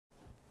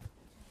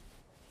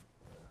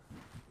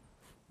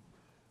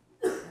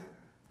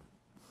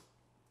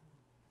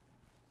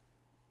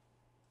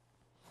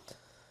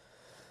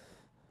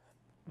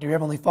Dear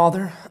Heavenly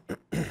Father,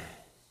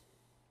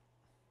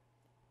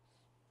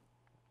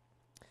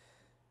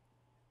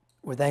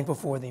 we're thankful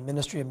for the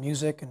ministry of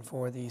music and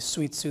for the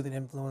sweet, soothing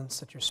influence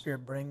that your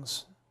Spirit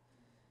brings.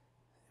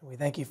 And we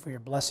thank you for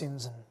your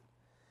blessings. And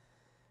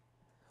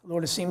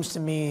Lord, it seems to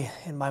me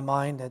in my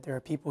mind that there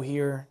are people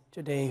here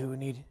today who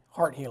need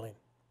heart healing,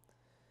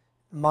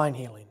 mind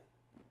healing,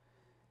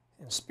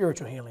 and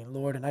spiritual healing,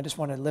 Lord. And I just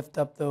want to lift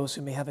up those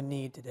who may have a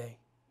need today.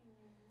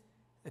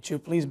 That you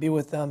please be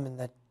with them, and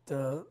that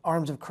the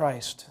arms of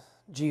Christ,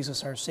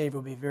 Jesus our Savior,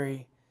 will be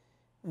very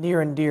near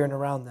and dear and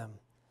around them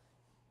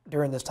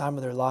during this time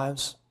of their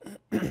lives.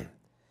 I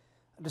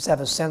just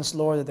have a sense,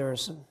 Lord, that there are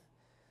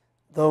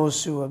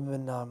those who have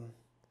been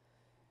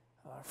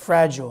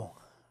fragile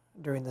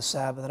during the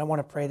Sabbath, and I want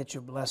to pray that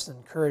you bless and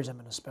encourage them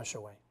in a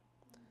special way.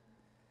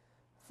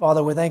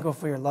 Father, we're thankful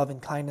for your love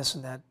and kindness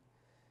and that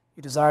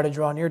you desire to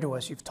draw near to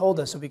us. You've told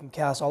us that we can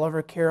cast all of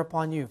our care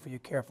upon you, for you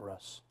care for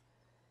us.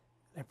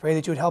 I pray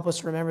that you would help us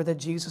to remember that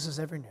Jesus is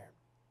ever near.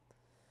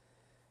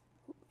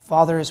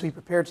 Father, as we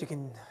prepare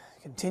to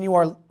continue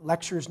our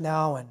lectures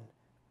now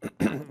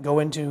and go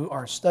into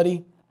our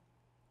study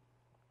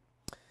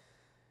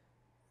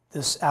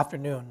this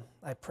afternoon,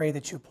 I pray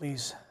that you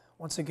please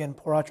once again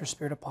pour out your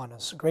Spirit upon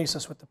us. Grace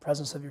us with the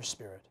presence of your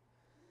Spirit.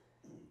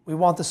 We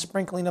want the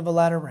sprinkling of a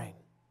latter rain,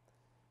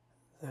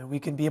 that we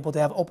can be able to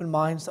have open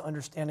minds to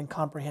understand and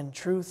comprehend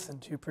truth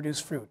and to produce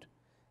fruit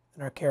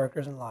in our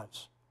characters and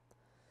lives.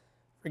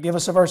 Forgive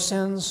us of our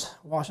sins.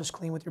 Wash us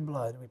clean with your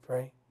blood, we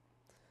pray.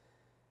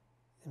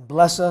 And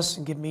bless us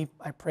and give me,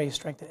 I pray,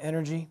 strength and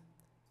energy.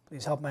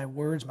 Please help my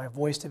words, my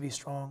voice to be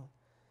strong.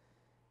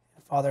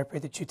 And Father, I pray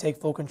that you take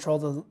full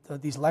control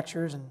of these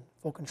lectures and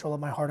full control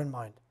of my heart and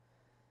mind.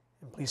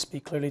 And please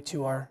speak clearly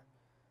to our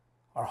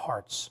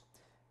hearts.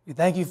 We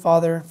thank you,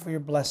 Father, for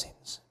your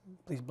blessings.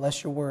 Please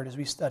bless your word as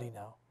we study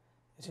now.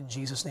 It's in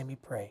Jesus' name we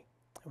pray.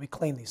 And we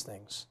claim these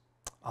things.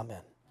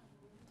 Amen.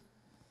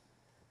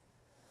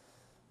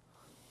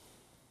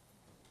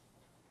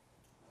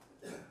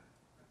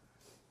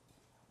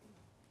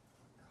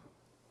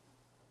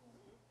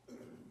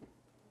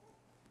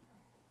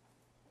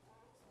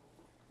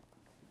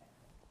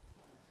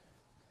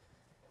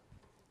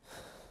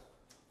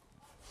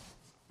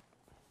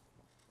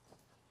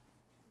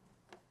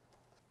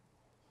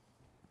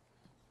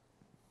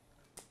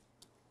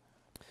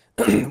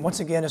 Once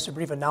again, just a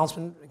brief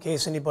announcement in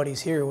case anybody's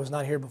here who was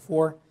not here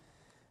before.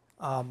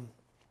 Our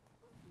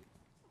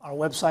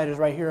website is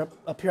right here,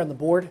 up here on the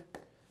board.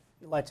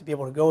 You'd like to be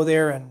able to go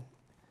there, and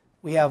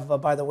we have,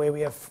 by the way, we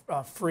have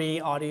free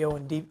audio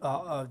and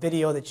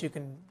video that you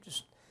can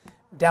just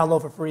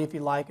download for free if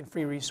you like, and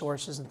free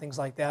resources and things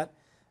like that.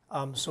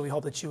 So we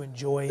hope that you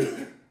enjoy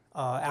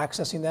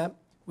accessing that.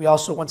 We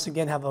also, once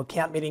again, have a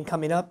camp meeting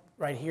coming up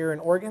right here in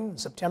Oregon in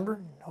September.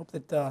 Hope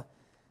that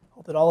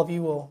all of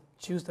you will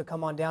choose to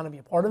come on down and be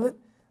a part of it.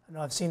 I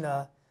know I've seen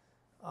a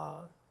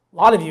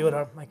lot of you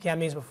at my camp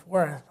meetings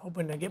before. I'm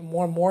hoping to get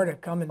more and more to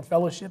come and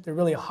fellowship. They're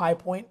really a high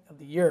point of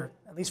the year.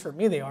 At least for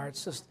me they are.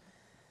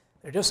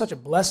 They're just such a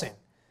blessing.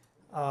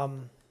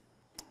 There's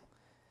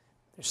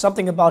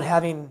something about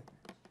having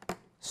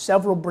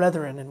several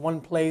brethren in one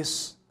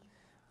place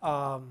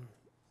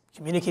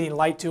communicating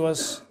light to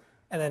us,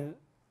 and then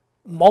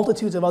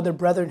multitudes of other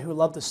brethren who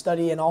love to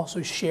study and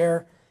also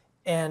share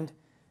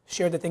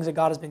the things that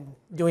God has been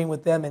doing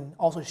with them and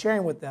also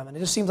sharing with them. And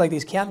it just seems like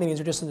these camp meetings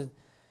are just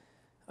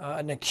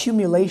an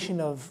accumulation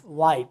of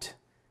light,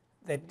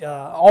 that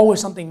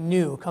always something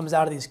new comes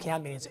out of these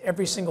camp meetings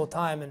every single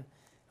time, and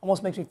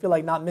almost makes me feel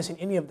like not missing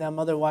any of them.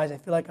 Otherwise, I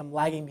feel like I'm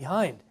lagging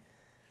behind.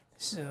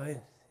 So, has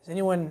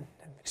anyone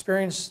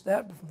experienced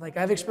that like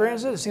I've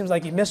experienced it? It seems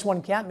like you miss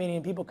one camp meeting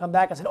and people come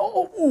back and say,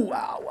 oh, ooh,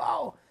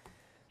 wow.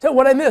 So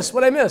what I miss?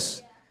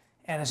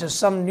 And it's just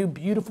some new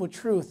beautiful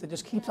truth that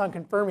just keeps on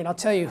confirming. I'll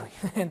tell you,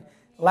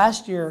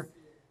 last year,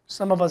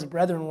 some of us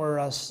brethren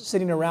were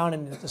sitting around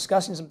and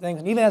discussing some things.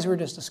 And even as we were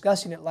just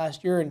discussing it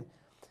last year and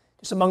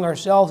just among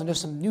ourselves, and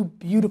just some new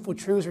beautiful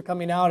truths are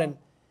coming out.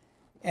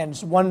 And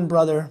one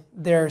brother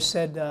there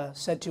said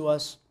to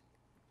us,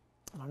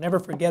 and I'll never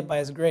forget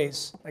by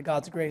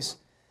God's grace,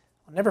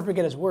 I'll never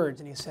forget his words.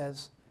 And he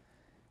says,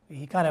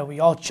 we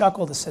all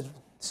chuckled and said,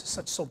 this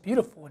is so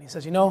beautiful. And he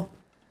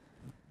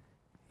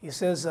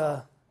says,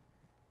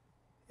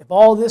 if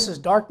all this is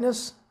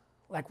darkness,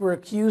 like we're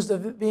accused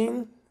of it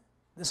being,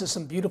 this is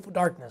some beautiful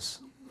darkness.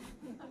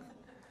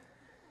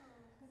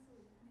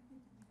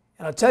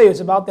 And I'll tell you, it's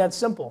about that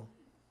simple.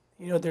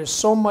 There's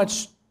so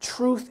much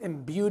truth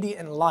and beauty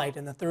and light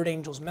in the third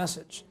angel's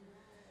message.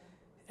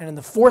 And in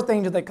the fourth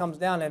angel that comes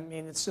down,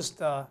 it's just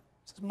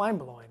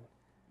mind-blowing.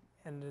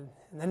 And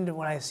then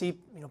when I see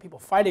people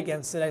fight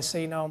against it, I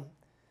say,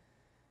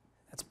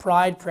 that's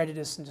pride,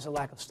 prejudice, and just a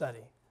lack of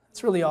study.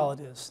 That's really all it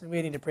is. And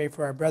we need to pray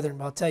for our brethren.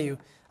 But I'll tell you,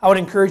 I would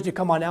encourage you to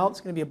come on out. It's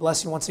going to be a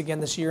blessing once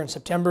again this year in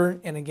September.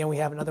 And again, we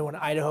have another one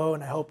in Idaho,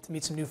 and I hope to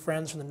meet some new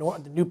friends from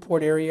the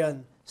Newport area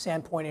and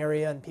Sandpoint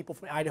area and people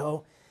from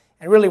Idaho.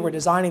 And really, we're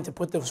designing to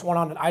put this one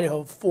on in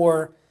Idaho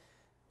for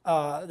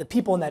the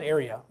people in that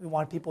area. We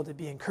want people to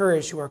be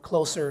encouraged who are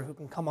closer, who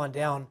can come on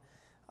down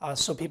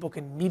so people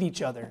can meet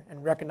each other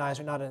and recognize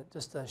they're not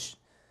just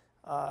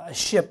a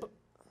ship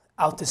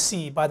out to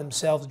sea by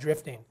themselves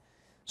drifting.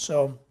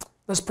 So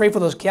let's pray for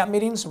those camp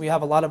meetings. We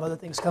have a lot of other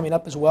things coming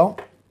up as well.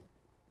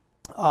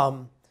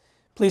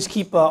 Please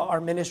keep our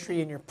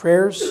ministry in your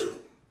prayers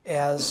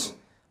as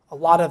a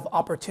lot of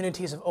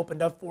opportunities have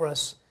opened up for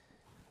us.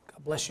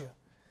 God bless you.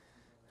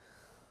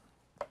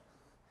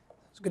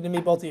 It's good to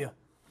meet both of you.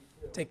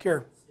 Take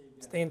care.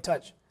 Stay in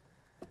touch.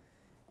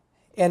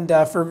 And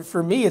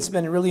for me, it's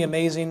been really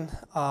amazing.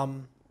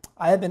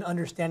 I have been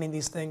understanding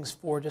these things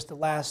for just the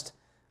last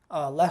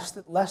less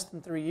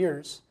than 3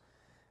 years.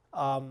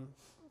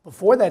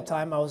 Before that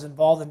time, I was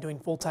involved in doing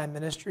full-time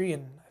ministry,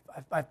 and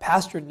I've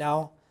pastored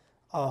now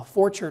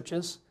 4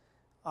 churches.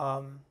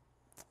 And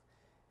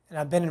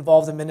I've been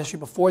involved in ministry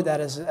before that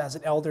as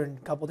an elder in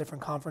a couple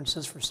different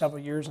conferences for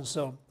several years. And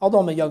so, although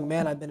I'm a young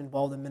man, I've been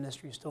involved in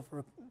ministry still for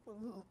a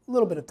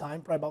little bit of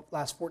time, probably about the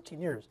last 14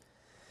 years.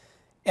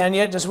 And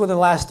yet, just within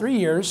the last 3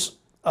 years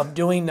of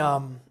doing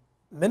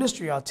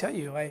ministry, I'll tell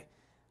you,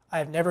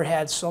 I've never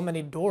had so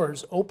many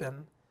doors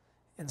open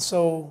in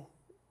so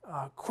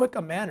quick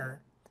a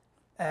manner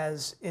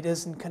as it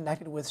isn't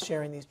connected with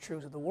sharing these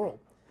truths with the world.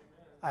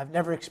 I've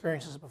never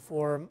experienced this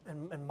before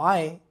in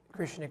my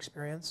Christian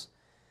experience.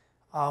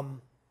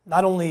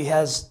 Not only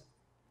has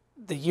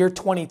the year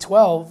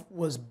 2012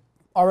 was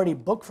already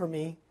booked for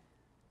me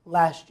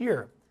last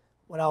year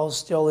when I was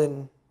still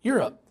in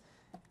Europe,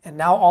 and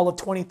now all of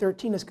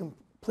 2013 is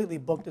completely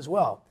booked as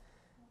well.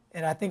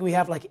 And I think we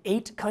have like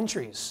 8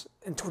 countries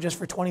just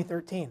for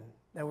 2013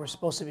 that we're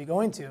supposed to be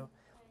going to.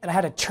 And I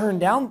had to turn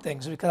down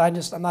things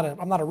because I'm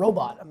not a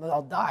robot.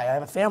 I'll die. I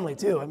have a family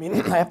too. I mean,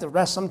 I have to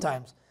rest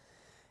sometimes.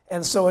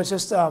 And so it's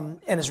just, and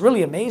it's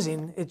really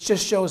amazing. It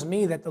just shows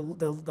me that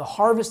the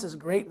harvest is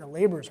great and the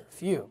laborers are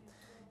few.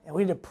 And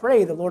we need to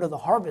pray the Lord of the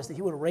harvest that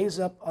He would raise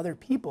up other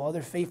people,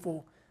 other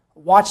faithful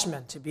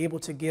watchmen to be able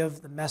to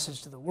give the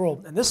message to the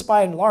world. And this,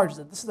 by and large,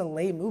 this is a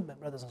lay movement,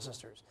 brothers and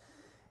sisters.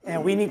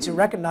 And we need to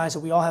recognize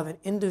that we all have an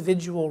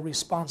individual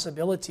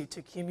responsibility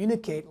to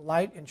communicate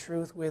light and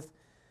truth with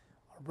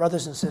our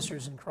brothers and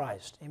sisters in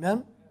Christ.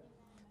 Amen?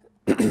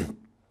 So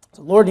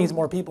the Lord needs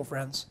more people,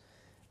 friends.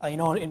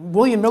 In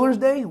William Miller's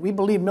day, we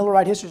believe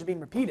Millerite history is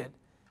being repeated.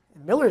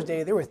 In Miller's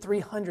day, there were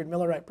 300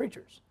 Millerite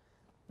preachers.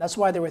 That's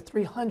why there were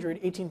 300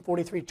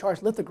 1843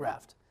 charts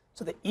lithographed,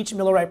 so that each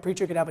Millerite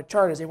preacher could have a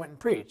chart as they went and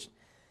preached.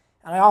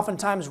 And I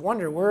oftentimes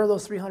wonder, where are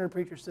those 300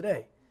 preachers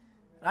today?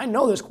 And I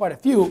know there's quite a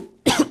few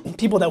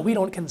people that we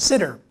don't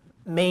consider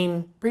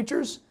main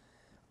preachers,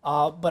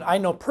 but I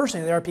know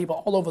personally there are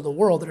people all over the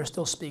world that are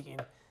still speaking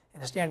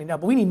and standing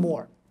up. But we need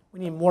more. We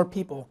need more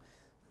people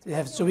to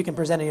have, so we can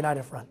present a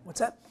united front. What's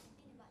that?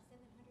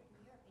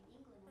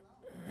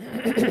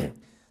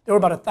 There were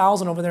about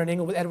 1,000 over there in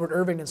England with Edward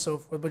Irving and so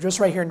forth, but just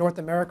right here in North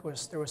America,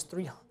 there was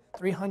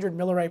 300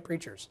 Millerite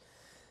preachers.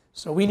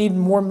 So we need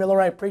more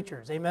Millerite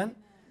preachers, amen?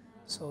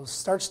 So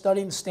start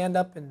studying, stand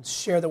up, and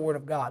share the Word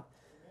of God.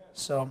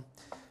 So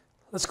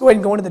let's go ahead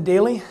and go into the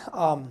daily.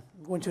 I'm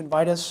going to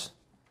invite us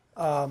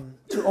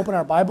to open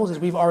our Bibles as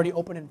we've already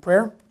opened in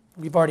prayer.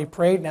 We've already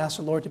prayed and asked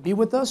the Lord to be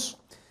with us.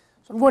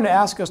 So I'm going to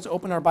ask us to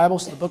open our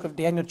Bibles to the book of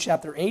Daniel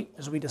chapter 8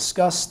 as we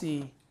discuss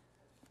the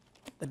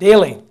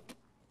daily.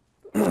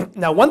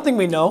 Now, one thing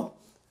we know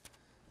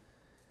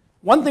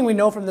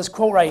from this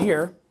quote right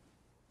here,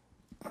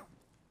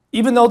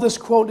 even though this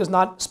quote does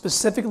not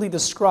specifically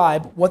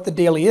describe what the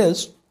daily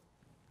is,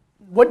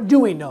 what do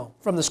we know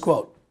from this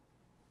quote?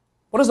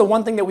 What is the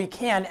one thing that we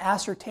can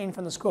ascertain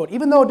from this quote?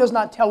 Even though it does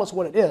not tell us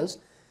what it is,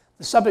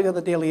 the subject of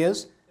the daily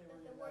is? The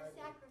word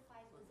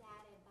sacrifice was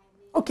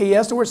added by Okay,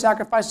 yes, the word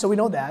sacrifice, so we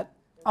know that.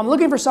 I'm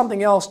looking for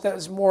something else that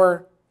is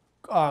more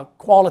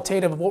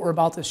qualitative of what we're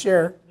about to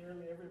share.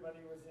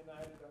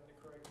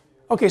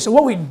 Okay, so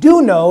what we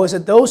do know is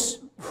that those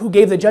who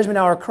gave the judgment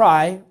hour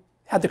cry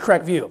had the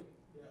correct view.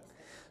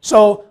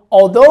 So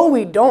although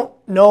we don't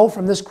know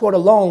from this quote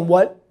alone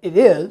what it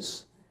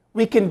is,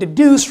 we can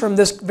deduce from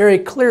this very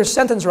clear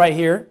sentence right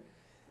here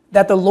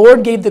that the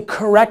Lord gave the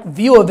correct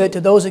view of it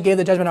to those who gave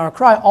the judgment hour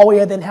cry. All we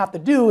then have to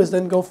do is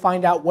then go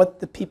find out what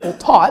the people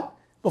taught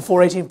before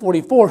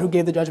 1844 who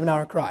gave the judgment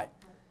hour cry.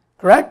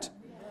 Correct?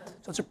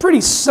 So it's a pretty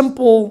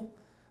simple.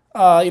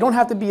 You don't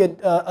have to be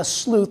a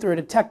sleuth or a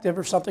detective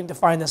or something to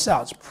find this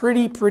out. It's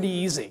pretty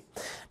easy.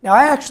 Now,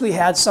 I actually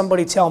had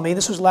somebody tell me,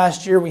 this was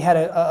last year, we had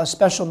a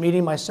special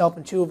meeting, myself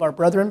and 2 of our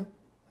brethren,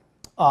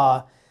 who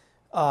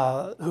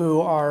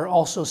are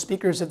also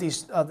speakers of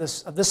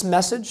this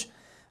message.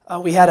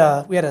 We had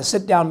a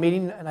sit-down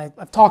meeting, and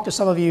I've talked to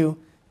some of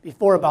you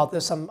before about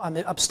this. I'm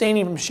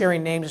abstaining from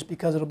sharing names just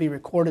because it'll be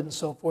recorded and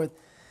so forth.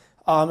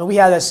 And we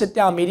had a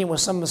sit-down meeting with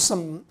some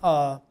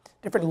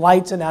different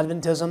lights in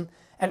Adventism.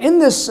 And in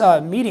this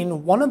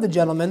meeting, one of the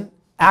gentlemen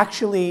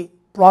actually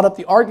brought up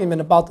the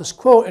argument about this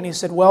quote, and he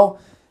said, well,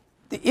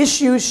 the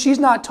issue, she's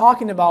not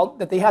talking about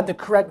that they had the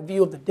correct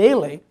view of the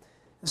daily.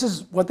 This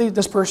is what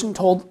this person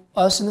told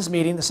us in this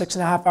meeting, the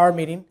 6.5-hour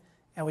meeting,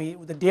 and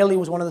the daily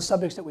was one of the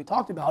subjects that we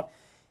talked about.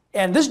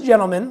 And this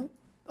gentleman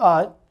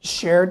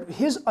shared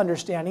his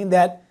understanding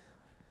that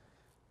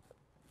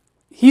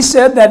he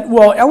said that,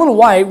 well, Ellen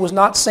White was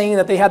not saying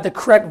that they had the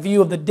correct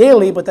view of the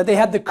daily, but that they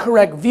had the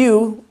correct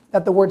view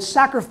that the word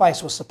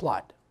sacrifice was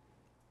supplied.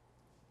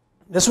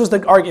 This was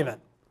the argument,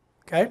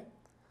 okay?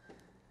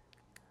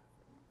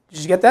 Did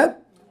you get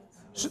that?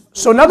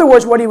 So in other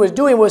words, what he was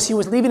doing was he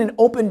was leaving an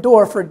open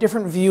door for a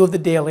different view of the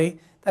daily,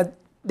 that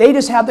they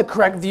just had the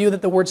correct view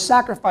that the word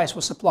sacrifice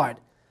was supplied.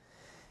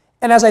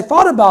 And as I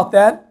thought about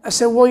that, I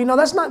said, well,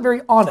 that's not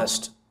very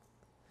honest.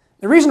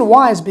 The reason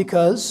why is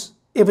because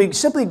if we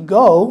simply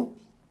go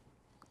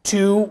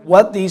to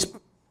what these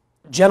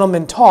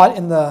gentlemen taught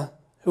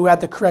who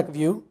had the correct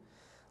view,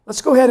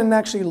 let's go ahead and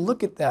actually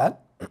look at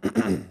that.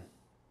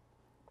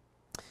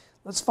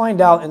 Let's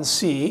find out and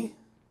see.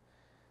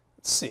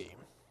 Let's see.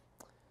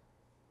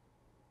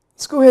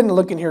 Let's go ahead and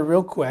look in here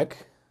real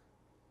quick.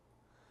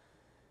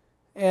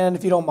 And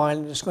if you don't mind,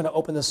 I'm just going to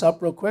open this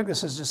up real quick.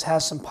 This just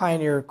has some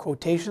pioneer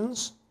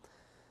quotations.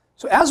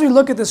 So as we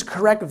look at this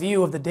correct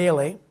view of the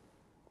daily,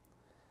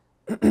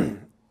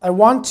 I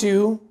want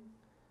to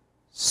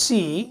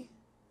see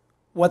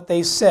what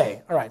they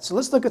say. All right, so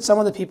let's look at some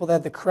of the people that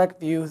had the correct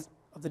view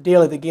of the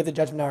daily that gave the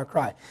judgment hour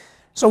cry.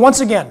 So once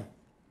again,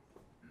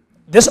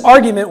 this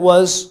argument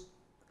was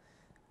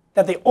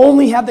that they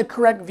only had the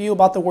correct view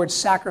about the word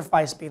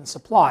sacrifice being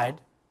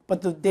supplied,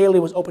 but the daily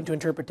was open to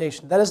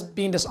interpretation. That is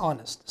being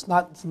dishonest. It's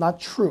not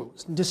true.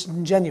 It's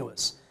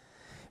disingenuous.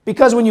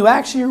 Because when you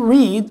actually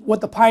read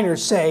what the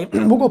pioneers say,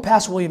 we'll go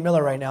past William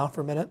Miller right now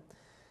for a minute,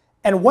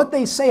 and what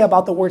they say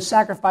about the word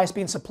sacrifice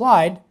being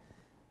supplied,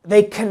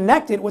 they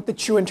connect it with the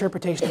true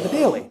interpretation of the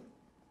daily.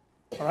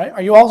 All right?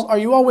 Are you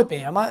all with me?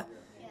 Am I?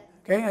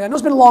 Okay. I know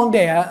it's been a long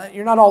day.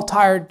 You're not all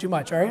tired too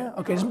much, are you?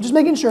 Okay. Just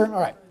making sure. All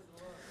right.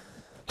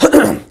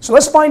 So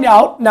let's find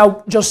out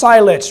now.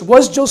 Josiah Litch,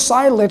 was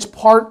Josiah Litch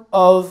part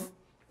of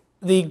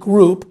the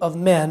group of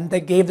men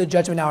that gave the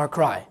judgment hour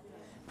cry?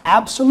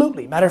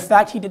 Absolutely. Matter of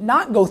fact, he did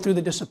not go through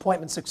the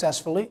disappointment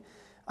successfully.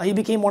 He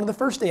became one of the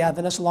first-day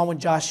Adventists along with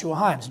Joshua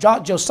Himes.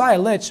 Josiah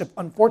Litch,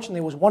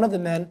 unfortunately, was one of the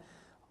men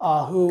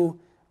who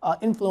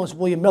influenced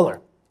William Miller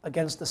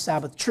against the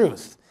Sabbath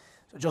truth.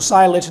 So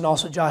Josiah Litch and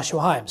also Joshua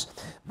Himes.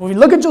 When we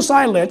look at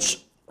Josiah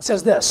Litch, it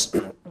says this: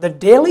 the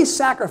daily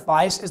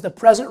sacrifice is the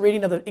present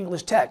reading of the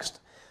English text,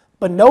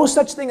 but no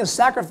such thing as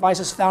sacrifice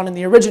is found in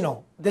the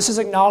original. This is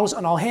acknowledged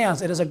on all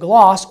hands. It is a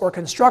gloss or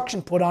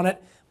construction put on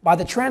it by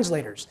the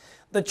translators.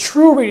 The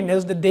true reading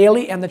is the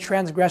daily and the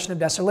transgression of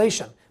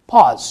desolation.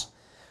 Pause.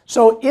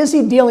 So is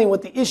he dealing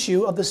with the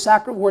issue of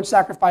the word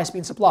sacrifice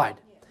being supplied?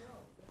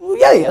 Well,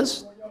 yeah, he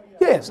is.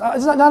 He is.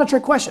 It's not a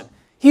trick question.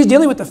 He's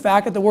dealing with the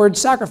fact that the word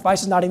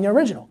sacrifice is not in the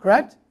original,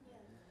 correct?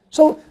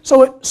 So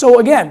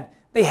again,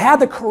 they had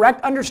the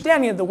correct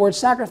understanding of the word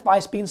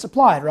sacrifice being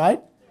supplied, right?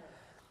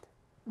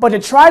 But to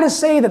try to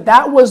say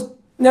that was,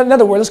 in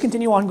other words, let's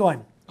continue on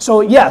going.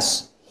 So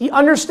yes, he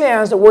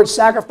understands the word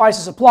sacrifice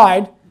is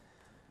supplied,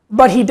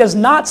 but he does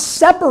not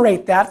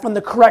separate that from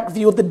the correct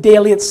view of the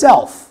daily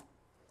itself.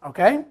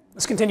 Okay?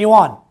 Let's continue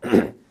on.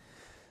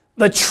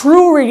 The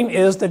true reading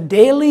is the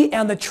daily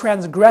and the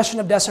transgression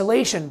of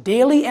desolation.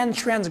 Daily and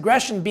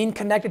transgression being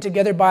connected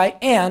together by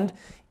and.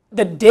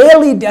 The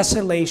daily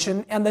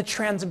desolation and the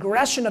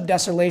transgression of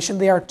desolation,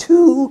 they are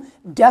two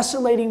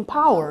desolating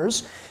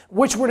powers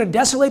which were to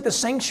desolate the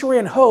sanctuary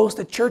and host,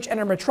 the church and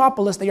a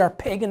metropolis. They are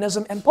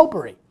paganism and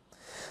popery.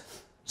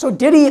 So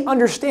did he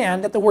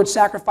understand that the word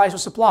sacrifice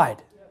was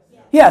supplied?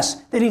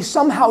 Yes. Did he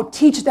somehow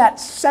teach that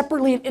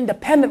separately and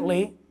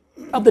independently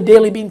of the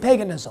daily being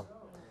paganism?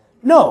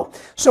 No.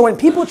 So when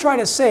people try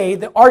to say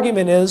the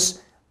argument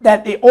is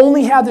that they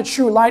only have the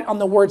true light on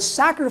the word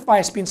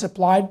sacrifice being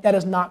supplied, that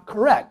is not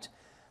correct.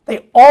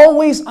 They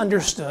always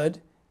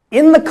understood,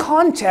 in the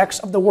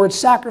context of the word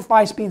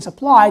sacrifice being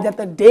supplied, that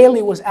the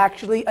daily was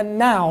actually a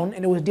noun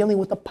and it was dealing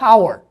with a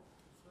power.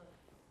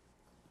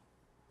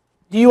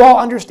 Do you all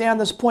understand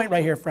this point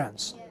right here,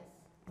 friends? Yes.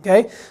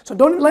 Okay? So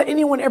don't let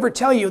anyone ever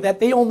tell you that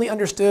they only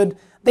understood,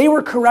 they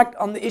were correct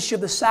on the issue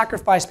of the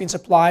sacrifice being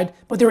supplied,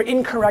 but they were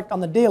incorrect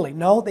on the daily.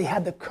 No, they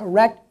had the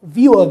correct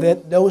view of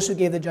it, those who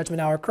gave the judgment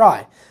hour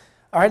cry.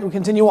 All right, we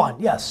continue on.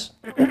 Yes?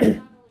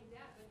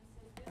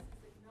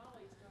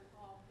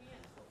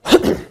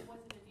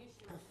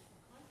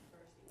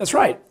 That's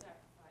right.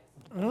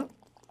 Mm-hmm.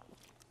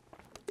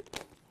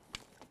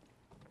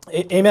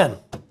 Amen.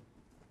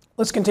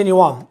 Let's continue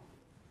on.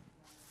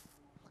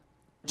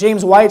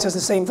 James White says the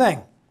same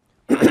thing.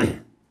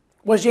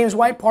 Was James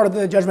White part of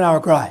the judgment hour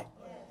cry?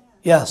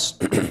 Yes.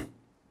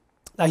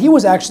 Now he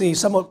was actually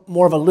somewhat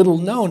more of a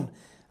little-known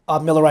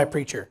Millerite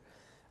preacher.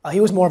 He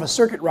was more of a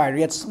circuit rider.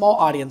 He had small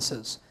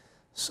audiences.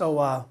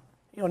 So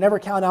never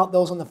count out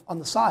those on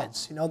the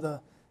sides.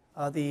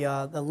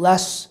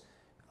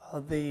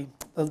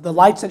 The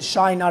lights that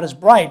shine not as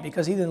bright,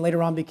 because he then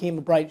later on became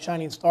a bright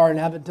shining star in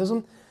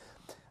Adventism.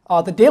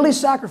 The daily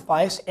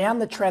sacrifice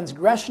and the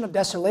transgression of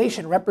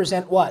desolation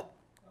represent what?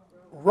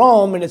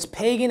 Rome in its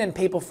pagan and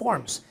papal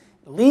forms.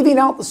 Leaving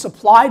out the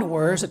supplied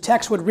words, the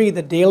text would read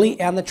the daily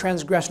and the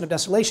transgression of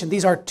desolation.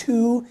 These are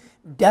two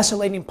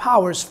desolating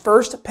powers,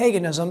 first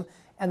paganism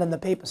and then the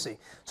papacy.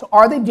 So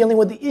are they dealing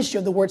with the issue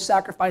of the word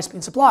sacrifice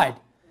being supplied?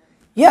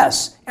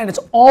 Yes, and it's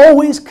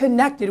always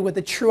connected with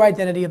the true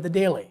identity of the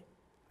daily.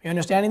 You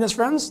understanding this,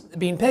 friends?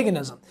 Being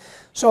paganism.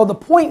 So the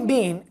point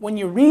being, when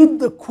you read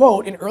the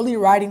quote in early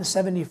writings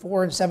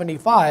 74 and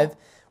 75,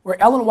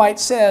 where Ellen White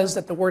says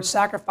that the word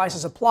sacrifice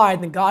is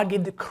applied and God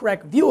gave the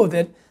correct view of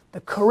it,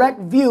 the correct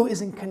view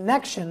is in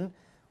connection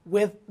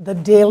with the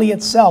daily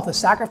itself. The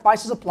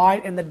sacrifice is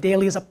applied and the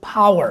daily is a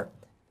power.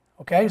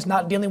 Okay, it's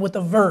not dealing with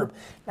the verb.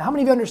 Now, how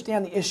many of you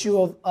understand the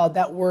issue of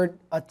that word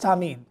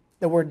tamid,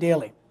 the word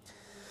daily?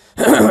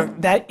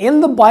 That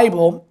in the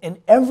Bible,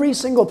 in every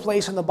single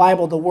place in the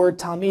Bible, the word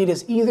tamid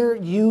is either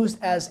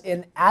used as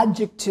an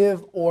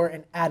adjective or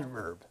an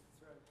adverb.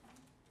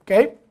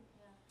 Okay?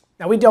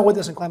 Now, we dealt with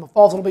this in Klamath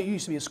Falls a little bit. You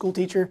used to be a school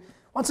teacher.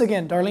 Once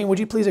again, Darlene, would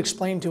you please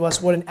explain to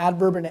us what an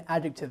adverb and an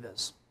adjective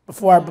is?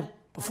 Before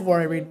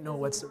I read, no,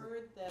 what's the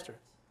word that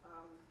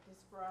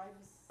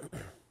describes a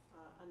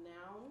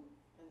noun.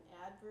 An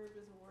adverb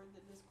is a word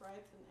that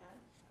describes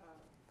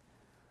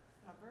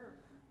a verb.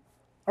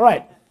 All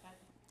right. Adverb.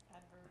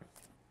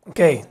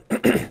 Okay,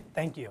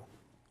 thank you.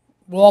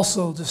 We'll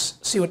also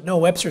just see what Noah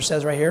Webster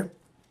says right here.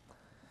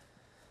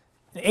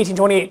 In the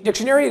 1828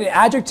 dictionary, an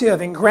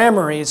adjective in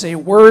grammar is a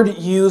word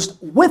used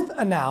with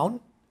a noun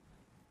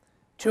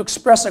to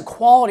express a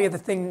quality of the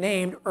thing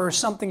named or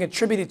something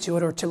attributed to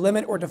it, or to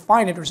limit or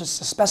define it, or to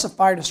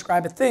specify or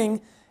describe a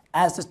thing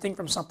as distinct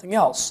from something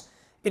else.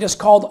 It is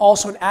called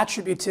also an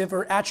attributive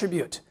or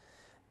attribute.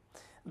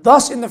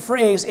 Thus, in the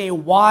phrase, a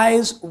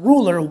wise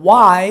ruler,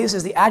 wise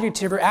is the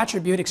adjective or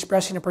attribute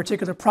expressing a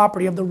particular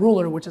property of the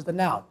ruler, which is the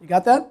noun. You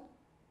got that?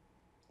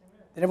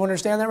 Did everyone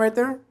understand that right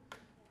there?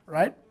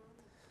 Right?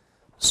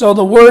 So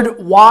the word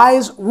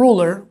wise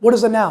ruler, what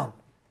is the noun?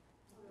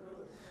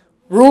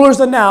 Ruler is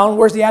the noun.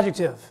 Where's the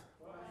adjective?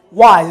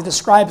 Wise. It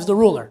describes the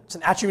ruler. It's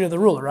an attribute of the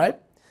ruler, right?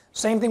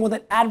 Same thing with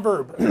an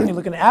adverb. You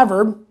look at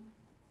an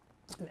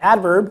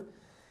adverb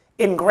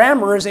in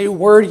grammar is a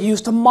word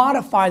used to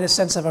modify the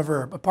sense of a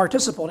verb. A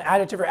participle, an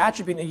adjective or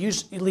attribute, is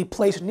usually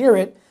placed near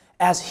it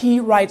as he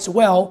writes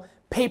well,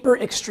 paper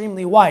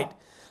extremely white.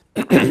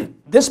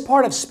 This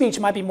part of speech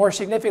might be more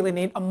significantly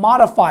named a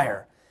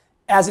modifier,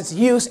 as its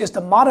use is to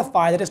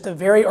modify, that is to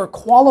vary or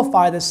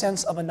qualify the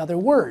sense of another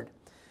word,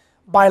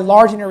 by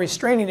enlarging or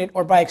restraining it,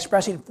 or by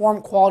expressing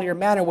form, quality, or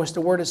manner which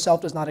the word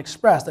itself does not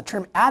express. The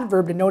term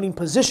adverb denoting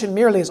position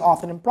merely is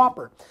often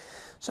improper.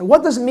 So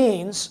what this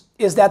means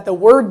is that the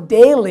word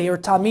daily or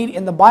tamid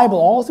in the Bible,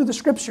 all through the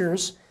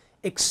scriptures,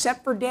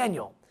 except for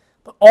Daniel,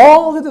 but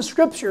all through the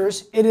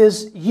scriptures, it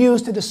is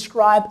used to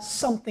describe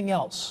something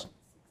else.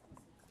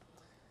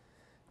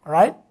 All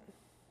right?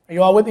 Are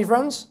you all with me,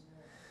 friends?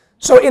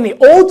 So in the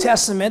Old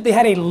Testament, they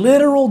had a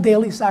literal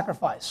daily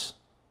sacrifice,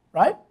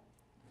 right?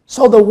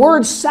 So the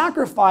word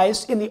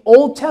sacrifice in the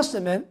Old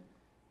Testament,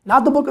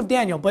 not the book of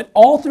Daniel, but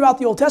all throughout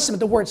the Old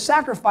Testament, the word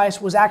sacrifice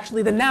was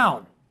actually the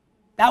noun.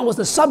 That was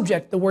the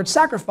subject, the word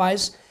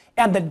sacrifice,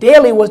 and the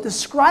daily was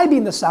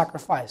describing the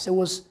sacrifice. It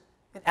was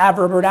an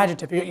adverb or an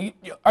adjective.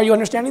 Are you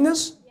understanding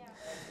this?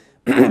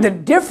 Yeah. The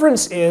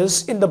difference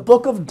is in the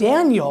book of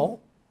Daniel,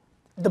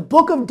 the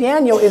book of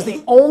Daniel is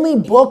the only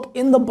book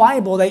in the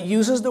Bible that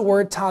uses the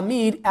word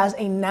tamid as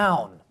a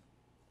noun.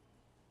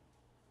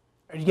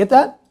 Did you get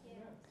that?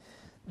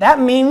 That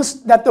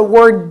means that the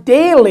word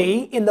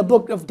daily in the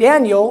book of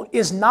Daniel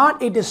is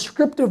not a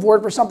descriptive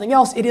word for something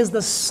else. It is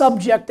the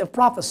subject of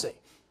prophecy.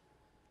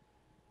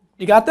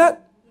 You got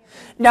that?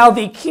 Now,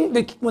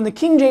 when the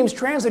King James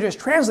translators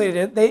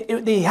translated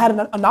it, they had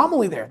an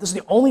anomaly there. This is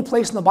the only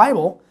place in the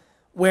Bible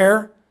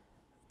where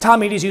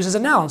tamid is used as a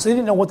noun, so they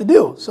didn't know what to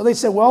do. So they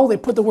said, well, they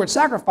put the word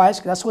sacrifice,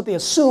 because that's what they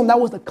assumed. That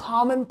was the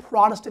common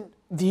Protestant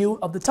view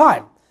of the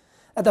time,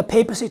 that the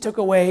papacy took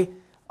away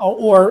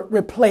or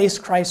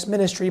replaced Christ's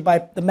ministry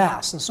by the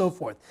Mass and so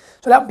forth.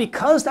 So that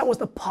because that was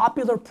the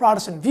popular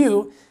Protestant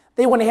view,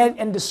 they went ahead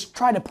and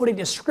tried to put a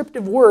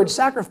descriptive word,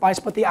 sacrifice,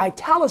 but they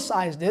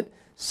italicized it,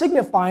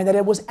 signifying that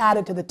it was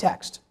added to the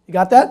text. You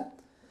got that?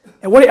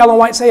 And what did Ellen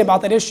White say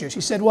about that issue?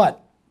 She said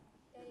what?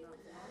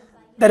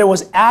 That it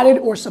was added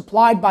or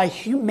supplied by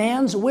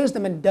man's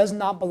wisdom and does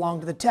not belong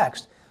to the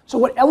text. So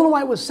what Ellen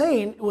White was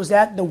saying was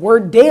that the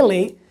word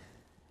daily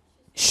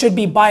should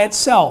be by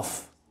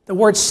itself. The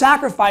word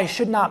sacrifice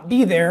should not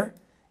be there,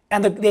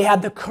 and they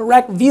had the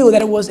correct view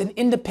that it was an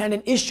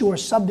independent issue or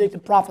subject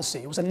of prophecy.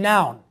 It was a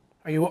noun.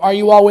 Are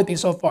you all with me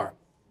so far?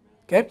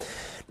 Okay.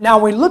 Now,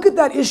 when we look at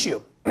that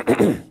issue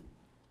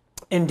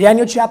in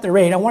Daniel chapter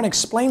 8, I want to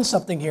explain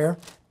something here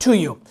to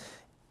you.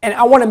 And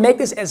I want to make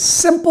this as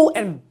simple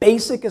and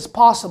basic as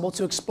possible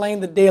to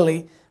explain the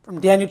daily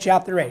from Daniel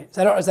chapter 8. Is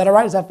that all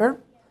right? Is that fair?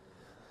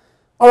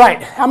 All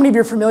right. How many of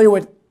you are familiar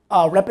with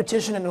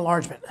repetition and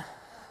enlargement?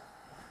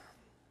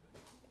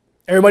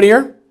 Everybody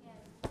here?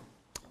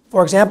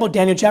 For example,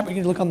 Daniel chapter,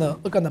 you can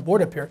look on the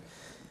board up here.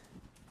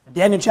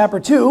 Daniel chapter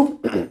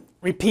 2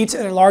 repeats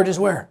and enlarges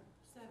where?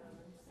 7.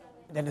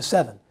 Daniel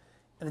 7.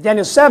 And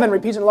Daniel 7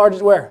 repeats and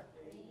enlarges where?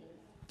 8.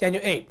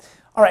 Daniel 8.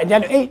 All right,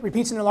 Daniel 8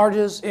 repeats and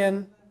enlarges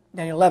in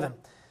Daniel 11.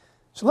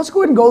 So let's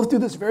go ahead and go through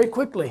this very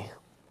quickly.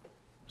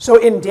 So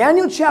in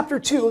Daniel chapter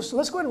 2, so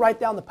let's go ahead and write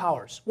down the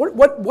powers.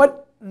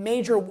 What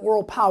major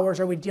world powers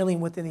are we dealing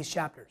with in these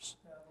chapters?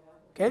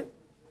 Okay?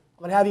 I'm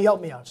going to have you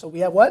help me out. So we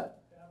have what?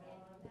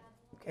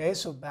 Okay,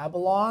 so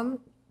Babylon,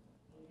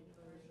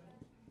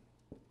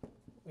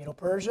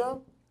 Medo-Persia,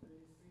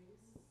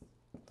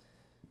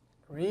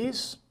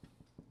 Greece,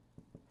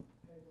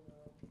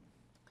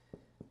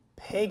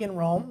 pagan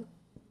Rome,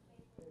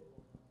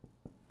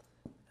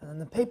 and then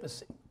the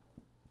papacy.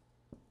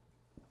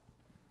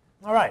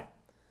 All right.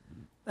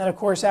 And of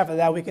course, after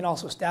that, we can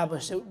also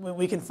establish that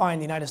we can find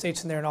the United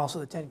States in there and also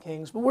the 10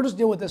 kings. But we'll just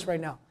deal with this right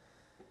now.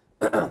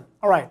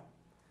 All right.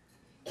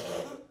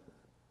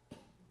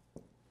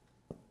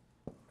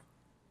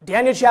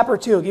 Daniel chapter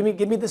 2.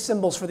 Give me the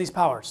symbols for these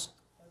powers.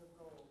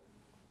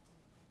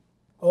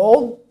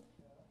 Gold.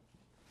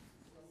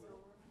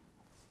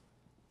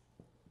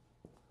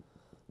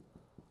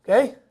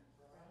 Okay.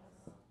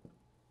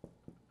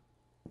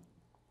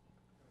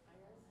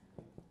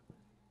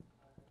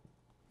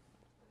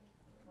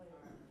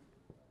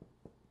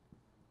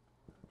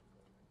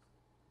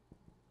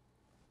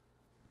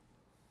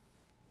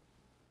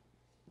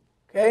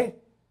 Okay?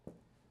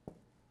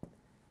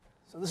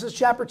 So this is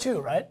chapter 2,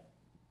 right?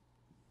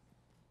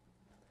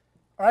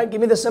 All right,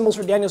 give me the symbols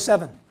for Daniel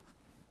 7.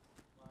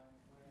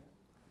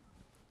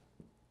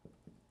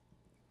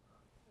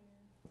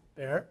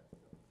 Bear.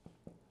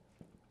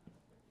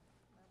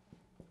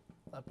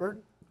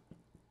 Leopard.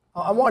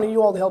 I'm wanting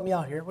you all to help me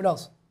out here. What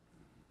else?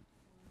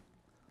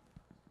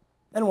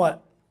 Then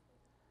what?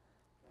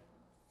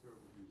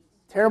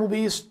 Terrible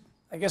beast.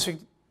 I guess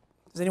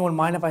does anyone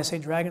mind if I say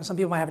dragon? Some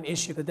people might have an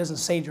issue that doesn't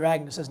say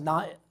dragon. It says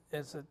not.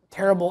 It's a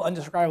terrible,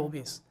 undescribable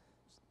beast.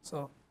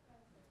 So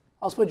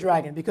I'll just put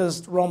dragon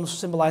because Rome is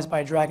symbolized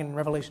by a dragon in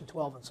Revelation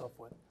 12 and so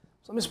forth.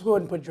 So let me just go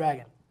ahead and put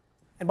dragon.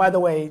 And by the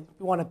way, if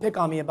you want to pick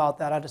on me about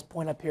that, I'll just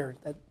point up here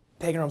that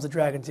pagan Rome's a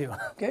dragon too.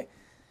 Okay?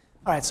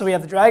 All right, so we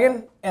have the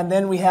dragon, and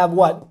then we have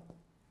what?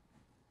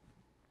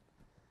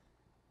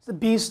 It's the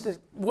beast. And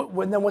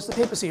then what's the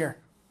papacy here?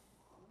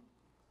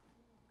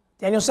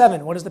 Daniel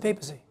 7, what is the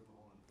papacy?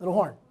 Little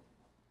horn.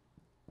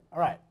 All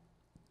right.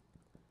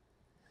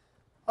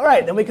 All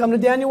right, then we come to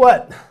Daniel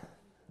what?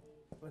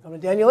 We come to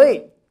Daniel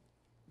 8.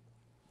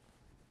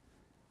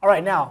 All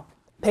right, now,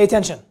 pay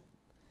attention.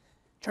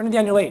 Turn to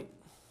Daniel 8.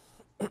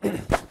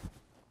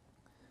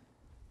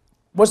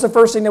 What's the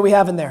first thing that we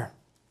have in there?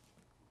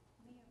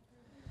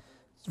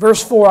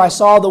 Verse 4, I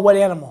saw the what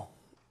animal?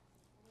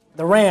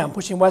 The ram,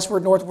 pushing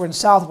westward, northward, and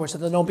southward, so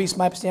that no beast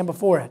might stand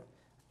before it.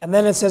 And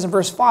then it says in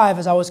verse 5,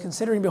 as I was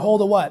considering,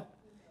 behold, a what?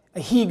 A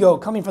he-goat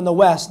coming from the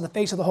west, in the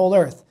face of the whole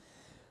earth.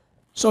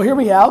 So here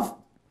we have,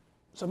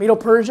 so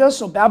Medo-Persia,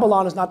 so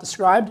Babylon is not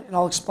described, and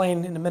I'll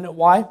explain in a minute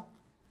why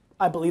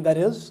I believe that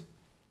is.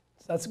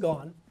 So that's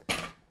gone.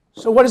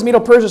 So what is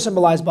Medo-Persia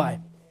symbolized by?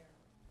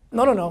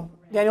 No.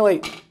 Daniel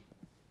 8.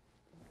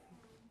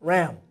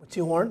 Ram with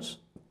 2 horns.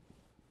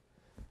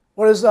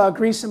 What is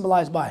Greece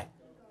symbolized by?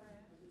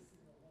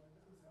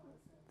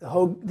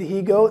 The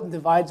he-goat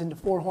divides into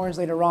 4 horns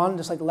later on,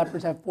 just like the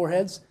leopards have 4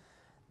 heads.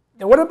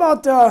 Now what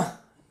about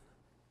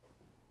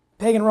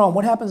pagan Rome?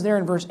 What happens there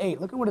in verse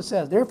 8? Look at what it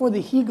says. Therefore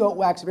the he-goat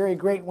waxed very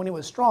great when he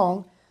was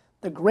strong.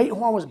 The great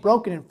horn was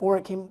broken, and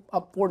it came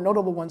up 4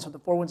 notable ones from the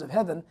 4 winds of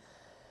heaven.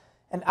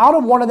 And out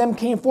of one of them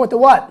came forth the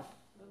what?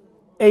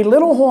 A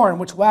little horn,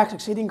 which waxed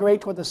exceeding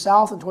great toward the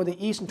south and toward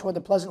the east and toward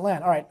the pleasant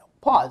land. All right,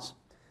 pause.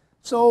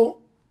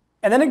 So,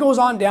 and then it goes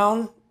on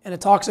down, and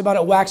it talks about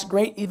it waxed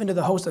great even to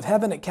the host of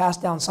heaven. It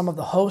cast down some of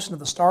the hosts and of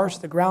the stars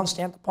to the ground,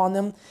 stamped upon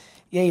them.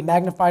 Yea, he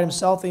magnified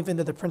himself even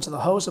to the prince of the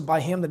host, and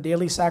by him the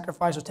daily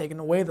sacrifice was taken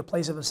away, the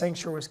place of the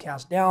sanctuary was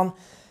cast down.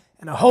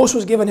 And a host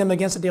was given him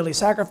against the daily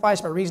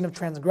sacrifice by reason of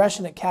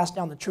transgression. It cast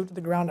down the truth to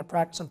the ground to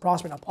practice and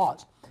prosper. Now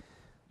pause.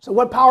 So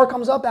what power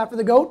comes up after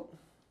the goat?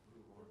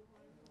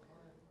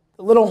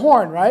 The little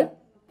horn, right?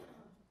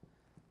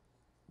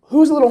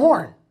 Who's the little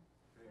horn?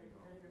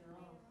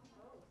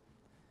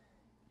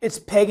 It's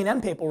pagan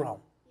and papal Rome.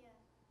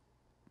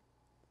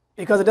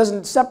 Because it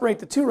doesn't separate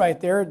the two right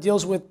there. It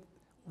deals with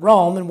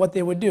Rome and what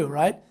they would do,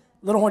 right?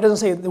 Little horn doesn't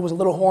say there was a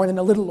little horn and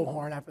a little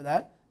horn after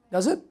that,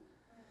 does it?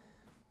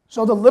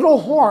 So the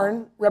little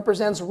horn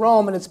represents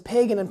Rome in its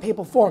pagan and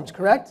papal forms,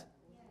 correct?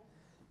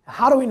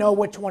 How do we know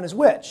which one is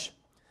which?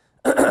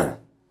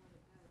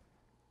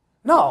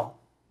 No.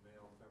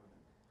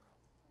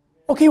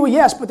 Okay, well,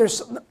 yes, but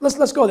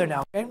let's go there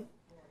now, okay?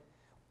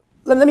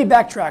 Let me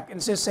backtrack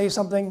and just say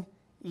something.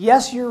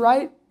 Yes, you're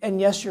right, and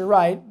yes, you're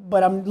right,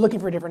 but I'm looking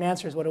for a different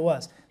answer is what it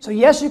was. So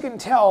yes, you can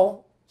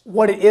tell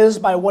what it is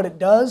by what it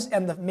does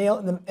and the male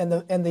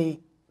and the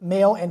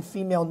male and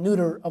female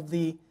neuter of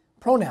the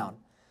pronoun.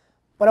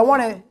 But I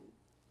want to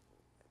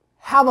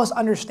have us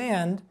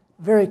understand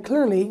very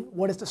clearly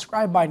what is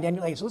described by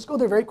Daniel 8. So let's go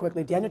there very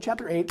quickly. Daniel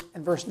chapter 8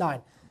 and verse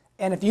 9.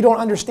 And if you don't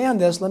understand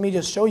this, let me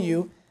just show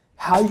you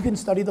how you can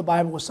study the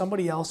Bible with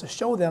somebody else to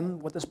show them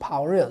what this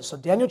power is. So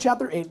Daniel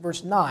chapter 8,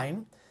 verse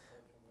 9.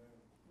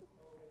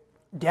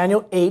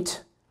 Daniel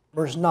 8,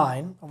 verse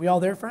 9. Are we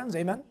all there, friends?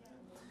 Amen?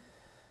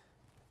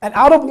 And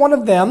out of one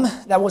of them,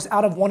 that was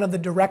out of one of the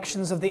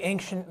directions of the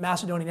ancient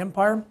Macedonian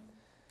Empire,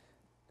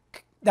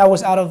 That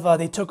was out of,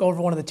 they took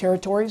over one of the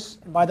territories.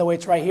 And by the way,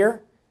 it's right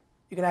here.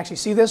 You can actually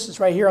see this. It's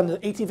right here on the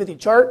 1850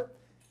 chart.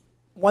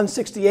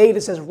 168,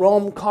 it says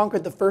Rome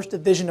conquered the first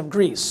division of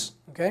Greece.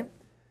 Okay?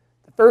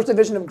 The first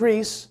division of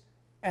Greece,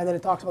 and then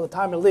it talks about the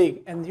time of the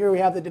league. And here we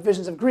have the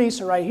divisions of Greece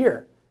are right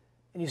here.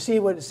 And you see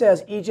what it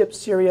says, Egypt,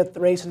 Syria,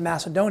 Thrace, and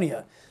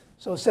Macedonia.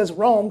 So it says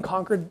Rome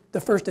conquered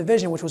the first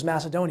division, which was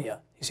Macedonia.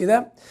 You see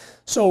that?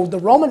 So the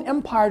Roman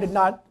Empire did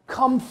not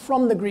come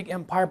from the Greek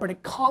Empire, but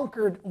it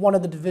conquered one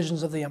of the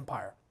divisions of the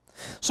empire.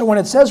 So when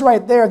it says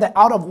right there that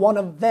out of one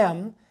of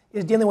them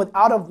is dealing with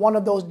out of one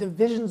of those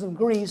divisions of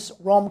Greece,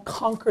 Rome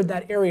conquered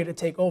that area to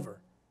take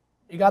over.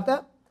 You got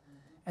that?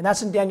 And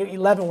that's in Daniel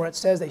 11 where it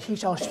says that he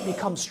shall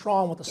become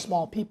strong with a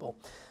small people.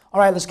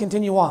 All right, let's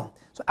continue on.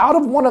 So out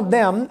of one of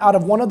them, out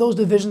of one of those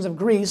divisions of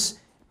Greece,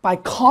 by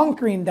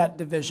conquering that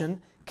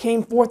division,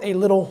 came forth a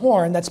little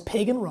horn, that's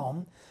pagan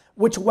Rome,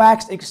 which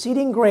waxed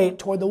exceeding great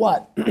toward the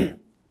what?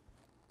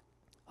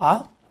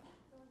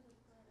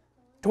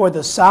 Toward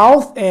the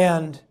south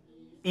and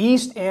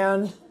east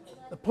and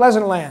the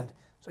pleasant land.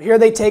 So here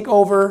they take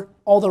over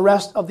all the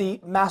rest of the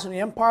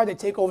Macedonian Empire. They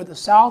take over the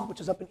south,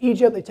 which is up in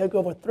Egypt. They take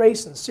over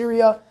Thrace and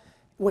Syria,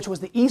 which was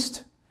the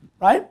east,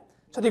 right?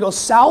 So they go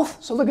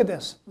south. So look at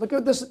this. Look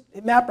at this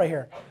map right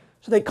here.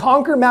 So they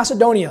conquer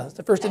Macedonia, it's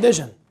the first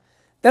division.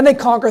 Then they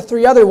conquer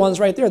three other ones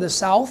right there, the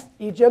south,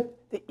 Egypt,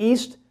 the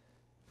east,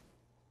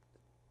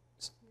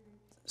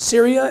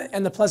 Syria,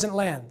 and the pleasant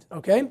land,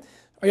 okay?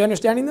 Are you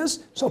understanding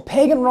this? So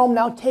pagan Rome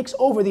now takes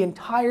over the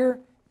entire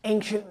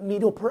ancient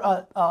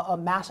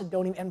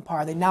Macedonian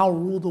Empire. They now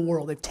rule the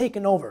world. They've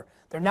taken over.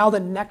 They're now the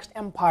next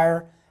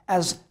empire.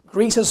 As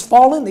Greece has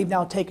fallen, they've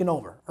now taken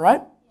over, all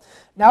right?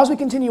 Now as we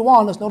continue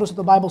on, let's notice what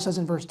the Bible says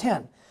in verse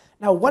 10.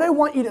 Now what I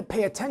want you to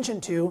pay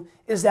attention to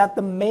is that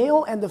the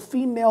male and the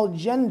female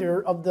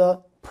gender of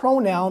the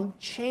pronoun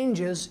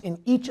changes in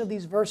each of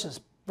these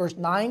verses, verse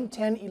 9,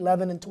 10,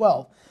 11, and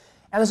 12.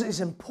 And this is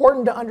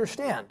important to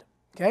understand,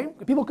 okay?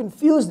 People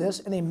confuse this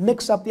and they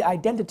mix up the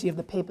identity of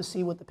the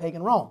papacy with the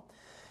pagan Rome.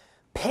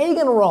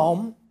 Pagan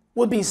Rome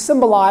would be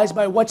symbolized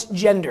by which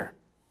gender?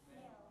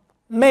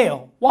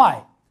 Male.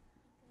 Why?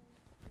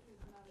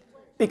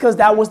 Because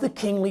that was the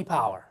kingly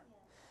power.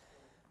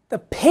 The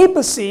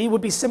papacy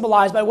would be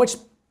symbolized by which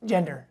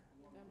gender?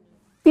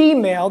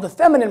 Female, the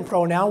feminine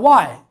pronoun.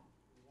 Why?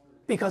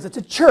 Because it's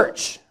a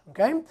church.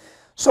 Okay?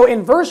 So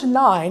in verse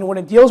 9, when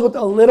it deals with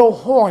a little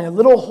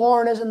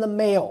horn is in the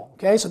male.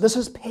 Okay? So this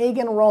is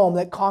pagan Rome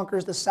that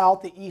conquers the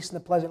south, the east,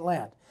 and the pleasant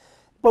land.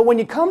 But when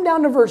you come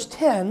down to verse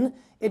 10,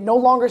 it no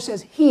longer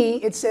says he,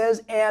 it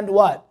says and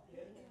what?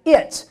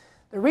 It.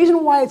 The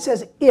reason why it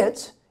says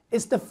it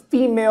is the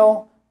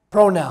female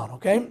pronoun,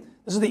 okay?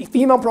 This is the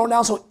female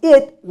pronoun, so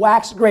it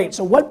waxed great.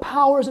 So what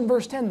power is in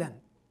verse 10 then?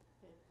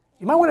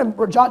 You might want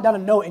to jot down a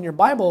note in your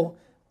Bible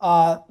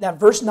that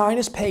verse 9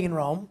 is pagan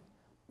Rome,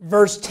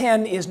 verse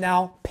 10 is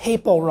now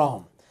papal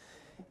Rome.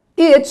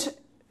 It,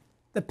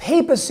 the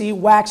papacy,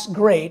 waxed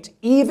great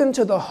even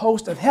to the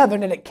host of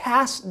heaven, and it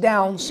cast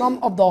down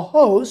some of the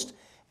host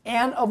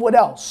and of what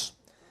else?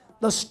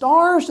 The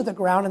stars to the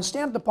ground and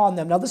stamped upon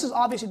them. Now this is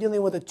obviously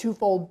dealing with a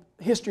twofold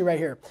history right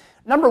here.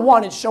 Number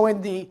one, it's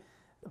showing the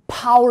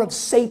power of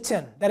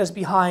Satan that is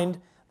behind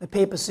the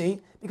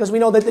papacy, because we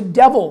know that the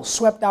devil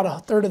swept out a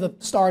third of the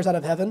stars out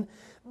of heaven.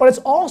 But it's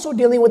also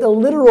dealing with the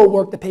literal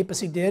work the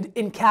papacy did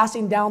in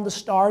casting down the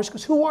stars,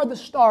 because who are the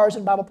stars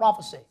in Bible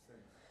prophecy?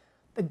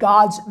 The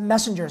God's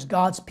messengers,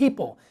 God's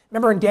people.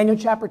 Remember in Daniel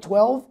chapter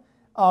 12,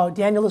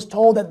 Daniel is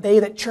told that they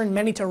that turn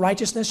many to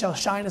righteousness shall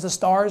shine as the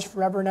stars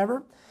forever and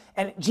ever.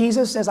 And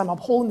Jesus says, I'm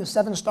upholding the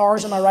 7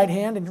 stars in my right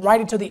hand, and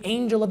writing to the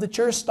angel of the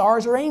church,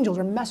 stars are angels,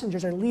 or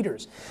messengers, or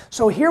leaders.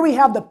 So here we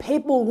have the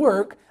papal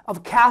work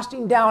of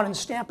casting down and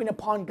stamping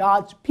upon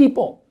God's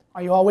people.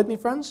 Are you all with me,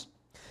 friends?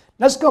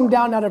 Let's come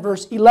down now to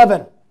verse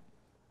 11.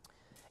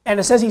 And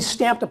it says he's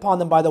stamped upon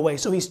them, by the way,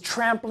 so he's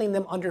trampling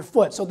them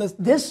underfoot. So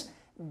this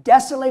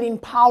desolating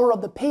power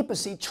of the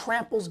papacy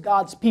tramples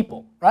God's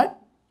people, right?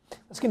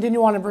 Let's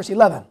continue on in verse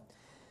 11.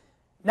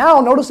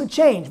 Now notice the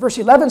change. Verse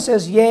 11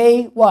 says,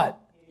 yea, what?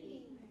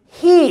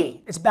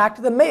 He. It's back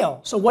to the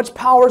male. So which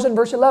power is in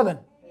verse 11?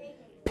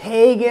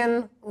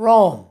 Pagan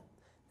Rome.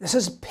 This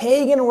is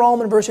pagan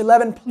Rome in verse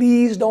 11.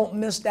 Please don't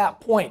miss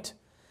that point.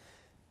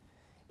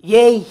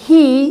 Yea,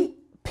 he,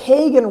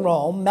 pagan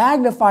Rome,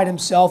 magnified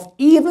himself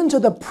even to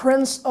the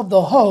prince of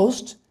the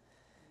host.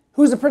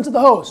 Who's the prince of the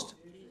host?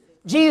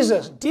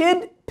 Jesus.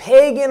 Did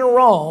pagan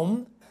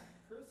Rome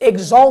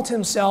exalt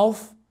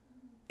himself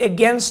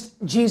against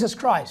Jesus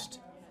Christ?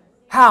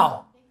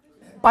 How?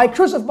 By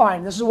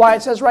crucifying. This is why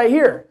it says right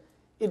here.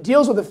 It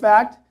deals with the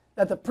fact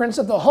that the prince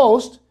of the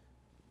host,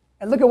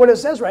 and look at what it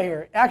says right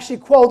here. It actually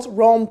quotes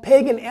Rome,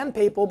 pagan and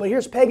papal, but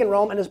here's pagan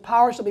Rome, and his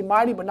power shall be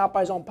mighty, but not by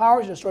his own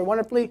power, shall destroy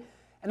wonderfully,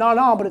 and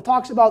on, but it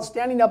talks about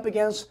standing up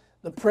against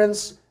the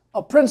prince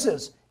of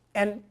princes,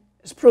 and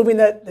it's proving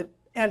that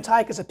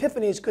Antiochus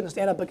Epiphanes couldn't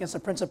stand up against the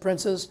prince of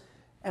princes,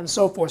 and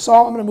so forth. So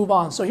I'm going to move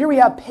on. So here we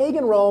have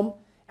pagan Rome,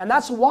 and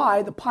that's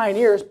why the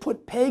pioneers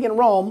put pagan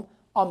Rome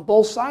on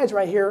both sides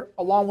right here,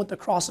 along with the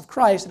cross of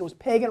Christ. It was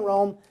pagan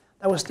Rome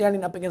that was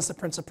standing up against the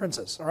prince of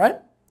princes, all right?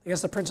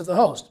 Against the prince of the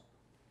host.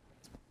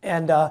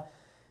 And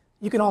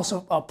you can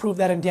also prove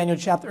that in Daniel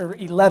chapter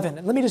 11.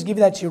 And let me just give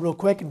that to you real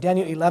quick. In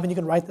Daniel 11, you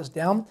can write this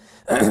down.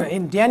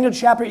 In Daniel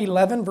chapter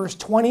 11, verse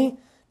 20,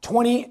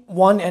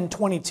 21, and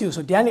 22.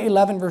 So Daniel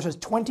 11, verses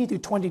 20 through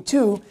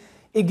 22,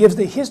 it gives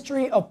the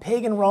history of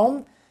pagan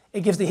Rome.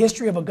 It gives the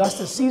history of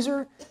Augustus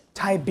Caesar,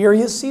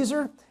 Tiberius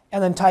Caesar,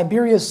 and then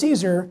Tiberius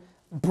Caesar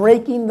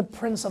breaking the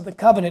Prince of the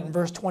Covenant in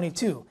verse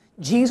 22.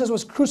 Jesus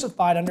was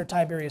crucified under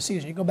Tiberius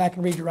Caesar. You go back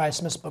and read Uriah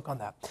Smith's book on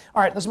that.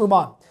 All right, let's move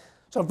on.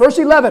 So verse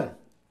 11,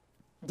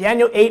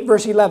 Daniel 8,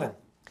 verse 11.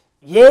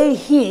 Yea,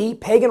 he,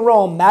 pagan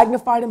Rome,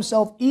 magnified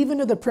himself even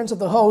to the prince of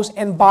the host,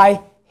 and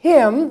by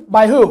him,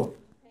 by who?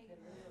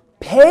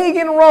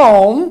 Pagan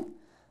Rome,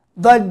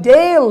 the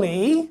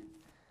daily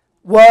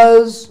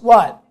was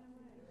what?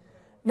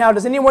 Now,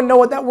 does anyone know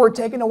what that word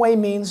taken away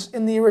means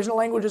in the original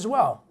language as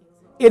well?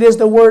 It is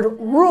the word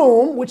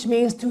room, which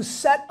means to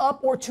set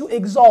up or to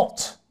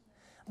exalt.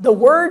 The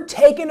word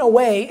taken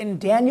away in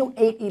Daniel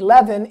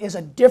 8:11 is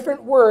a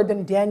different word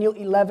than Daniel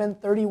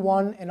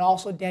 11:31 and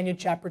also Daniel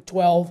chapter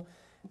 12,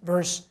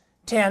 verse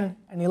 10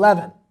 and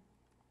 11.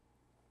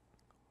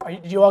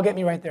 Did you all get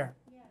me right there?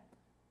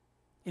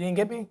 You didn't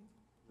get me?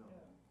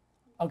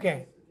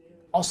 Okay.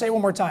 I'll say it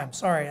one more time.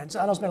 Sorry, I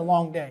know it's been a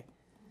long day.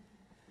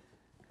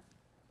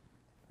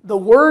 The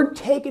word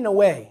taken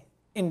away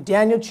in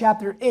Daniel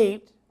chapter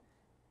 8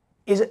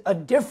 is a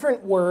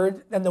different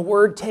word than the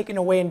word taken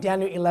away in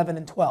Daniel 11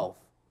 and 12.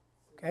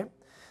 Okay?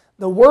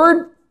 The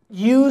word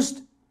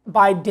used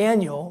by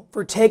Daniel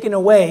for taken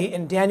away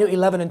in Daniel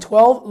 11 and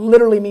 12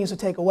 literally means to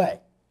take away.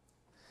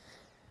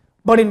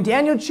 But in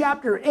Daniel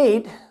chapter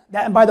 8,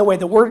 and by the way,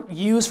 the word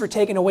used for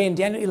taken away in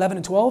Daniel 11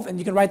 and 12, and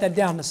you can write that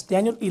down, it's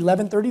Daniel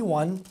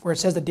 11:31, where it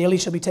says the daily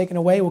shall be taken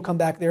away. We'll come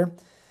back there.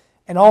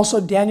 And also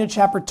Daniel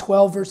chapter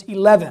 12, verse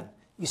 11.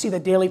 You see the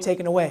daily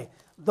taken away.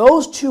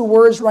 Those two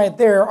words right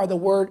there are the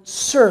word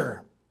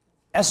sur,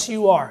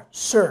 S-U-R,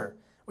 sur,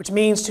 which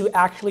means to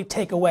actually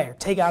take away, or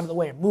take out of the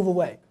way, or move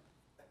away.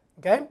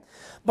 Okay?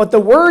 But the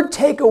word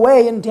take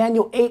away in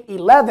Daniel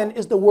 8:11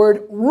 is the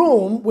word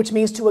room, which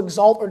means to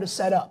exalt or to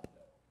set up.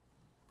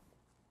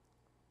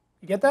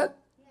 You get that?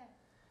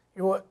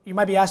 Yeah. You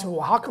might be asking,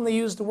 well, how come they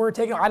use the word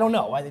taken? I don't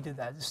know why they did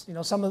that. Just,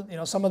 some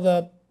of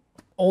the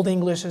Old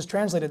English is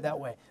translated that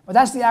way. But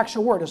that's the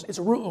actual word. It's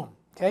ru'um.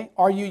 Okay?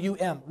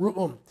 R-U-U-M.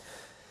 Ru'um.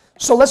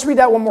 So let's read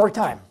that one more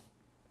time.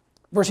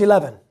 Verse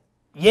 11.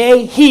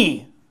 Yea,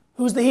 he.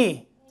 Who's the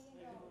he?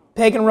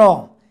 Pagan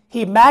Rome.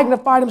 He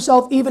magnified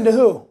himself even to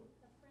who?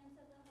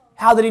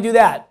 How did he do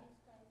that?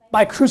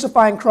 By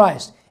crucifying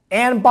Christ.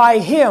 And by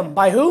him.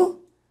 By who?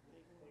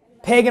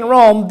 Pagan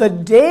Rome. The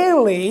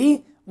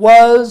daily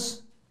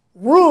was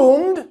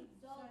roomed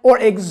or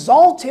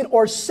exalted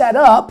or set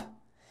up,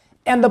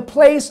 and the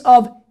place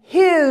of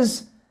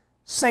his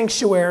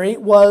sanctuary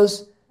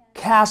was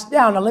cast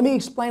down. Now let me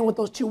explain what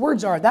those two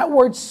words are. That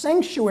word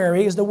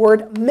sanctuary is the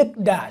word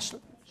mikdash.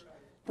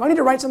 Do I need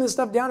to write some of this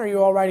stuff down, or are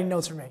you all writing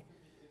notes for me?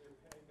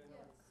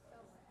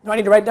 Do I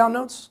need to write down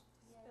notes?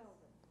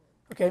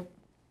 Okay.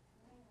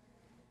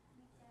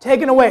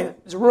 Taken away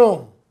is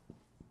room.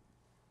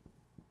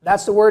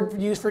 That's the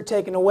word used for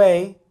taken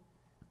away.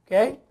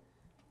 Okay?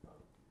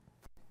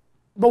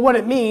 But what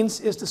it means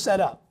is to set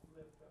up,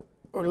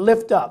 or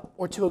lift up,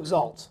 or to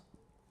exalt.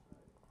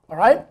 All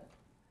right?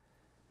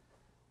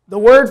 The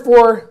word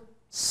for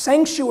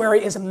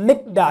sanctuary is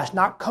mikdash,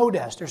 not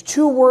kodesh. There's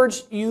two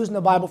words used in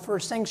the Bible for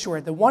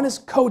sanctuary. The one is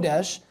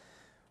kodesh.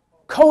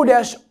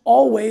 Kodesh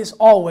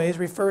always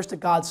refers to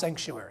God's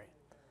sanctuary,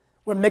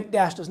 where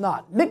mikdash does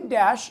not.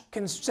 Mikdash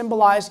can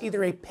symbolize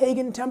either a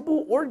pagan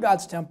temple or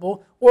God's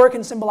temple, or it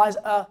can symbolize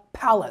a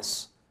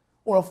palace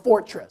or a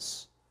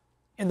fortress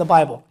in the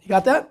Bible. You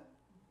got that?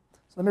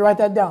 So let me write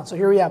that down. So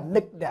here we have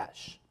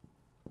mikdash.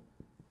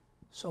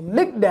 So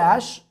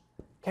mikdash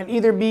can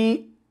either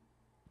be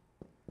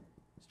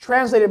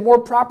translated, more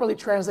properly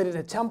translated,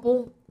 a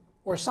temple,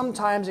 or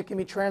sometimes it can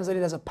be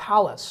translated as a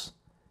palace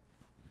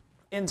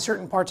in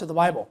certain parts of the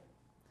Bible.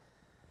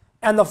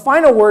 And the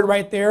final word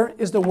right there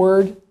is the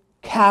word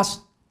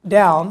cast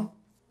down.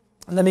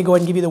 And let me go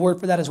ahead and give you the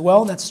word for that as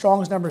well. That's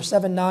Strong's number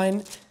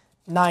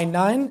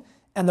 7999.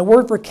 And the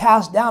word for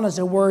cast down is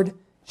the word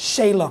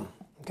shalem.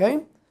 Okay?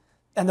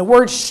 And the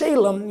word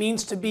shalem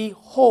means to be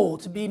whole,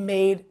 to be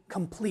made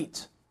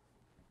complete.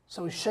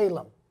 So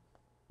shalem.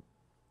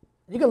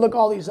 You can look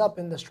all these up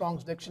in the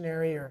Strong's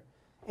Dictionary or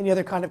any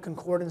other kind of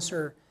concordance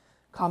or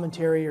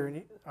commentary or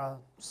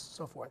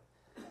so forth.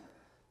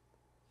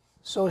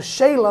 So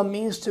shalem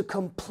means to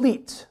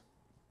complete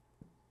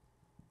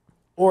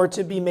or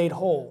to be made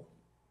whole.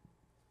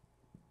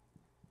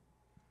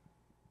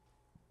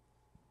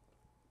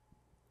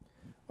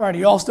 All right, are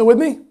you all still with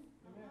me?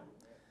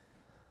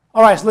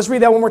 All right, so let's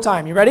read that one more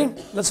time. You ready?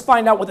 Let's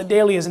find out what the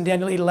daily is in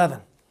Daniel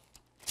 8:11.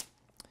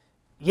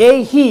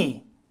 Yea,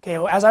 he. Okay,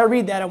 well, as I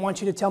read that, I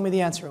want you to tell me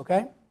the answer,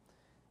 okay?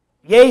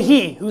 Yea,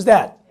 he. Who's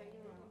that?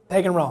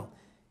 Pagan Rome.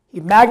 He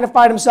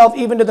magnified himself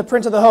even to the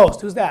prince of the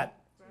host. Who's that?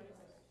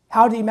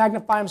 How did he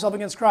magnify himself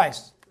against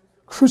Christ?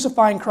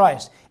 crucifying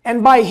Christ.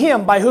 And by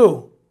him, by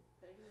who?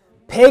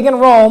 Pagan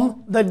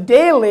Rome, the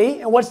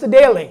daily, and what's the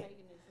daily?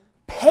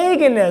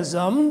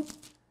 Paganism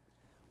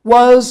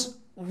was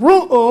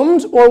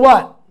ru'umed, or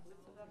what?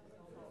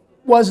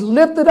 Was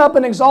lifted up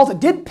and exalted.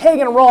 Did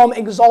pagan Rome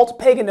exalt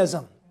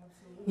paganism?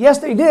 Yes,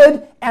 they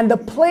did. And the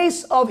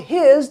place of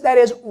his, that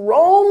is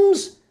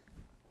Rome's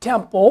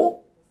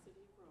temple,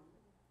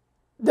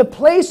 the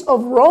place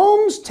of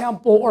Rome's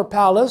temple or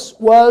palace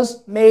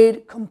was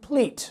made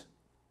complete.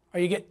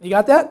 You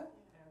got that?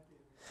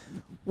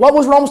 What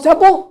was Rome's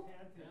temple?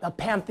 The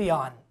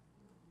Pantheon.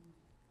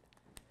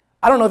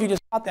 I don't know if you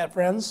just got that,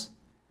 friends.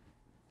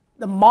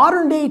 The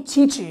modern day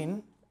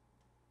teaching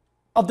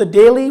of the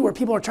daily, where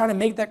people are trying to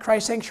make that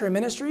Christ Sanctuary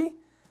ministry,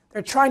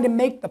 they're trying to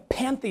make the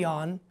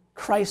Pantheon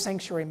Christ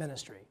Sanctuary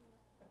ministry.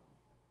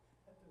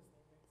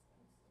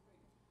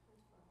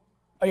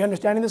 Are you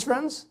understanding this,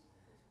 friends?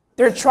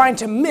 They're trying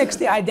to mix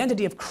the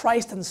identity of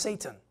Christ and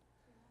Satan.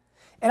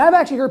 And I've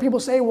actually heard people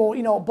say, well,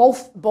 you know,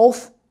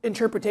 both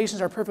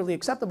interpretations are perfectly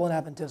acceptable in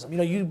Adventism. You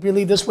know, you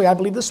believe this way, I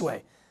believe this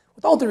way.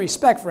 With all due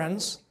respect,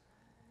 friends,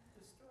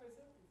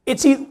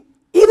 it's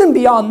even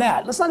beyond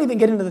that. Let's not even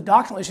get into the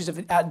doctrinal issues of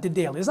the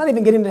daily. Let's not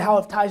even get into how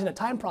it ties into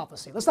time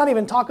prophecy. Let's not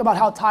even talk about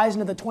how it ties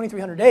into the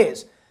 2,300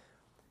 days.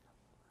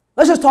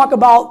 Let's just talk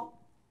about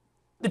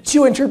the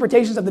two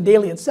interpretations of the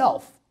daily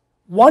itself.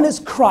 One is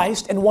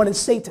Christ and one is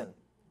Satan.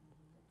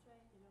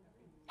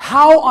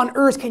 How on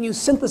earth can you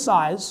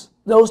synthesize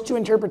those two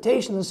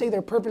interpretations and say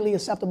they're perfectly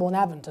acceptable in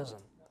Adventism?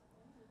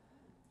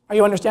 Are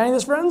you understanding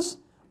this, friends?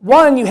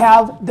 One, you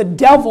have the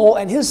devil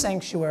and his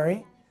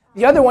sanctuary.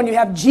 The other one, you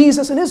have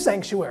Jesus and his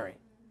sanctuary.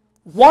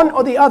 One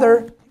or the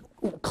other,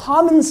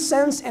 common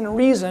sense and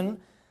reason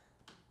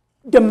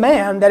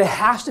demand that it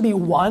has to be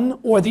one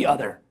or the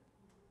other.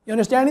 You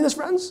understanding this,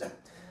 friends?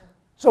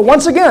 So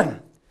once again,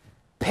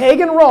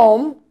 pagan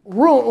Rome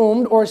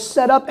ru'umed or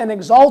set up and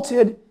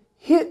exalted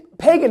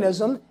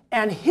paganism,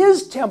 and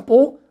his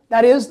temple,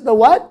 that is the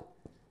what?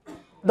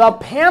 The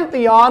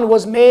Pantheon,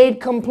 was made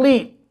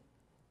complete.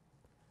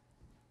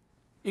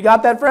 You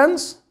got that,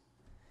 friends?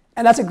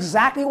 And that's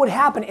exactly what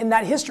happened in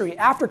that history.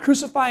 After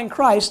crucifying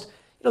Christ,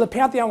 you know, the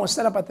Pantheon was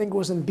set up, I think it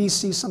was in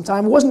BC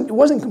sometime. It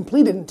wasn't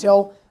completed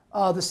until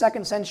the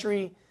 2nd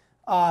century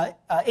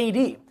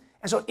AD.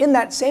 And so in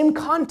that same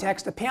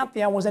context, the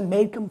Pantheon was then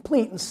made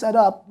complete and set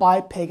up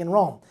by pagan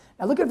Rome.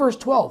 Now look at verse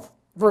 12.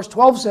 Verse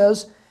 12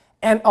 says,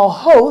 and a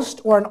host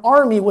or an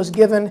army was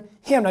given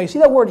him. Now you see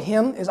that word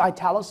him is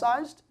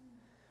italicized?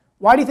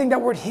 Why do you think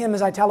that word him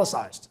is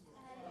italicized?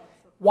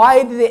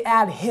 Why did they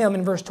add him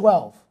in verse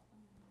 12?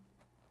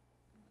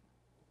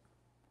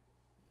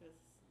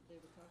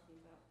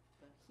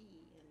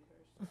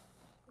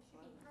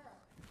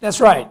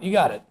 That's right, you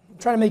got it. I'm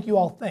trying to make you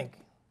all think.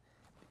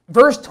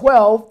 Verse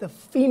 12, the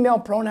female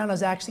pronoun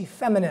is actually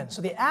feminine.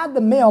 So they add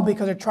the male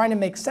because they're trying to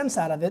make sense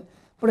out of it,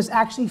 but it's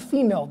actually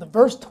female. The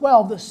verse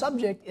 12, the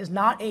subject is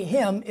not a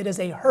him, it is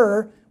a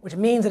her, which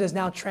means it is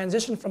now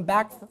transitioned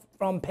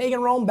from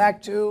pagan Rome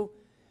back to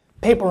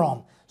papal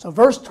Rome. So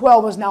verse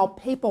 12 is now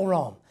papal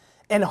Rome.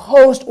 An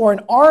host or an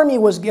army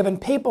was given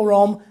papal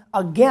Rome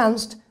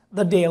against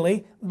the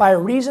daily by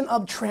reason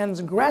of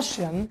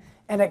transgression,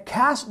 and it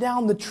cast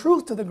down the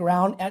truth to the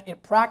ground, and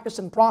it practiced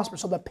and prospered.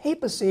 So the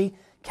papacy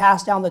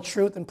cast down the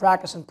truth and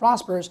practice and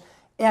prospers,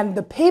 and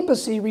the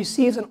papacy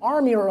receives an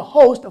army or a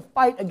host to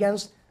fight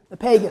against the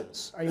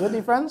pagans. Are you with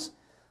me, friends?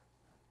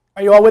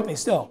 Are you all with me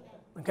still?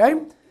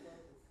 Okay?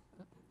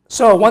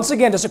 So once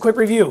again, just a quick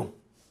review.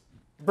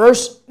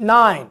 Verse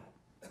 9,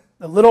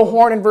 the little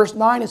horn in verse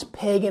 9 is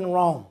pagan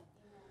Rome.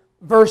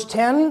 Verse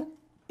 10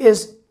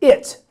 is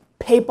it,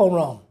 papal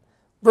Rome.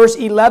 Verse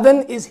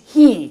 11 is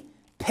he,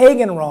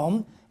 pagan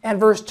Rome. And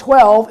verse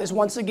 12 is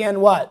once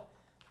again what?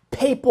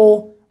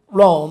 Papal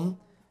Rome.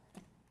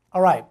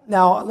 All right,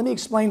 now let me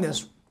explain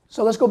this.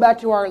 So let's go back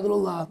to our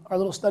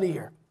little study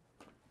here.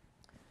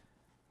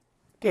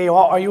 Okay,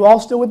 are you all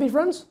still with me,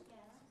 friends?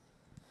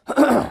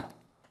 All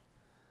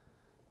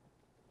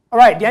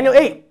right, Daniel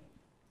 8.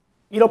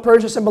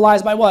 Medo-Persia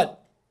symbolized by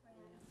what?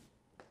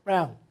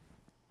 Ram.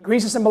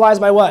 Greece is symbolized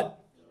by what?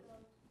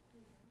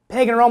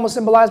 Pagan Rome was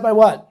symbolized by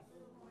what?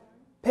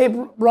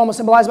 Papal Rome was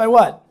symbolized by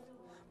what?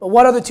 But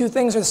what other two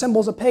things are the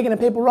symbols of pagan and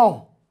papal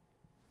Rome?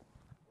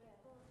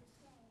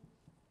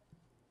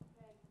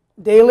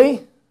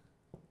 Daily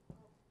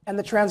and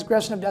the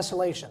transgression of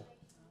desolation.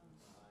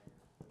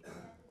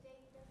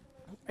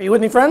 Are you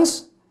with me,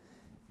 friends?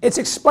 It's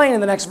explained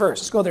in the next verse.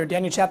 Let's go there,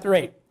 Daniel chapter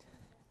 8.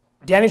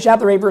 Daniel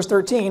chapter 8, verse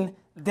 13.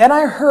 Then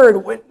I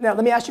heard, now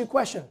let me ask you a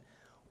question.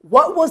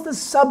 What was the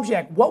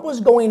subject? What was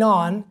going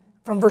on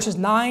from verses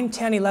 9,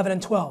 10, 11,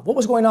 and 12? What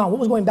was going on? What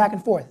was going back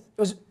and forth?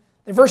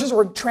 The verses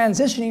were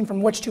transitioning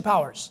from which two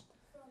powers?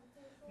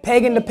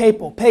 Pagan to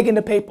papal, pagan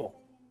to papal.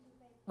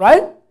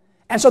 Right?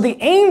 And so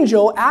the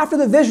angel, after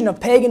the vision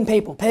of pagan,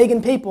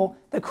 papal,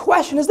 the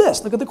question is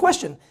this. Look at the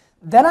question.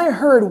 Then I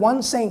heard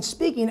one saint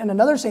speaking, and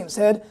another saint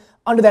said,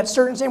 unto that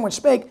certain saint which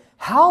spake,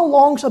 how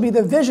long shall be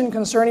the vision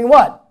concerning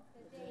what?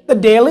 The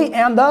daily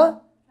and the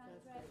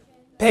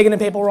pagan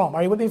and papal Rome.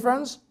 Are you with me,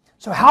 friends?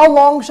 So how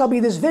long shall be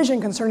this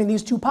vision concerning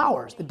these two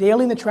powers, the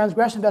daily and the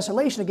transgression of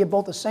desolation, to give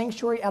both the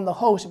sanctuary and the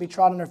host to be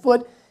trodden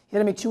underfoot? He said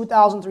to me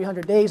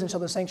 2,300 days until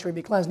the sanctuary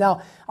be cleansed.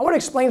 Now, I want to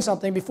explain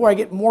something before I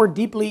get more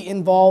deeply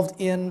involved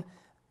in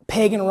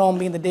pagan Rome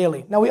being the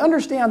daily. Now, we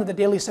understand that the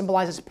daily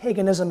symbolizes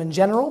paganism in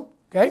general,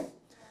 okay?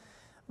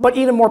 But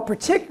even more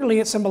particularly,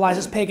 it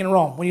symbolizes pagan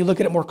Rome when you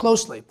look at it more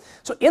closely.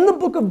 So in the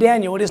book of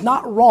Daniel, it is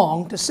not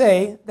wrong to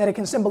say that it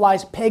can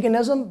symbolize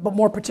paganism, but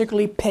more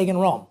particularly pagan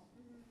Rome.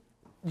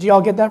 Do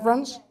y'all get that,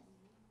 friends?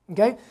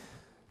 Okay?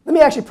 Let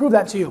me actually prove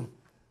that to you.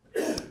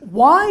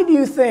 Why do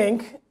you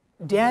think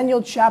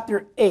Daniel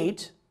chapter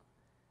 8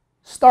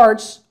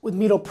 starts with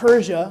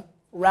Medo-Persia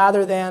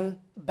rather than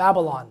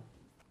Babylon?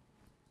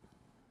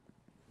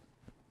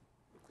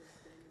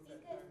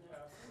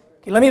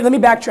 Okay, let me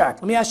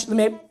backtrack. Let me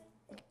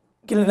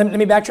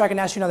backtrack and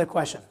ask you another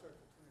question.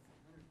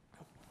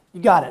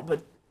 You got it,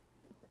 but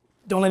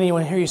don't let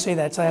anyone hear you say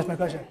that, so I ask my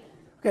question.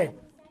 Okay.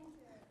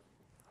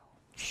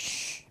 Shh.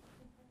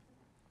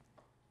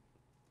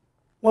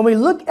 When we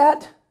look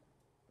at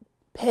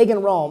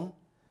pagan Rome,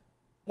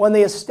 when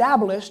they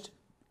established,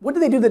 what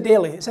did they do the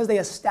daily? It says they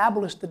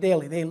established the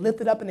daily. They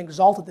lifted up and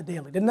exalted the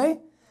daily, didn't they?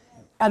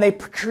 And they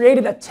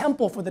created a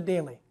temple for the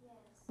daily.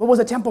 What was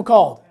the temple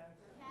called?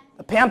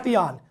 The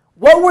Pantheon.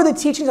 What were the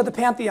teachings of the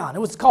Pantheon? It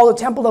was called the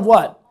temple of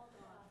what?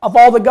 Of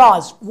all the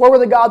gods. Where were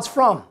the gods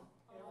from?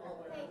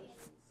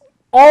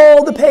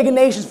 All the pagan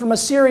nations, from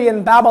Assyria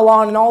and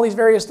Babylon and all these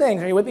various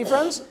things. Are you with me,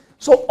 friends?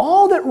 So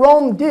all that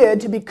Rome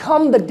did to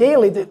become the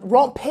daily,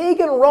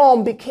 pagan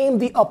Rome became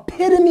the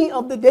epitome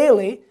of the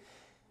daily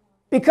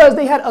because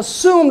they had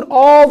assumed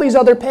all these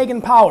other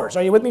pagan powers.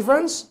 Are you with me,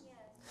 friends?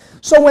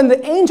 So when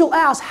the angel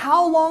asked,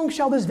 how long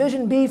shall this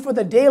vision be for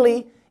the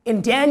daily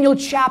in Daniel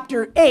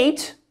chapter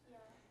 8,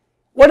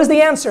 what is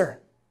the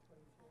answer?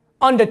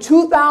 Unto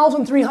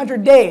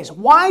 2,300 days.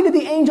 Why did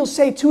the angel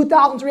say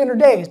 2,300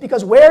 days?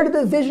 Because where did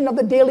the vision of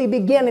the daily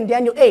begin in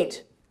Daniel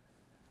 8?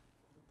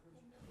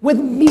 With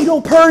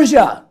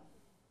Medo-Persia.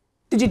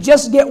 Did you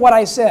just get what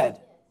I said?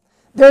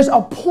 There's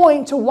a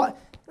point to what...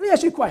 Let me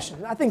ask you a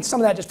question. I think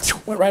some of that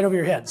just went right over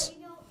your heads. But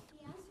you know,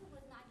 the answer was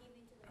not given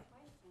to the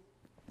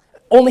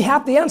question. Only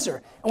half the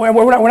answer. And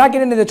we're not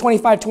getting into the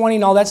 25-20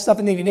 and all that stuff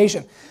in the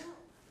nation. The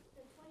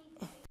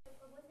 20, it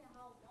wasn't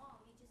how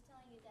long. He's just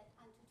telling you that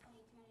unto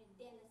 2020,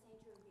 then the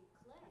sanctuary will be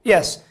cleansed.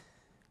 Yes.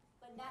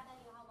 But not telling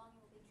you how long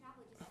it will be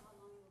traveled, just how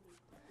long it will be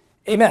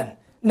cleansed. Amen.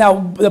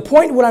 Now, the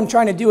point what I'm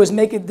trying to do is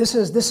make it, this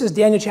is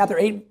Daniel chapter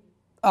 8,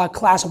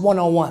 class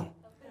 101.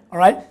 All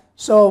right?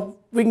 So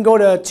we can go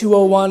to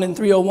 201 and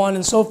 301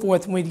 and so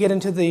forth when we get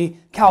into the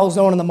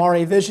calzone and the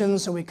mare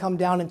visions, and we come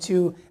down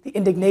into the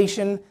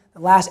indignation,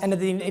 the last end of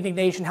the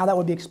indignation, how that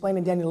would be explained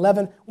in Daniel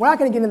 11. We're not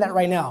going to get into that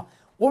right now.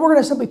 What we're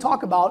going to simply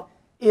talk about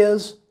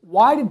is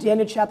why did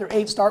Daniel chapter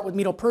 8 start with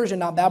Medo-Persia,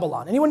 not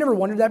Babylon? Anyone ever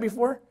wondered that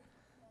before?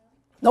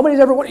 Nobody's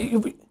ever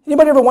wondered?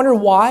 Anybody ever wondered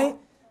why?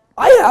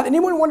 I have.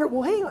 Anyone wonder,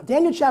 well, hey,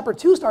 Daniel chapter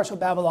 2 starts with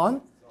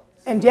Babylon,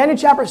 and Daniel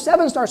chapter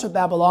 7 starts with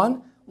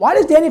Babylon. Why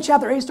does Daniel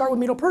chapter 8 start with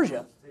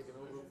Medo-Persia?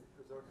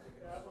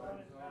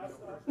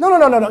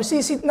 No.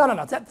 See,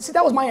 no.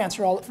 That was my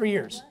answer for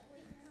years.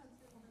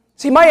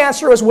 See, my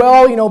answer was,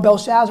 well, you know,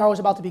 Belshazzar was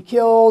about to be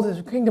killed,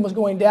 his kingdom was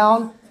going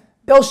down.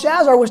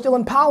 Belshazzar was still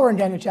in power in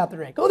Daniel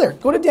chapter 8. Go there.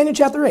 Go to Daniel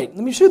chapter 8.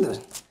 Let me show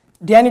this.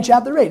 Daniel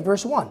chapter 8,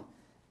 verse 1.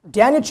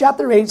 Daniel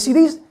chapter 8.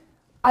 See,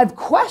 I've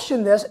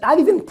questioned this. I've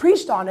even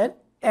preached on it.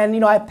 And,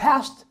 you know, I've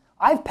passed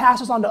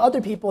this on to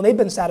other people. They've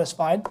been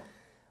satisfied.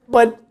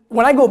 But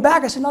when I go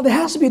back, I said, no, there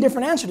has to be a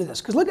different answer to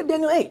this. Because look at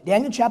Daniel 8.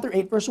 Daniel chapter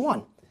 8, verse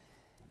 1.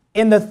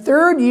 In the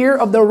 3rd year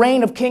of the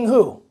reign of King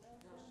who?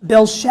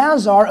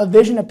 Belshazzar, a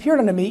vision appeared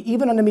unto me,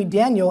 even unto me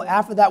Daniel,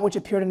 after that which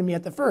appeared unto me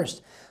at the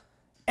first.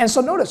 And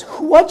so notice,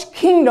 which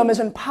kingdom is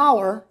in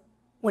power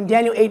when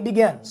Daniel 8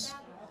 begins?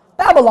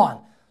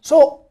 Babylon.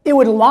 So you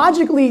would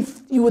logically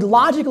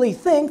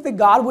think that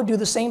God would do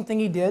the same thing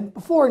he did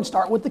before and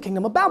start with the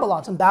kingdom of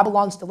Babylon, and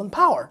Babylon's still in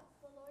power.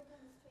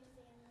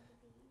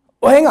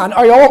 Well, hang on.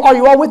 Are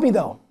you all with me,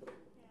 though?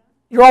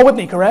 You're all with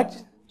me,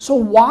 correct? So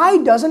why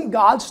doesn't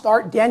God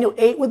start Daniel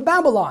 8 with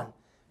Babylon?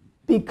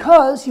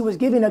 Because he was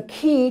giving a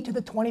key to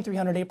the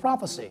 2300-day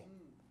prophecy.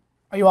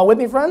 Are you all with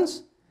me,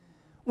 friends?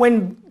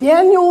 When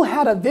Daniel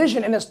had a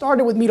vision and it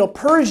started with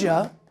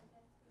Medo-Persia,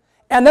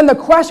 and then the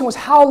question was,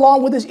 how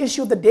long would this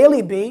issue of the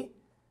daily be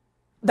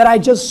that I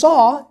just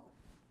saw,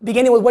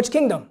 beginning with which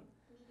kingdom?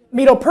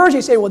 Medo-Persia.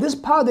 You say, well,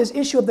 this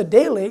issue of the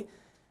daily,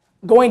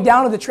 going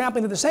down to the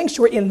trampling of the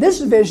sanctuary, in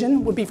this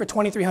vision would be for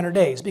 2,300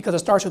 days, because it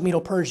starts with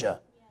Medo-Persia.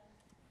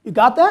 You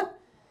got that?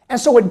 And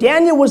so what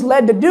Daniel was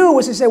led to do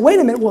was to say, wait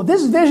a minute, well,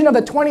 this vision of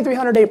the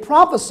 2,300-day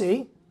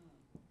prophecy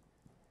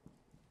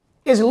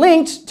is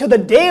linked to the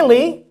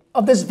daily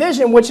of this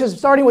vision, which is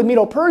starting with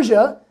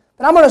Medo-Persia,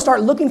 then I'm going to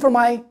start looking for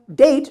my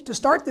date to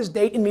start this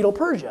date in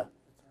Medo-Persia.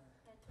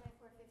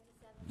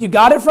 You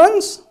got it,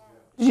 friends?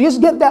 Did you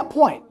just get that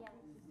point?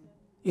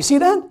 You see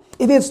that?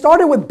 If it had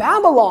started with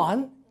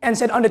Babylon and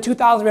said under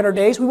 2,300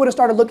 days, we would have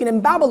started looking in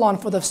Babylon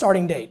for the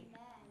starting date.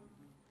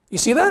 You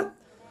see that?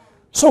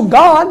 So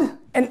God,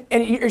 and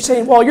you're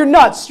saying, well, you're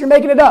nuts. You're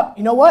making it up.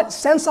 You know what?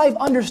 Since I've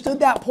understood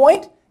that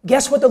point,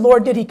 guess what the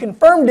Lord did? He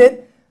confirmed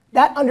it.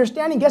 That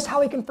understanding, guess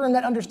how he confirmed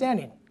that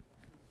understanding?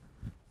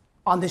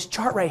 On this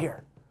chart right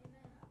here.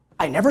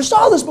 I never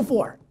saw this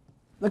before.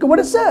 Look at what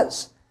it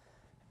says.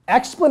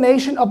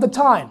 Explanation of the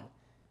time.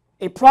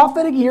 A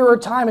prophetic year or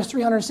time is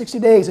 360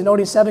 days,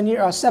 denoting 7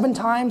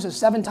 times is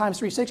 7 times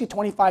 360,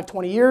 25,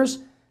 20 years.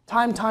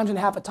 Time times and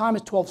a half a time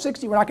is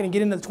 1260. We're not going to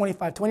get into the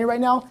 2520 right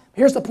now.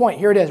 Here's the point.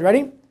 Here it is.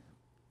 Ready?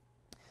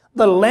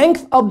 The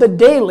length of the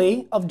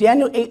daily of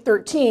Daniel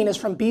 8:13 is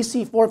from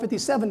BC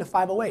 457 to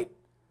 508.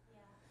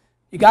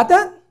 You got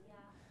that?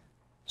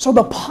 So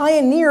the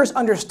pioneers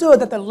understood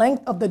that the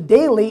length of the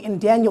daily in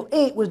Daniel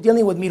 8 was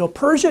dealing with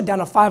Medo-Persia down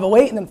to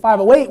 508, and then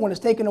 508, when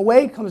it's taken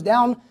away, comes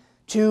down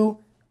to,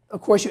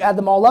 of course, you add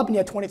them all up, and you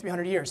have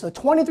 2,300 years. So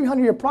the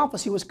 2,300-year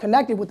prophecy was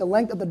connected with the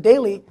length of the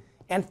daily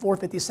and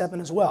 457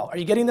 as well. Are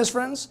you getting this,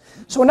 friends?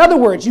 So in other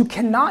words, you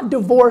cannot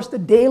divorce the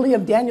daily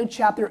of Daniel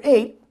chapter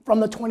 8 from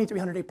the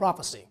 2,300-day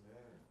prophecy.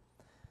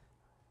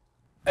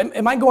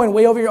 Am I going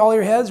way over all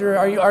your heads, or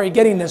are you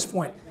getting this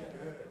point?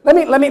 Let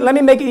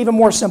me make it even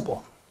more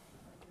simple.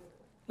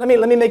 Let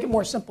me make it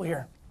more simple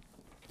here.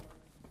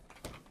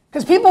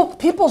 Because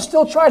people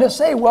still try to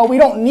say, well, we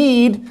don't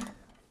need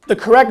the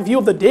correct view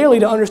of the daily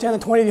to understand the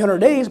 2,300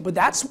 days, but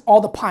that's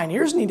all the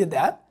pioneers needed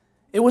that.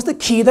 It was the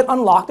key that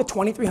unlocked the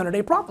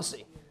 2,300-day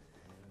prophecy.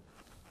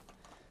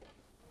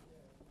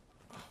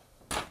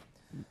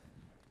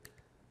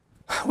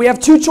 We have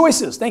two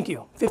choices. Thank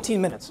you.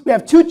 15 minutes. We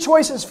have two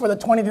choices for the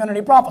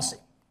 2,300-day prophecy.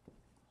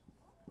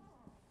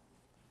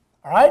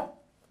 All right?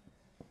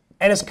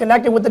 And it's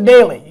connected with the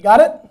daily. You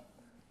got it?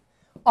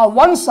 On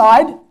one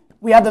side,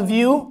 we have the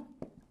view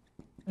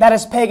that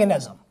is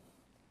paganism.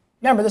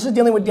 Remember, this is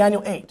dealing with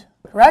Daniel 8,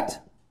 correct?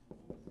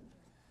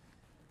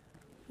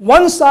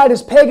 One side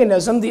is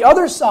paganism. The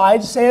other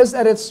side says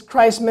that it's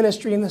Christ's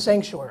ministry in the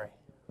sanctuary.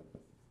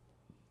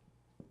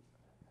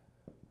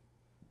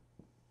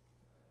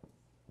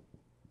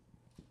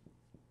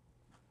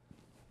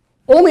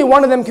 Only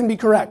one of them can be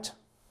correct.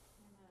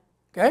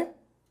 Okay?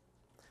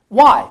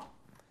 Why?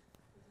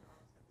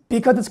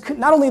 Because it's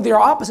not only their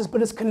opposites,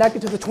 but it's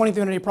connected to the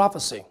 2,300-day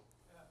prophecy.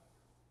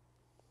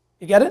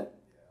 You get it?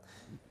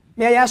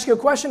 May I ask you a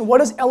question? What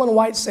does Ellen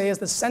White say is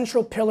the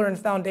central pillar and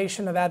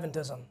foundation of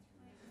Adventism?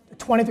 The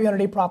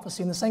 2,300-day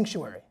prophecy in the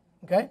sanctuary.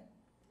 Okay?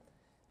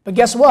 But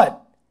guess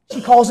what?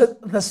 She calls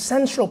it the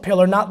central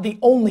pillar, not the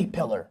only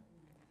pillar.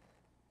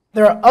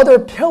 There are other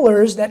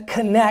pillars that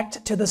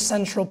connect to the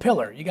central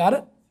pillar. You got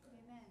it?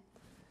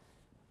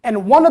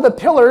 And one of the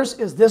pillars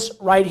is this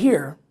right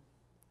here.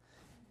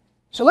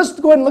 So let's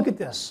go ahead and look at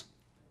this.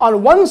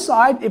 On one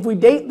side, if we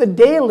date the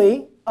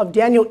daily of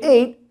Daniel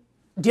 8,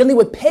 dealing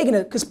with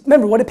paganism, because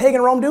remember, what did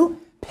pagan Rome do?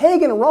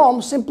 Pagan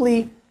Rome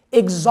simply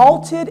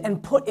exalted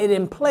and put it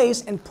in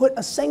place and put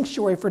a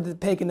sanctuary for the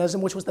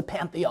paganism, which was the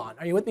Pantheon.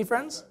 Are you with me,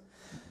 friends?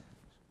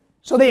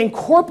 So they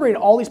incorporated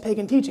all these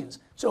pagan teachings.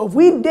 So if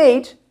we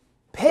date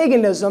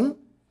paganism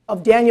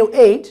of Daniel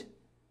 8,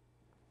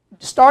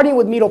 starting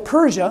with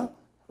Medo-Persia,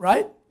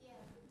 right?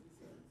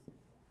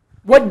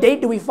 What date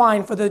do we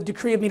find for the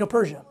decree of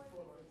Medo-Persia?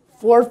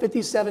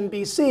 457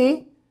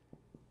 BC,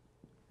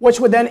 which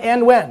would then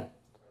end when?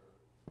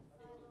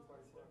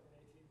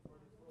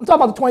 I'm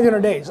talking about the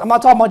 2,300 days. I'm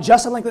not talking about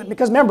just something like that.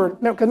 Because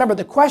remember,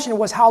 the question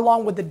was how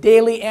long would the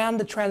daily and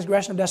the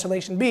transgression of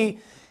desolation be?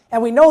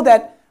 And we know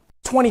that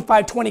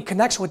 2520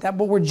 connects with that,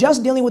 but we're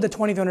just dealing with the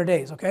 2,300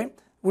 days, okay?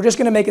 We're just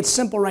going to make it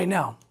simple right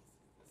now.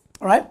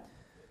 All right?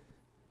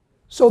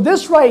 So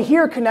this right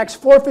here connects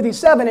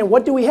 457, and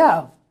what do we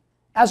have?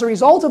 As a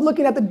result of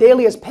looking at the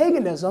daily as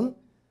paganism,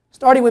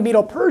 starting with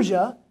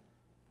Medo-Persia,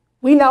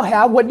 we now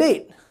have what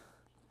date?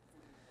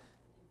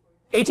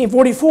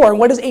 1844. And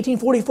what does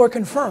 1844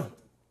 confirm?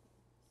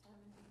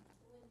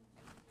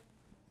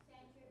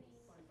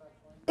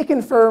 It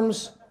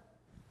confirms,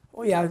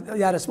 well, yeah,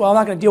 well, I'm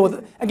not going to deal with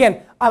it.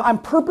 Again, I'm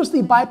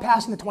purposely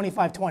bypassing the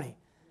 2520.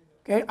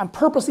 Okay? I'm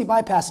purposely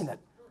bypassing it.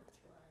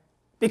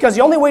 Because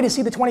the only way to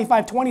see the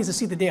 2520 is to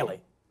see the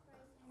daily.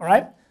 All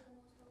right?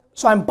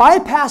 So I'm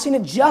bypassing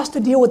it just to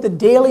deal with the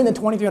daily and the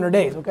 2,300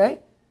 days, okay?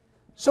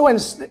 So in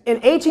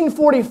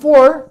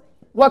 1844,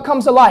 what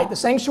comes to light? The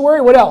sanctuary,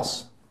 what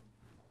else?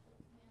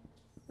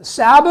 The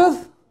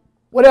Sabbath,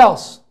 what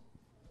else?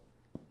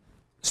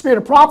 The spirit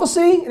of prophecy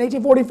in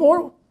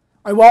 1844?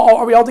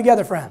 Are we all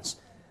together, friends?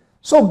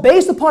 So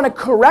based upon a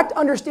correct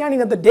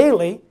understanding of the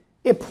daily,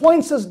 it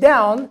points us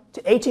down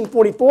to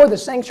 1844, the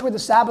sanctuary, the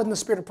Sabbath, and the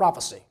spirit of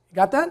prophecy. You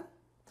got that?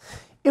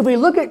 If we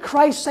look at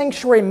Christ's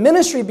sanctuary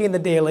ministry being the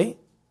daily,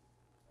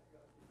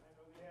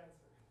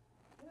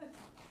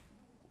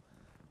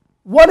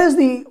 what is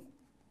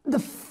the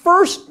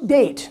first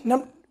date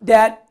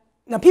that,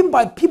 now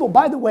people,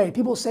 by the way,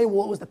 people say,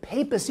 well, it was the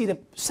papacy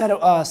that set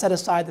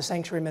aside the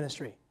sanctuary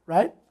ministry,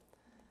 right?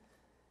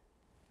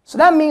 So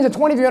that means the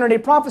 2,300-day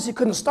prophecy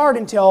couldn't start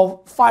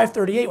until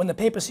 538 when the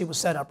papacy was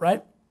set up,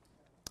 right?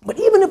 But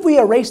even if we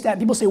erase that,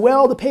 people say,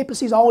 well, the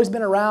papacy's always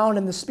been around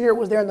and the Spirit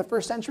was there in the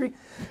first century.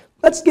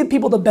 Let's give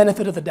people the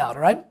benefit of the doubt,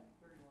 all right?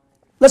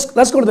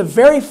 Let's go to the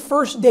very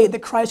first date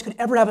that Christ could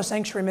ever have a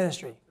sanctuary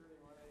ministry.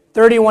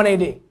 31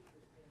 AD.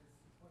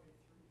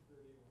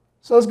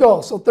 So let's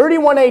go. So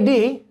 31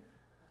 AD,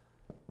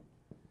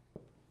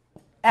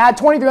 add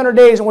 2,300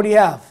 days, and what do you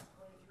have?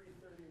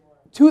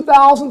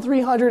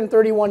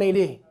 2,331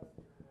 AD.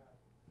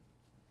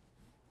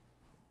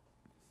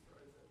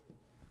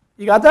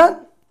 You got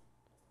that?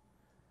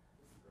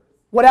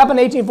 What happened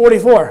in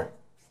 1844?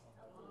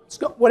 Let's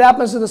go. What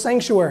happens to the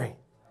sanctuary?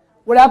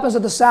 What happens to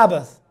the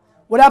Sabbath?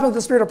 What happens to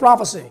the spirit of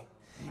prophecy?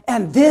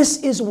 And this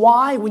is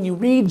why when you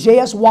read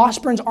J.S.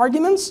 Washburn's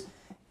arguments,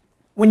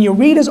 when you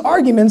read his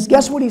arguments,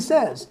 guess what he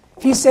says?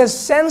 He says,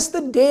 since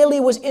the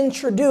daily was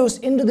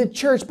introduced into the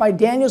church by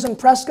Daniels and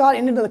Prescott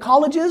and into the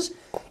colleges,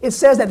 it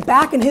says that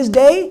back in his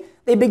day,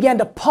 they began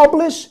to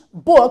publish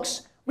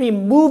books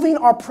removing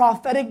our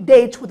prophetic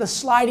dates with a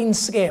sliding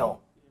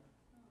scale,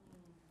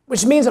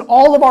 which means that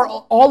all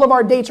of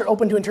our dates are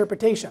open to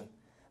interpretation.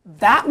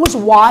 That was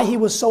why he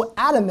was so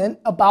adamant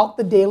about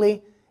the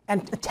daily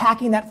and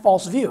attacking that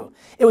false view.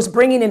 It was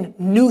bringing in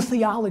new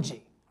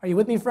theology. Are you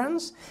with me,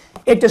 friends?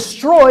 It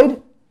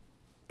destroyed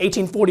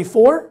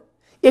 1844.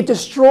 It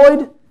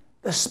destroyed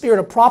the spirit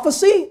of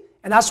prophecy,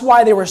 and that's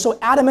why they were so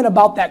adamant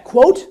about that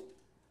quote.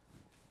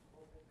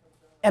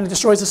 And it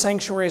destroys the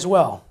sanctuary as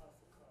well.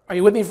 Are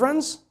you with me,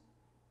 friends?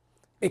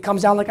 It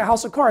comes down like a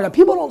house of cards. Now,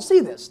 people don't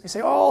see this. They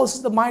say, oh, this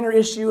is the minor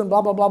issue and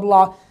blah, blah, blah,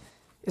 blah.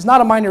 It's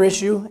not a minor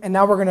issue, and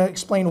now we're going to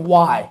explain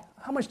why.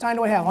 How much time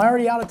do I have? Am I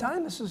already out of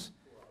time? This is...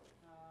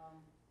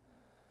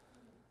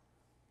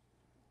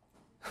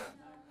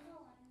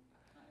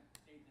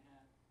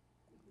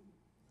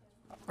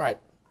 All right.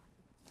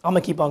 I'm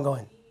going to keep on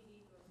going.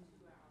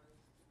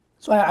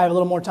 So I have a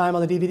little more time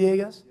on the DVD, I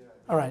guess?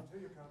 All right.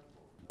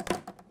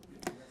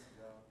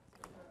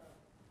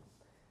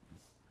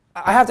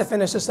 I have to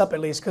finish this up at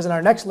least, because in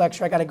our next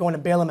lecture, I got to go into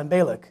Balaam and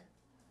Balak.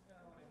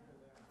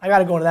 I got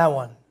to go into that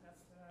one.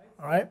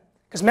 All right?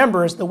 Because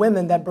remember, it's the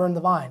women that burned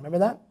the vine. Remember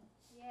that?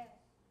 Yeah.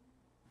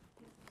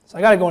 So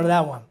I got to go into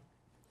that one.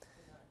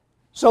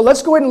 So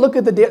let's go ahead and look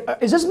at the...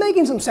 Is this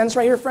making some sense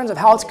right here, friends, of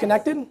how it's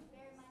connected?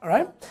 All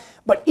right?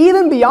 But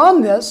even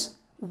beyond this,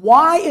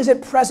 why is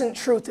it present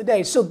truth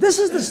today? So this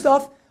is the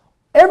stuff,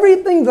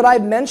 everything that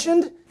I've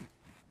mentioned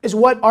is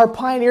what our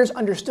pioneers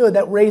understood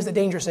that raised the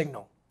danger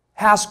signal.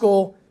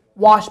 Haskell,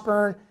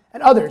 Washburn,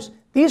 and others.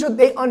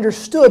 They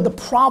understood the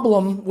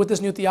problem with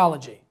this new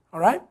theology. All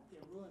right?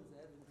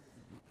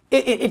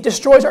 It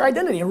destroys our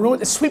identity.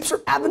 It sweeps our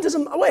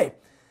Adventism away.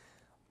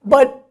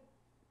 But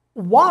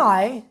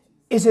why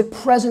is it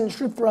present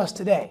truth for us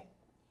today?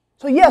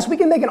 So yes, we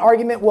can make an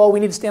argument, well,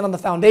 we need to stand on the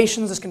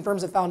foundations. This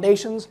confirms the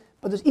foundations.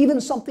 But there's even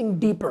something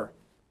deeper.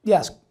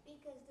 Yes?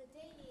 Because the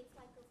daily is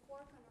like a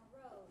fork on a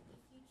road. If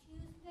you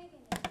choose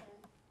paganism,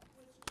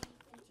 which you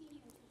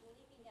continue to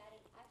believing that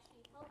it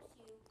actually helps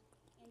you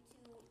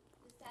into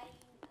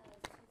deciding to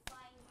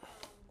find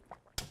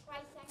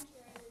Christ's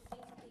sanctuary, which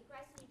basically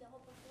Christ is the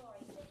hope of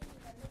glory, taking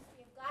you the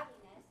mystery of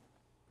godliness.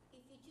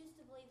 If you choose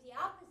to believe the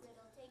opposite,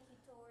 it'll take you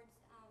towards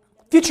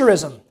the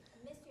Futurism.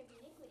 mystery of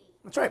iniquity.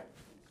 That's right.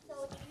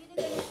 So you're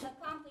either going to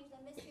accomplish the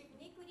mystery of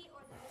iniquity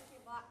or the mystery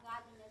of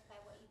godliness by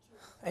what you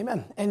choose.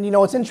 Amen. And you know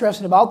what's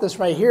interesting about this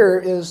right here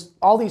is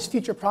all these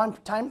future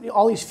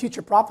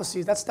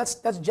prophecies. That's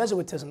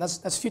Jesuitism.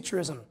 That's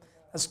futurism.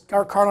 That's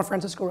Cardinal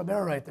Francisco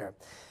Ribera right there.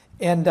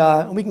 And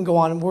we can go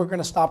on, and we're going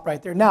to stop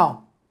right there.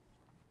 Now,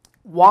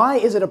 why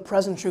is it a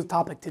present truth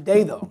topic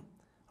today, though?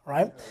 All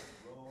right.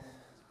 Rome is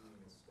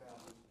being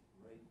established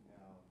right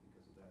now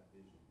because of that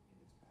vision in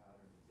its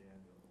pattern of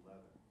Daniel 11.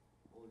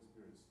 The Holy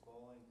Spirit is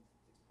falling.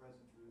 It's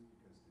present truth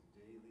because the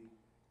daily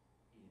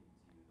in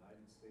the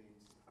United States,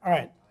 All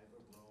right. type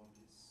of Rome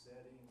is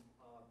setting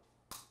up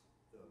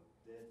the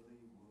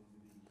deadly wound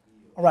to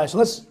be healed. All right. So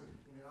let's.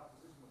 In an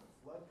opposition, when the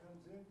flood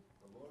comes in,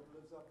 the Lord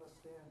lifts up a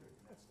standard,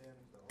 and that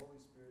standard is the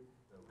Holy Spirit,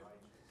 the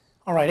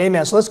righteous. All right.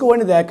 Amen. So let's go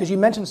into that because you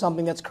mentioned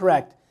something that's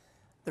correct.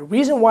 The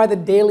reason why the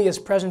daily is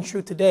present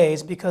truth today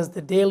is because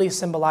the daily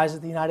symbolizes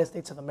the United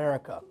States of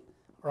America,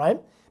 right?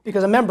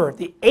 Because remember,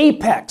 the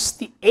apex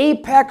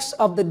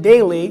of the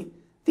daily,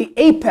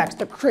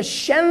 the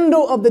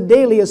crescendo of the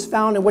daily is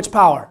found in which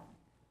power?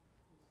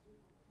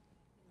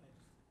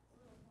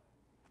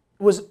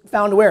 It was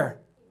found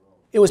where?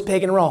 It was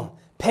pagan Rome.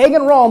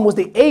 Pagan Rome was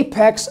the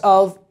apex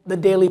of the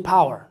daily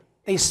power.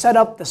 They set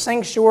up the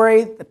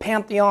sanctuary, the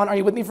pantheon. Are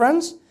you with me,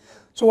 friends?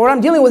 So what I'm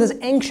dealing with is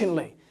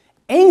anciently.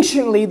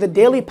 Anciently, the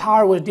daily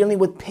power was dealing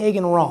with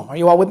pagan Rome. Are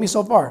you all with me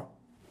so far?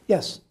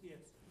 Yes? Yes.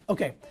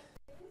 Okay.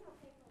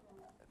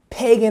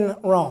 Pagan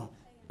Rome.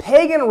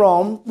 Pagan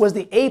Rome was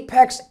the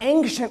apex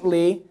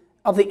anciently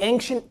of the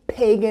ancient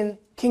pagan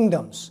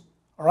kingdoms.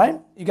 All right?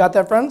 You got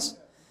that, friends?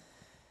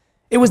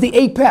 It was the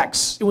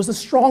apex. It was the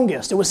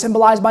strongest. It was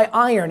symbolized by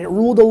iron. It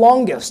ruled the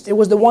longest. It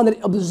was the one that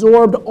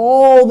absorbed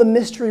all the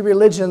mystery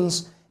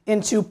religions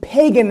into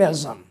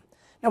paganism.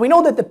 Now, we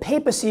know that the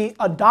papacy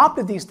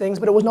adopted these things,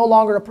 but it was no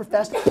longer a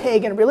professed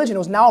pagan religion. It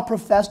was now a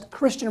professed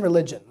Christian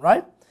religion,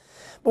 right?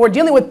 But we're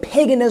dealing with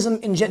paganism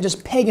in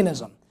just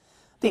paganism.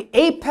 The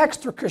apex,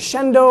 the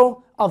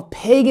crescendo of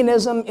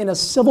paganism in a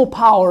civil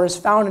power is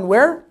found in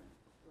where?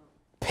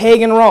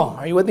 Pagan Rome.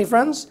 Are you with me,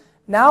 friends?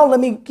 Now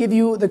let me give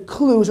you the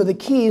clues or the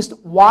keys to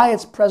why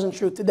it's present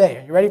truth today.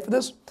 Are you ready for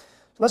this?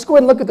 So let's go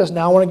ahead and look at this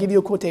now. I want to give you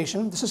a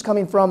quotation. This is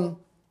coming from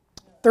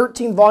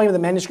 13th volume of the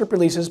manuscript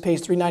releases,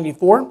 page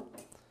 394.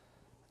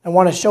 I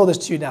want to show this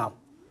to you now.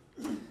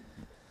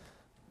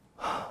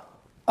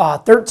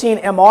 13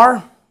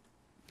 MR,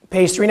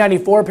 page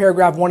 394,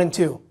 paragraph 1 and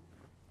 2.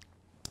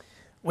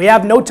 We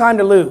have no time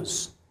to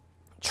lose.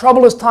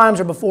 Troublous times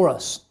are before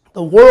us.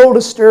 The world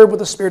is stirred with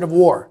the spirit of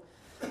war.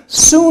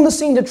 Soon the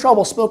scene of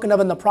trouble spoken of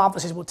in the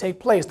prophecies will take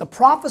place. The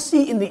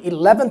prophecy in the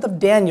 11th of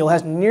Daniel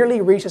has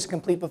nearly reached its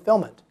complete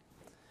fulfillment.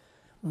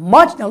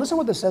 Now listen to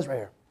what this says right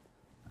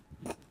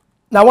here.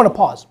 Now I want to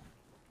pause.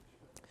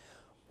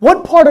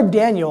 What part of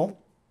Daniel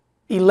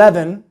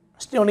 11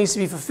 still needs to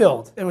be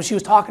fulfilled? And what she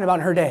was talking about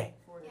in her day.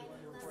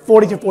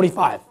 40 to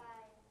 45.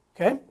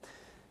 Okay?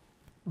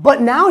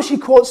 But now she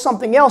quotes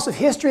something else of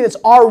history that's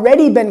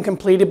already been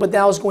completed, but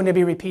now is going to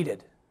be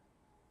repeated.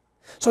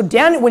 So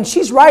Daniel, when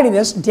she's writing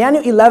this,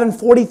 Daniel 11,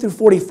 40 through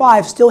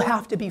 45 still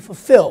have to be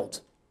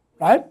fulfilled.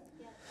 Right?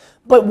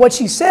 But what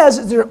she says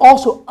is there are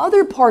also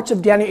other parts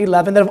of Daniel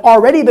 11 that have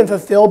already been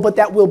fulfilled, but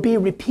that will be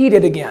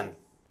repeated again.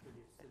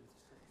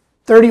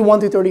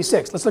 31 through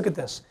 36. Let's look at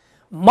this.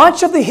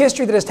 Much of the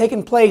history that has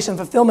taken place in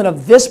fulfillment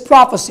of this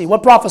prophecy,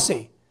 what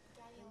prophecy?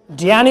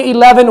 Daniel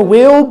 11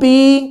 will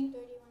be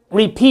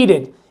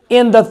repeated.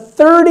 In the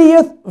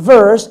 30th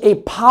verse, a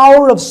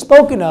power of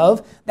spoken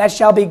of that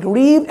shall be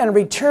grieved and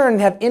return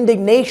and have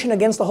indignation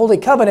against the holy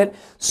covenant,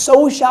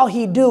 so shall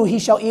he do. He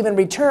shall even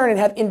return and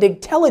have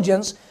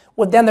intelligence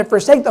with them that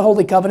forsake the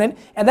holy covenant.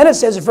 And then it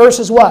says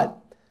verses what?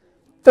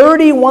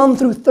 31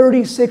 through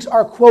 36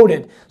 are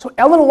quoted. So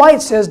Ellen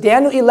White says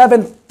Daniel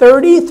 11,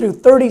 30 through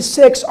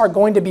 36 are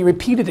going to be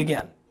repeated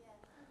again.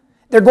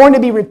 They're going to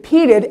be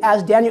repeated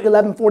as Daniel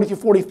 11, 40 through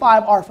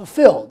 45 are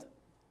fulfilled.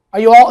 Are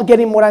you all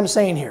getting what I'm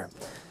saying here?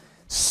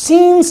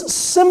 Scenes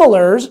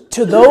similar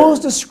to those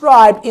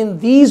described in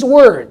these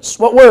words.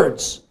 What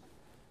words?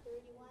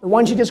 The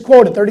ones you just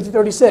quoted, 30 through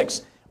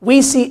 36.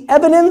 We see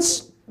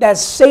evidence that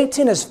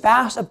Satan is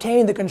fast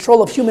obtaining the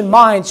control of human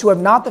minds who have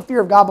not the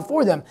fear of God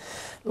before them.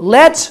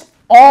 Let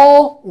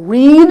all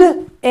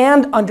read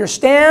and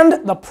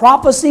understand the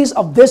prophecies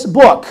of this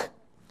book.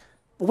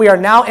 We are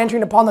now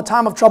entering upon the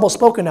time of trouble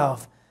spoken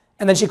of.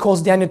 And then she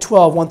quotes Daniel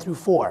 12, 1 through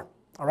 4.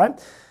 All right?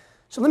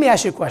 So let me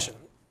ask you a question.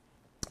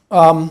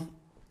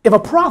 If a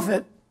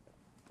prophet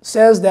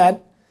says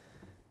that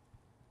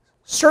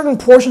certain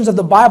portions of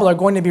the Bible are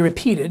going to be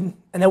repeated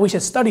and that we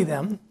should study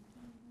them,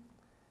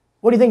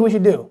 what do you think we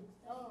should do?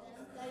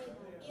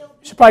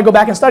 We should probably go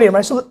back and study them,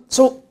 right?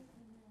 So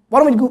why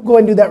don't we go ahead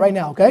and do that right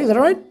now, okay? Is that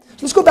all right? So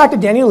let's go back to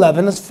Daniel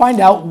 11. Let's find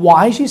out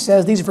why she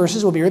says these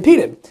verses will be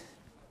repeated.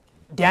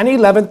 Daniel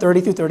 11,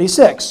 30 through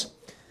 36.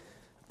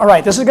 All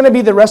right, this is going to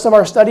be the rest of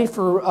our study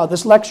for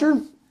this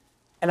lecture.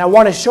 And I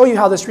want to show you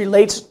how this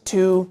relates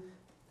to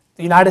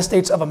the United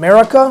States of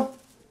America.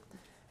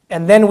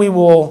 And then we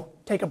will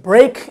take a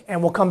break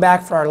and we'll come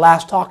back for our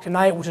last talk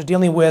tonight, which is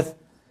dealing with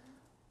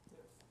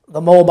the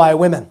Moabite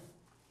women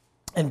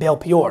in Baal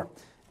Peor.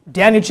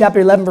 Daniel chapter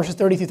 11, verses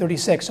 30 through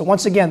 36. So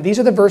once again, these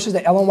are the verses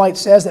that Ellen White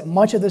says that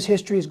much of this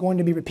history is going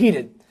to be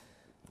repeated.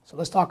 So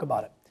let's talk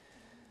about it.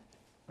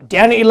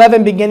 Daniel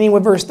 11, beginning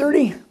with verse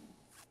 30.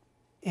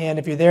 And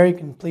if you're there, you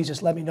can please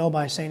just let me know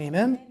by saying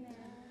amen.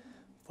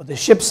 For the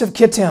ships of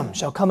Kittim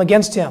shall come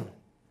against him.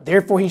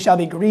 Therefore he shall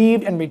be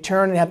grieved and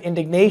return and have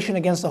indignation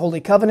against the holy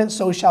covenant.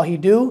 So shall he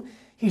do.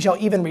 He shall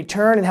even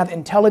return and have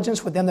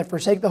intelligence with them that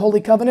forsake the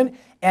holy covenant.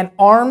 And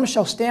arms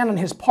shall stand on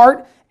his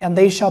part, and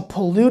they shall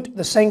pollute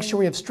the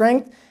sanctuary of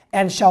strength,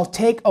 and shall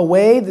take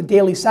away the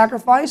daily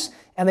sacrifice,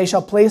 and they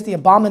shall place the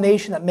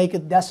abomination that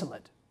maketh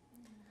desolate.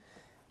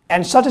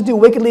 And such as do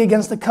wickedly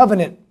against the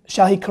covenant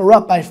shall he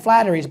corrupt by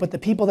flatteries, but the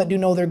people that do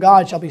know their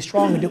God shall be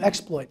strong and do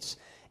exploits.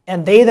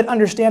 And they that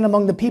understand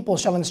among the people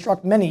shall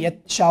instruct many,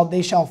 yet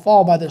they shall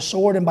fall by the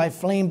sword and by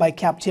flame, by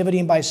captivity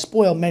and by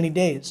spoil many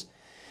days.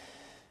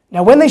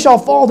 Now when they shall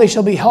fall, they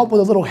shall be helped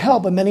with a little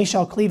help, but many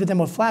shall cleave to them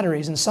with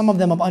flatteries, and some of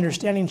them of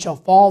understanding shall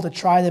fall to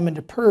try them and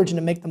to purge and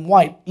to make them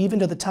white, even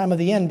to the time of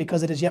the end,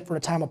 because it is yet for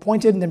a time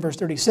appointed. And then verse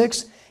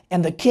 36,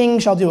 and the king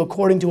shall do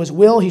according to his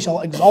will. He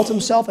shall exalt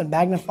himself and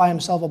magnify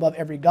himself above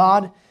every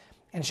god,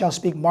 and shall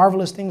speak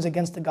marvelous things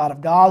against the God of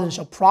gods, and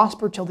shall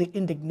prosper till the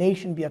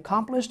indignation be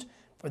accomplished,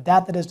 for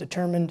that is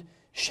determined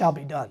shall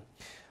be done.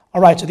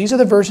 All right, so these are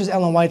the verses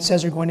Ellen White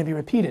says are going to be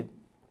repeated.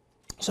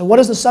 So what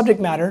is the subject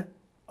matter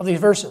of these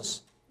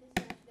verses?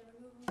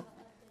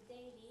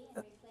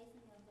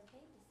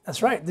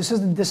 That's right. This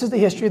is the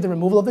history of the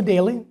removal of the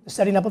daily, the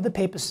setting up of the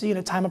papacy in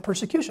a time of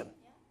persecution.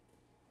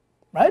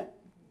 Right?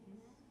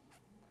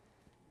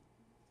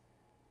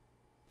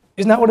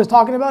 Isn't that what it's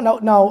talking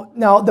about?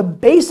 Now, the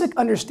basic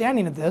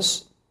understanding of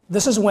this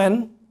is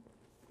when,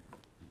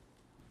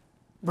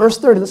 verse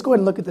 30, let's go ahead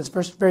and look at this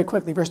verse very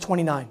quickly, verse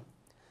 29.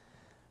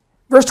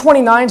 Verse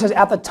 29 says,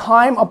 at the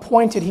time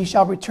appointed he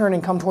shall return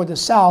and come toward the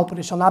south, but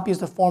it shall not be as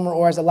the former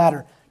or as the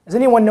latter. Does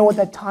anyone know what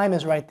that time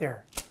is right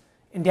there?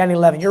 in Daniel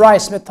 11. Uriah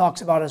Smith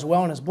talks about it as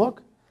well in his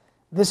book.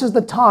 This is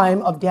the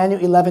time of Daniel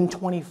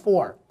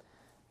 11:24,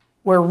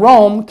 where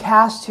Rome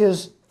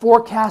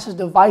forecasts his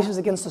devices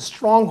against the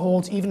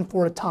strongholds even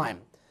for a time.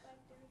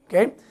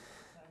 Okay?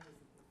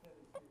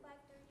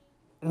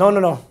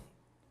 No.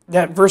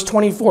 That verse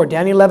 24,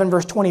 Daniel 11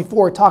 verse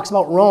 24 talks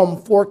about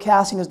Rome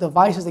forecasting his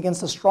devices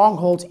against the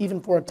strongholds even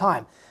for a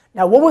time.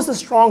 Now, what was the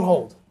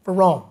stronghold for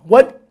Rome?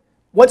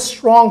 What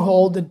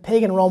stronghold did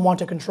pagan Rome want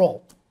to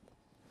control?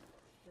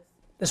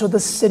 This was the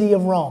city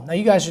of Rome. Now,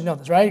 you guys should know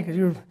this, right?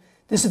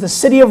 This is the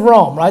city of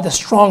Rome, right? The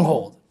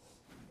stronghold.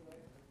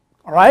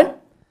 All right?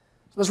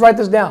 So let's write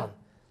this down.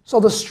 So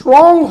the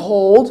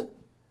stronghold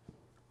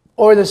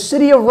or the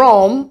city of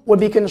Rome would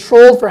be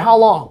controlled for how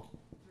long?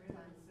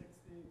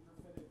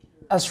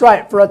 That's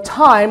right, for a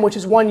time, which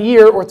is 1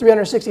 year or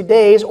 360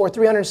 days or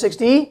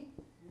 360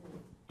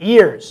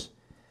 years.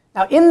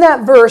 Now, in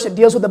that verse, it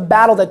deals with the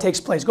battle that takes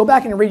place. Go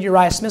back and read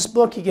Uriah Smith's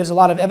book. He gives a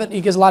lot of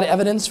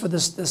evidence for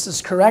this. This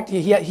is correct.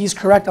 He's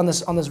correct on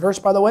this verse,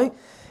 by the way.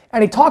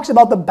 And he talks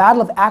about the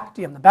Battle of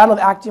Actium. The Battle of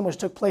Actium, which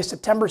took place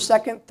September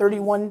 2nd,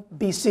 31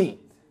 BC.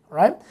 All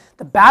right?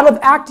 The Battle of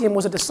Actium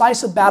was a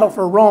decisive battle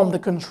for Rome to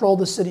control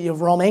the city of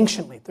Rome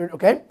anciently.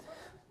 Okay?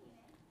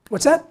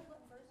 What's that?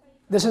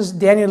 This is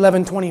Daniel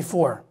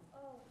 11:24.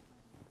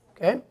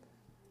 Okay?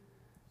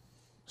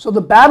 So the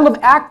Battle of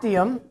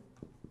Actium,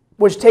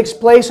 which takes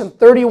place in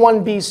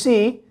 31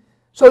 BC.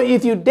 So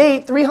if you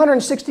date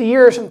 360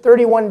 years from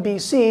 31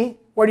 BC,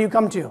 where do you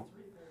come to?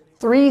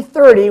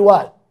 330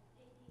 what?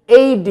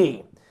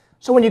 AD.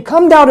 So when you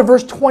come down to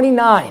verse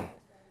 29,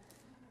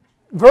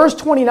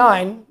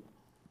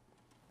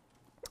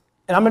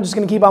 and I'm just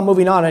going to keep on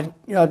moving on. I'm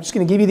just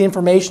going to give you the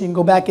information. You can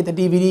go back, get the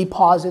DVD,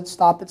 pause it,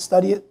 stop it,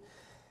 study it.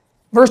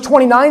 Verse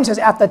 29 says,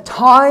 at the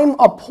time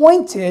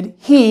appointed,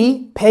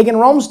 he, pagan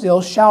Rome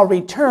still, shall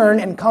return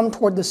and come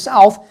toward the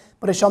south,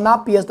 but it shall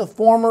not be as the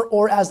former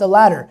or as the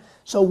latter.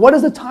 So what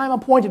is the time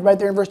appointed right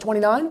there in verse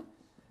 29?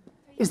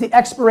 Is the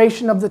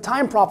expiration of the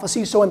time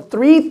prophecy. So in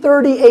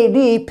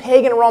 330 AD,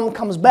 pagan Rome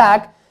comes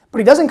back, but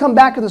he doesn't come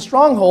back to the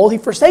stronghold. He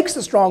forsakes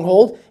the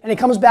stronghold, and he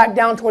comes back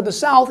down toward the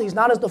south. He's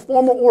not as the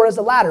former or as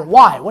the latter.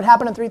 Why? What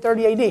happened in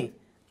 330 AD?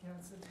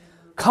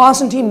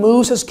 Constantine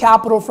moves his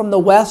capital from the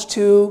west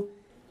to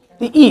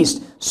the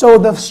east. So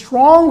the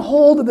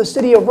stronghold of the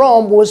city of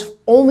Rome was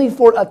only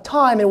for a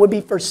time and would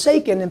be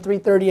forsaken in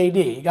 330 AD.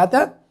 You got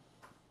that?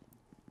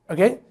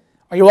 Okay?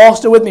 Are you all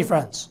still with me,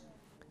 friends?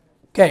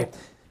 Okay.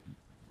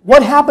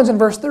 What happens in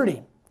verse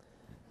 30?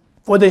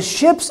 For the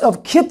ships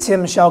of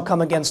Kittim shall come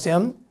against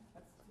him.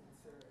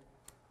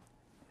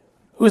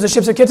 Who's the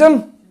ships of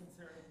Kittim?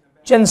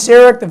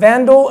 Genseric, the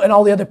Vandal, and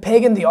all the other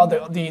pagan,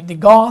 the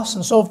Goths,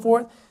 and so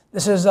forth.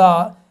 This is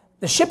the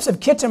ships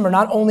of Kittim are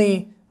not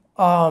only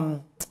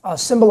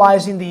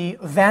symbolizing the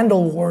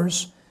Vandal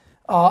wars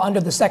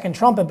under the second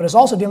trumpet, but it's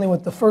also dealing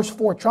with the first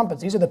four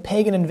trumpets. These are the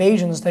pagan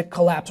invasions that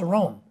collapse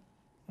Rome.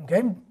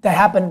 Okay, that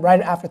happened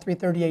right after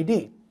 330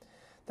 AD.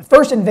 The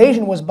first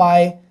invasion was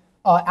by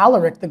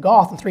Alaric the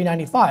Goth in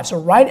 395. So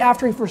right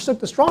after he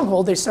forsook the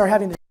stronghold, they start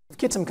having the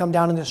Kittim come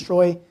down and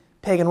destroy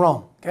pagan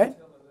Rome. Okay,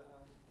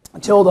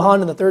 Attila the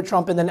Hun in the third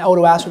trumpet, then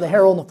Odoacer the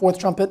herald in the fourth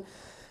trumpet.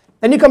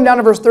 Then you come down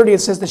to verse 30.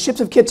 It says, "The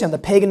ships of Kittim, the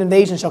pagan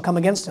invasion, shall come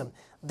against him.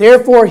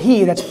 Therefore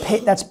he,"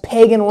 that's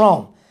pagan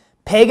Rome,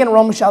 "pagan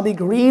Rome shall be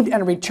grieved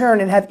and return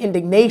and have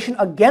indignation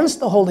against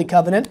the Holy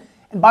Covenant."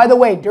 And by the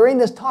way, during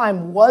this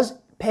time was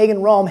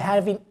pagan Rome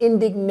having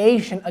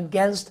indignation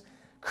against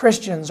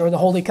Christians or the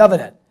Holy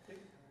Covenant?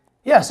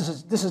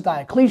 Yes, this is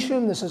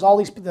Diocletian. This is all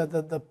these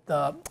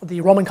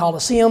the Roman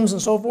Colosseums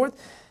and so forth.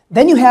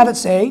 Then you have it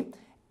say,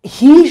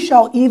 "He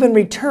shall even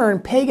return,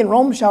 pagan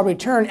Rome shall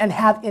return and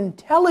have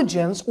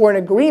intelligence or an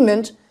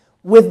agreement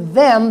with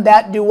them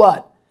that do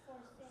what?"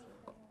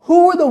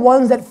 Who were the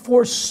ones that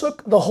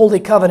forsook the Holy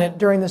Covenant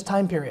during this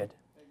time period?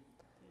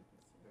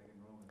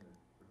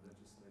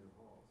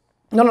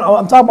 No,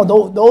 I'm talking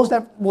about those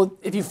that, well,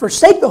 if you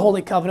forsake the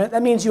Holy Covenant,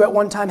 that means you at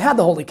one time had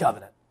the Holy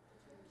Covenant.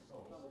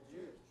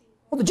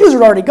 Well, the Jews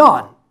are already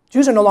gone.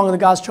 Jews are no longer the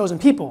God's chosen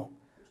people.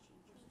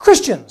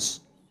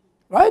 Christians,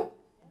 right?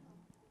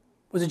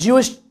 Was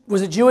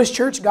the Jewish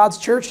church God's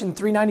church in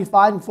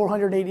 395 and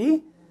 400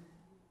 AD?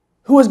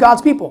 Who was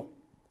God's people?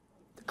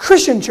 The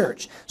Christian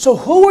church. So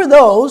who were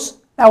those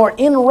that were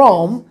in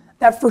Rome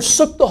that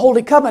forsook the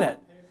Holy Covenant?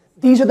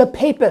 These are the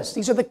papists.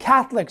 These are the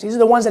Catholics. These are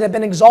the ones that have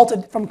been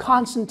exalted from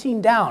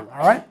Constantine down,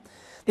 all right?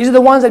 These are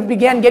the ones that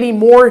began getting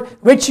more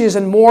riches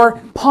and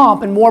more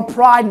pomp and more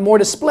pride and more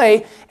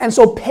display. And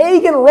so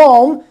pagan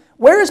Rome,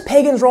 where is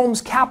pagan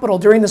Rome's capital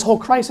during this whole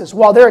crisis?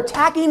 While they're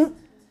attacking,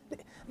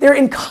 they're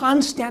in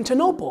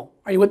Constantinople.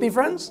 Are you with me,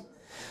 friends?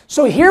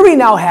 So here we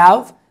now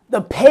have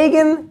the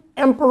pagan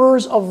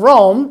emperors of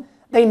Rome.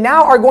 They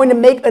now are going to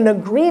make an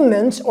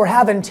agreement or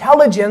have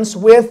intelligence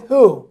with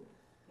who?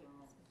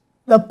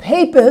 The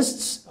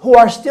papists who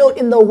are still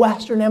in the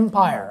Western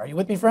Empire. Are you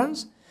with me,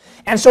 friends?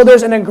 And so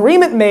there's an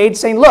agreement made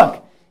saying,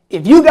 look,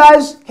 if you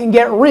guys can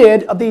get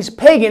rid of these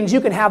pagans, you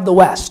can have the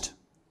West.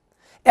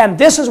 And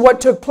this is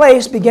what took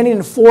place beginning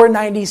in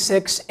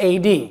 496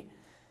 AD.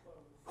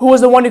 Who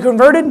was the one who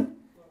converted?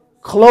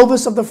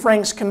 Clovis of the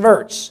Franks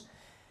converts.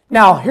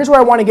 Now, here's where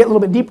I want to get a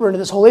little bit deeper into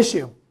this whole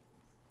issue.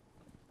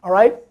 All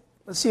right?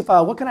 Let's see if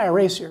what can I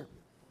erase here?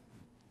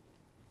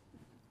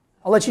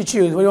 I'll let you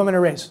choose. What do you want me to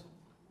erase?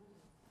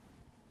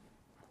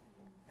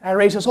 Can I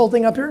erase this whole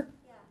thing up here?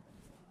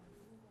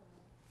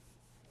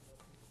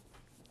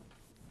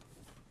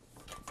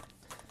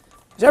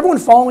 Is everyone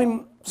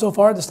following so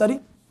far the study?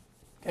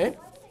 Okay.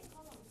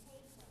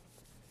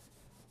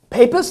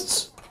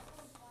 Papists?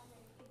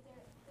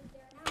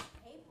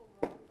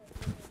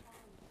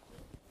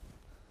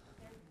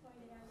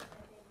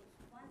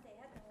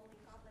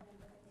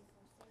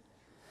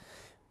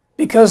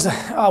 Because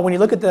when you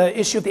look at the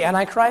issue of the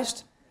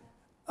Antichrist,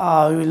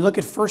 we look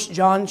at 1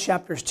 John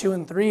chapters 2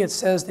 and 3, it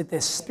says that the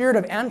spirit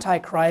of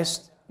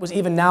Antichrist was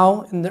even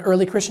now in the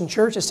early Christian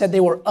church. It said they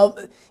were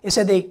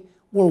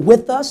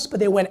with us, but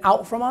they went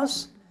out from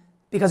us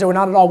because they were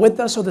not at all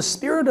with us. So the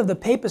spirit of the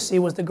papacy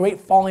was the great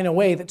falling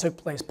away that took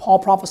place. Paul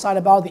prophesied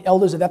about the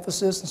elders of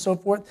Ephesus and so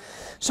forth.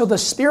 So the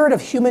spirit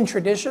of human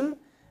tradition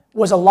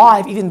was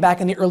alive even back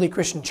in the early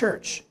Christian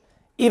church.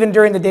 Even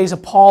during the days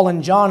of Paul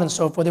and John and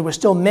so forth, there were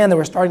still men that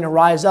were starting to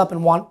rise up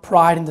and want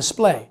pride and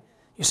display.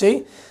 You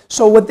see?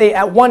 So what they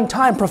at one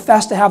time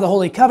professed to have the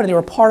Holy Covenant, they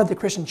were part of the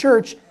Christian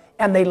church,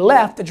 and they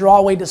left to draw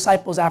away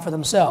disciples after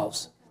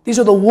themselves. These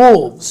are the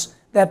wolves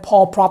that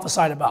Paul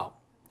prophesied about.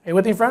 Are you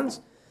with me,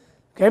 friends?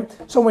 Okay,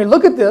 so when we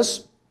look at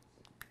this,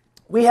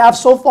 we have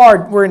so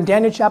far, we're in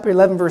Daniel chapter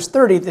 11, verse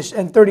 30,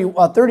 and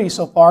 30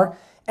 so far,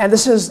 and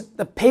this is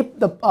the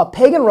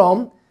pagan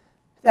Rome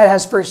that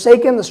has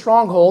forsaken the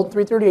stronghold,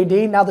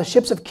 330 AD. Now the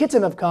ships of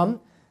Kittim have come.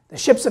 The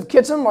ships of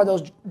Kittim are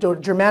those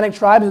Germanic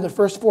tribes of the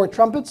first four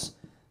trumpets.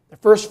 The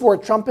first four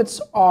trumpets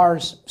are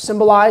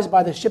symbolized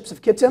by the ships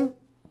of Kittim.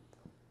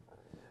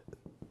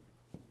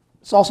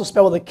 It's also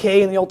spelled with a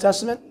K in the Old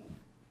Testament.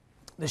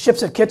 The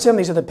ships of Kittim,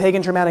 these are the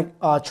pagan Germanic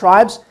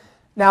tribes.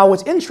 Now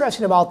what's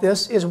interesting about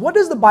this is, what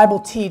does the Bible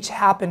teach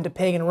happened to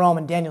pagan Rome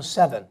in Daniel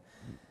 7?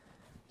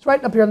 It's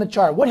right up here on the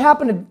chart. What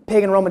happened to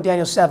pagan Rome in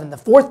Daniel 7? The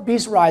fourth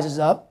beast rises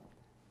up,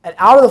 and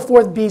out of the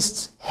fourth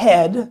beast's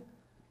head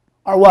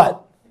are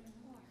what?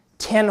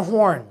 10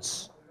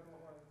 horns.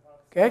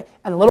 Okay?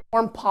 And a little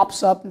horn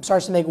pops up and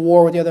starts to make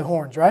war with the other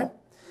horns, right?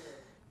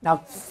 Now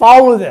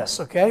follow this,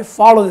 okay?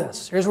 Follow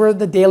this. Here's where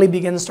the daily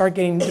begins to start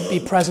getting to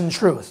be present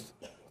truth.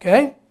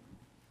 Okay?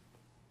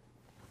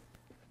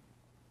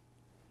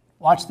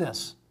 Watch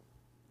this.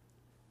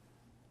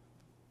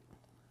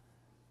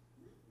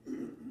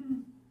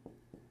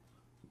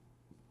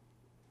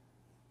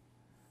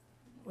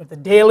 With the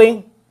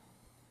daily,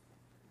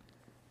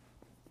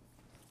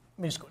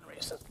 let me just go and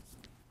erase this.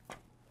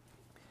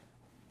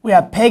 We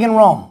have pagan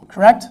Rome,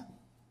 correct?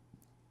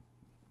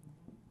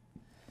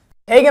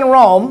 Pagan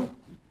Rome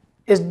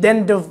is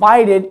then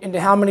divided into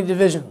how many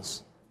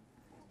divisions?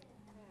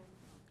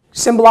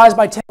 Symbolized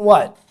by 10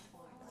 what?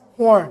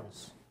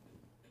 Horns.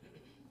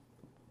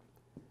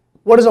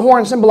 What does a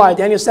horn symbolize?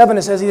 Daniel 7,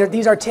 it says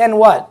these are 10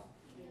 what?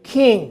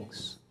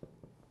 Kings.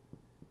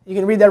 You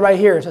can read that right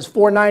here. It says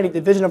 490,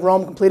 division of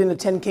Rome completed into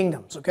 10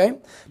 kingdoms, okay? Now,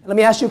 let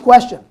me ask you a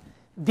question.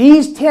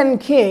 These 10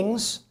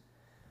 kings,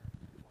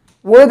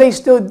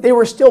 they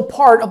were still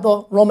part of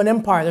the Roman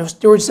Empire.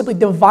 They were simply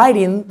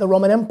dividing the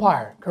Roman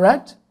Empire,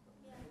 correct?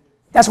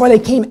 That's why they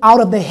came out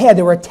of the head.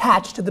 They were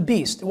attached to the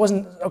beast. It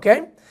wasn't,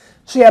 okay?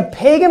 So you have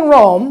pagan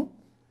Rome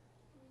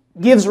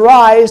gives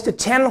rise to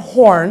 10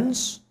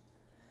 horns,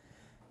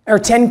 or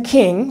 10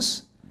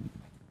 kings.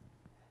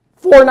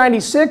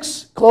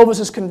 496, Clovis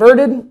is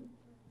converted,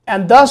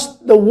 and thus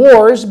the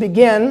wars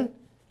begin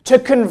to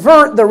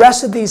convert the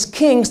rest of these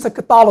kings to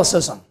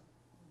Catholicism.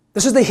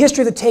 This is the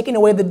history of the taking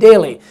away of the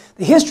daily.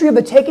 The history of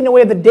the taking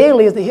away of the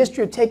daily is the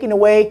history of taking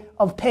away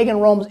of pagan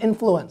Rome's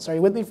influence. Are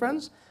you with me,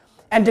 friends?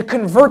 And to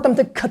convert them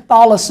to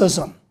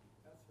Catholicism.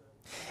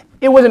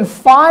 It was in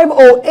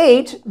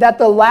 508 that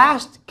the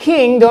last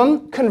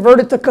kingdom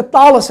converted to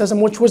Catholicism,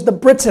 which was the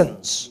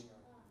Britons.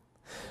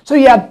 So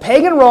you have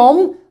pagan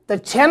Rome, the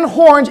 10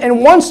 horns,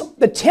 and once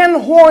the 10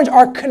 horns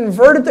are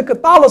converted to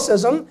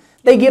Catholicism,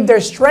 they give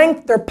their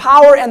strength, their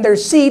power, and their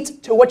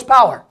seat to which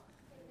power?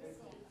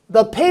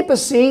 The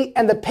papacy,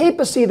 and the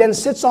papacy then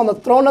sits on the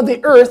throne of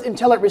the earth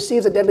until it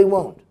receives a deadly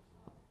wound.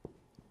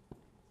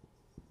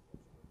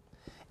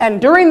 And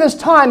during this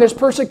time, there's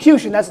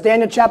persecution. That's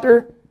Daniel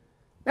chapter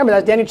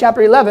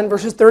 11,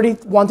 verses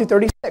 31 through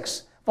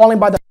 36. Falling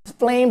by the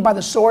flame, by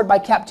the sword, by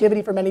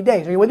captivity for many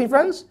days. Are you with me,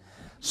 friends?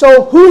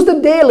 So who's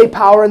the daily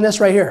power in this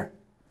right here?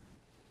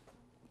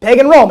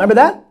 Pagan Rome, remember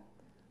that?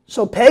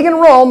 So pagan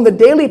Rome, the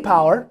daily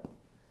power,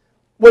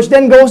 which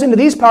then goes into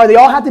these powers, they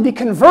all have to be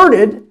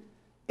converted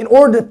in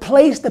order to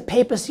place the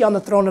papacy on the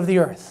throne of the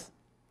earth.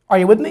 Are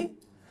you with me?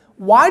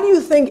 Why do you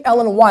think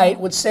Ellen White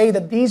would say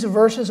that these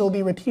verses will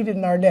be repeated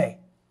in our day?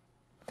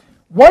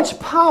 Which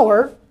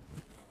power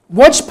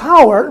does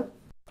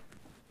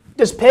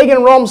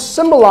pagan Rome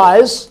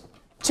symbolize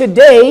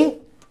today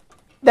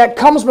that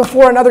comes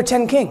before another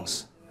 10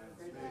 kings?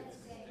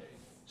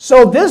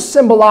 So this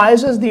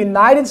symbolizes the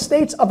United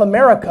States of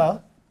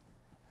America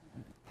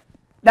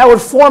that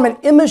would form an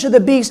image of the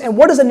beast. And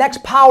what is the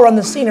next power on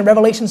the scene in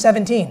Revelation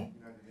 17?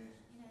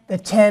 The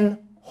 10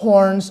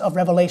 horns of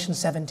Revelation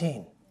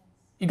 17.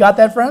 You got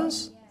that,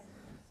 friends?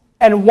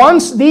 And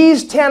once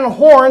these 10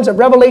 horns of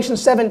Revelation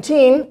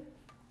 17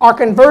 are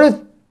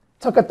converted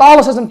to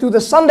Catholicism through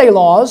the Sunday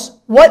laws,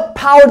 what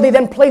power do they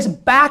then place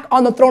back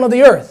on the throne of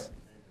the earth?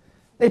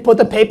 They put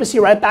the papacy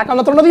right back on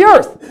the throne of the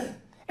earth.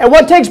 And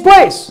what takes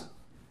place?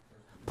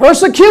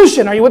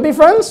 Persecution. Are you with me,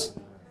 friends?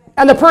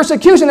 And the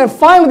persecution, and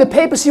finally the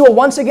papacy will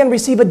once again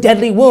receive a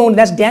deadly wound.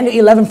 That's Daniel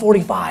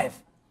 11:45.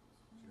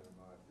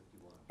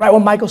 Right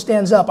when Michael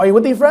stands up. Are you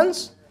with me,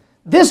 friends?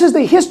 This is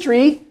the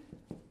history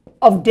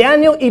of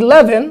Daniel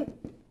 11.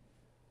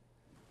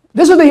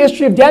 This is the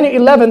history of Daniel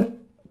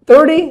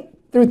 11:30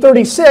 through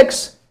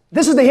 36.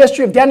 This is the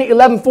history of Daniel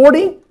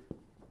 11:40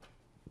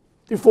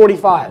 through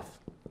 45.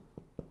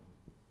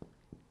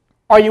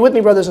 Are you with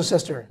me, brothers and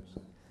sisters?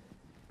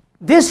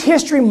 This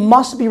history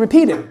must be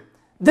repeated.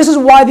 This is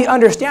why the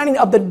understanding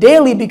of the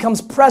daily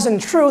becomes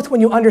present truth when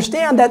you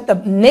understand that the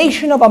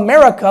nation of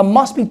America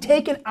must be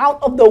taken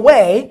out of the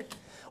way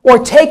or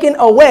taken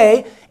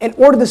away in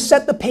order to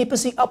set the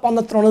papacy up on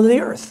the throne of the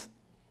earth.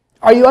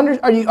 Are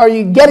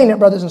you getting it,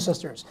 brothers and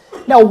sisters?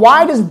 Now,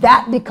 why does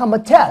that become a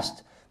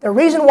test? The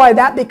reason why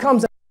that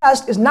becomes a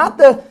test is not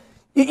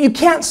you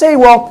can't say,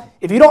 well,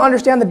 if you don't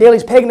understand the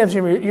daily's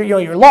paganism,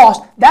 you're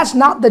lost. That's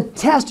not the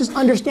test, is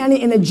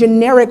understanding in a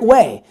generic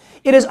way.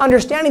 It is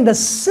understanding the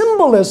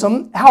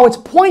symbolism, how it's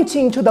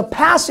pointing to the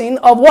passing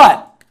of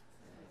what?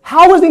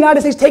 How was the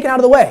United States taken out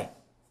of the way?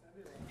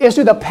 It's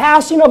through the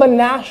passing of a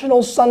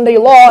national Sunday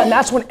law, and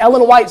that's when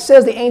Ellen White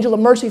says the angel of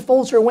mercy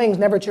folds her wings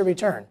never to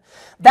return.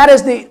 That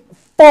is the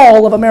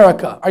fall of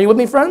America. Are you with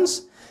me,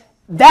 friends?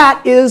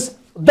 That is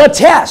the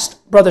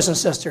test, brothers and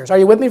sisters. Are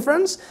you with me,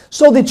 friends?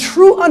 So the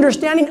true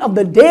understanding of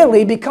the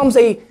daily becomes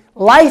a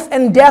life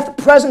and death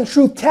present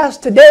truth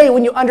test today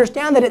when you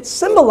understand that it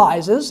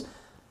symbolizes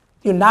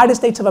the United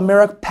States of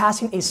America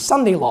passing a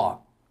Sunday law,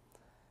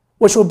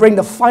 which will bring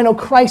the final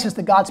crisis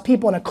to God's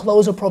people and a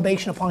close of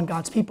probation upon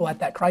God's people at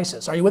that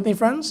crisis. Are you with me,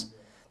 friends?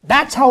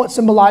 That's how it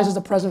symbolizes the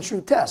present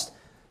truth test.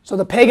 So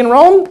the pagan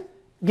Rome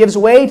gives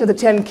way to the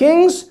 10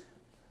 kings,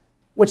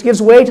 which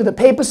gives way to the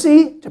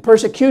papacy, to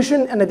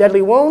persecution and the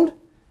deadly wound,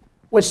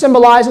 which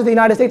symbolizes the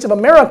United States of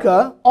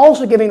America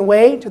also giving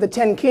way to the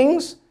 10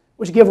 kings,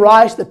 which give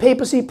rise to the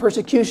papacy,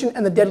 persecution,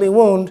 and the deadly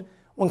wound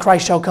when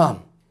Christ shall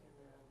come.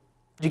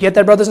 Did you get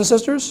that, brothers and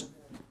sisters? Does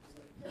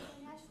the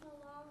national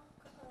law,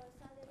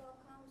 Sunday law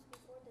comes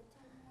before the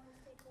 10 horns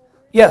take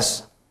over?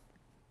 Yes.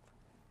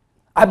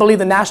 I believe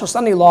the national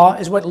Sunday law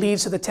is what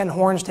leads to the 10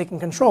 horns taking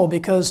control,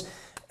 because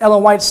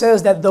Ellen White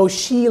says that though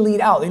she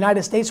lead out, the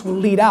United States will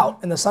lead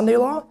out in the Sunday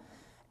law,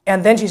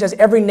 and then she says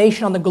every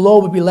nation on the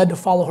globe will be led to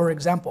follow her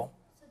example.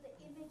 So the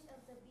image of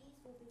the beast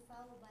will be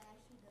followed by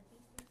actually the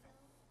beast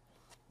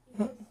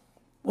himself?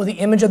 Will the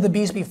image of the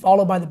beast be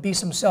followed by the beast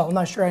himself? I'm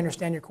not sure I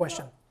understand your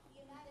question. The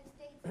United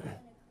States is going to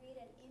create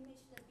an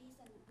image of the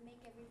beast and make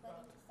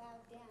everybody to bow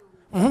down.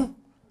 Mm-hmm. And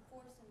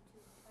force them to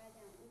bow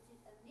down, which is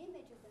an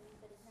image of the beast,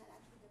 but it's not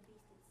actually the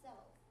beast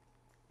itself.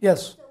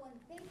 Yes. So when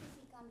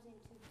papacy comes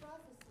into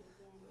prophecy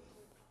again, the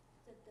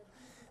beast is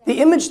The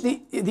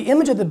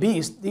image of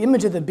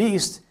the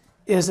beast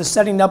is the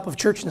setting up of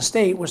church and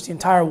state, which the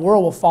entire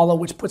world will follow,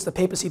 which puts the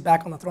papacy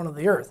back on the throne of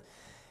the earth.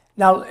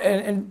 Now,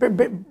 and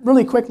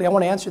really quickly, I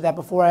want to answer that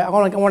before I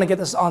want to get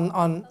this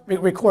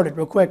recorded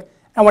real quick.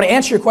 I want to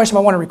answer your question,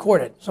 but I want to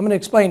record it. So I'm going to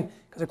explain,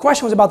 because the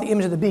question was about the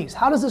image of the beast.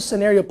 How does this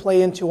scenario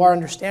play into our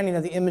understanding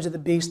of the image of the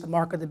beast, the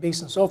mark of the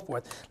beast, and so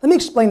forth? Let me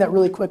explain that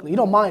really quickly. You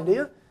don't mind, do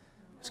you?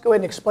 Let's go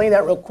ahead and explain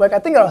that real quick. I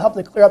think it'll help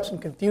to clear up some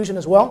confusion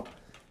as well.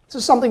 This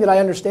is something that I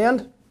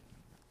understand.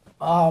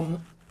 And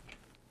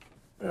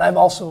I've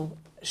also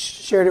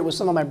shared it with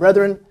some of my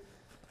brethren.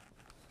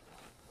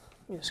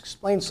 Let me just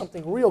explain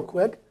something real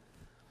quick.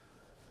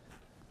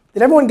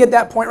 Did everyone get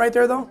that point right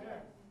there, though?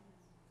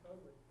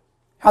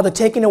 How the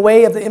taking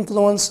away of the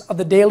influence of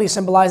the daily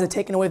symbolized the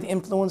taking away of the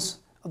influence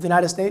of the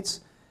United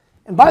States.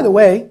 And by the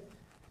way,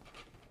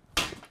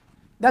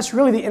 that's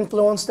really the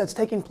influence that's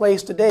taking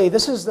place today.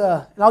 This is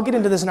and I'll get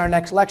into this in our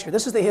next lecture.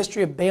 This is the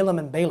history of Balaam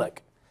and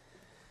Balak.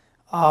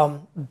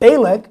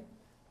 Balak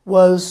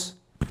was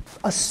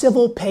a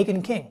civil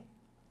pagan king,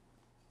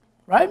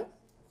 right?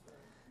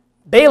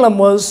 Balaam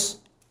was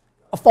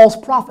a false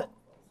prophet.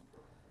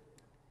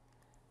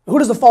 Who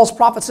does the false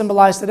prophet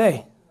symbolize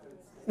today?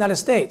 United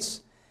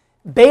States.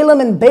 Balaam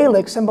and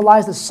Balak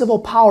symbolize the civil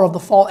power of the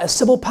fall, as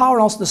civil power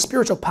and also the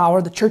spiritual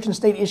power, the church and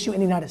state issue in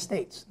the United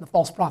States, the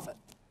false prophet.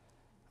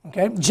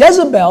 Okay?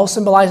 Jezebel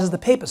symbolizes the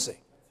papacy.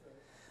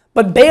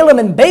 But Balaam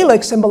and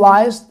Balak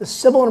symbolize the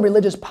civil and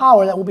religious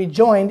power that will be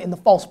joined in the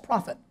false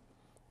prophet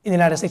in the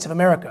United States of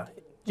America.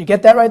 Do you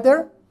get that right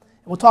there?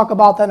 We'll talk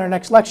about that in our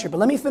next lecture. But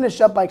let me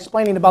finish up by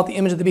explaining about the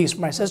image of the beast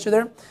for my sister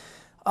there.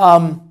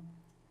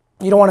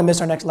 You don't want to miss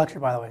our next lecture,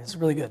 by the way. It's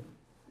really good.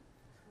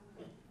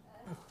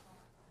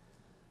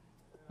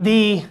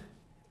 The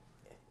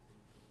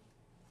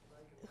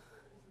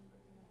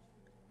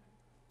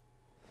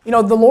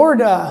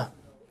Lord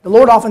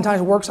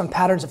oftentimes works on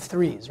patterns of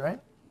threes, right?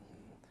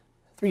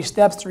 3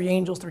 steps, 3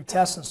 angels, 3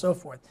 tests, and so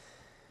forth.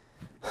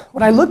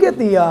 When I look at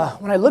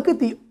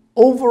the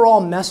overall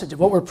message of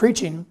what we're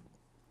preaching,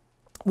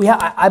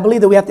 I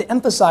believe that we have to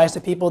emphasize to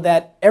people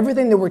that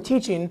everything that we're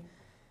teaching,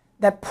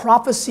 that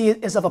prophecy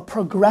is of a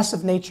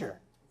progressive nature.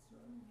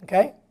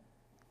 Okay?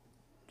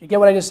 Do you get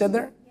what I just said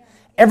there?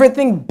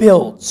 Everything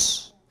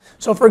builds.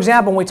 So for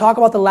example, when we talk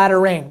about the latter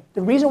rain,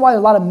 the reason why there's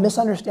a lot of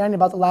misunderstanding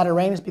about the latter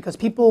rain is because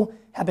people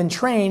have been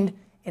trained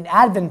in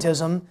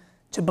Adventism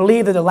to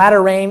believe that the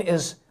latter rain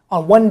is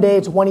on one day,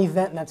 it's one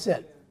event, and that's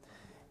it.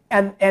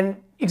 And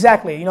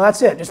exactly,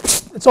 that's it.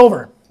 Just, it's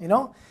over,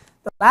 The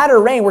latter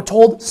rain, we're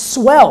told,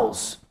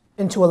 swells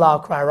into a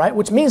loud cry, right?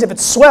 Which means if it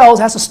swells,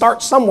 it has to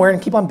start somewhere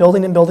and keep on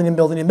building and building and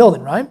building and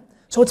building, right?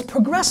 So it's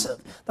progressive.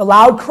 The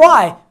loud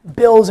cry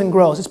builds and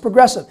grows. It's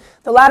progressive.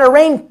 The latter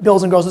rain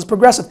builds and grows. It's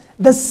progressive.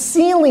 The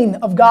sealing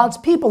of God's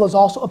people is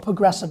also a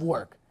progressive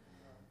work.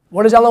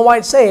 What does Ellen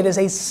White say? It is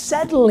a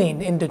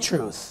settling into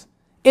truth,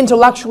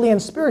 intellectually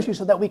and spiritually,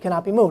 so that we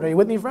cannot be moved. Are you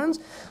with me, friends?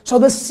 So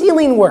the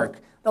sealing work,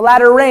 the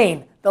latter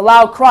rain, the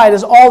loud cry,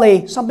 is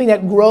all something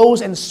that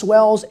grows and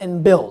swells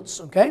and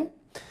builds, okay?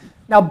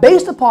 Now,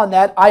 based upon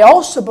that, I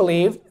also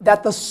believe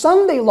that the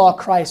Sunday law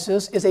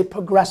crisis is a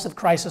progressive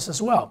crisis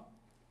as well.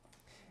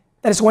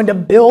 That it's going to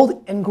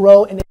build and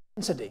grow in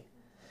intensity.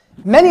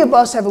 Many of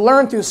us have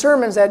learned through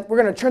sermons that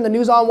we're going to turn the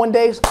news on one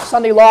day,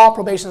 Sunday law,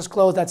 probation is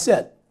closed, that's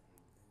it.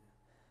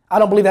 I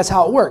don't believe that's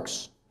how it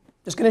works.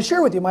 Just going to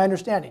share with you my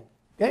understanding,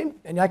 okay?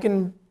 And I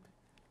can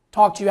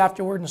talk to you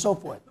afterward and so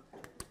forth.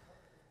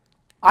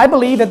 I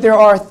believe that there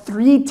are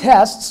 3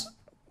 tests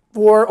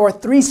or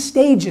 3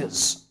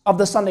 stages of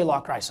the Sunday law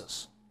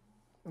crisis.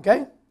 Okay?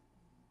 Are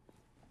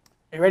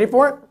you ready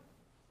for it?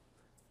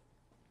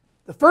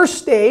 The first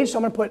stage, so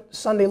I'm going to put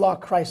Sunday law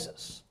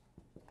crisis.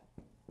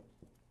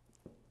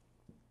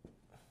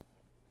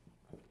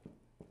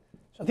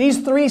 So these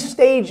 3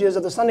 stages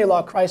of the Sunday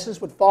law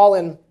crisis would fall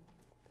in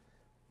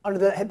under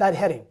that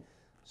heading.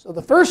 So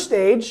the first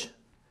stage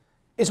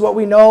is what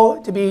we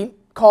know to be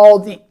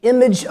called the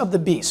image of the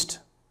beast.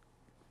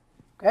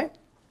 Okay?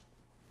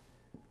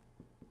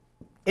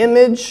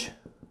 Image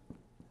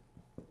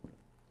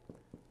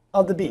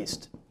of the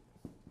beast.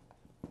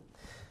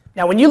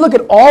 Now, when you look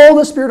at all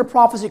the Spirit of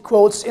Prophecy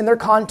quotes in their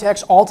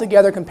context, all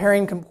together,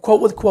 comparing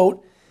quote with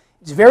quote,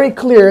 it's very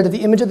clear that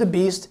the image of the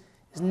beast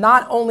is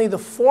not only the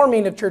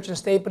forming of church and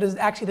state, but is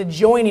actually the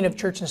joining of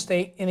church and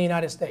state in the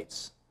United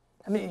States.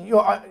 I mean, do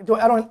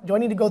I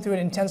need to go through an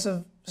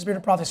intensive Spirit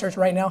of Prophecy search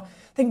right now?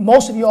 I think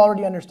most of you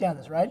already understand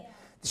this, right?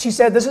 She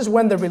said this is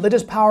when the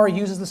religious power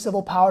uses the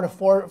civil power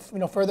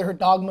to further her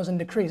dogmas and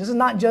decrees. This is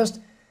not just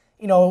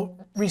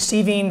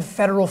receiving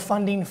federal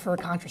funding for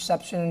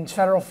contraception,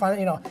 federal fund,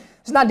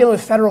 it's not dealing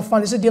with federal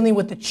funding. This is dealing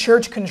with the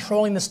church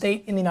controlling the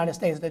state in the United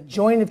States, the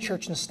joining of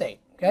church and state,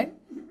 okay?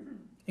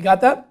 You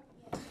got that?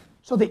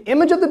 So the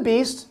image of the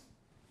beast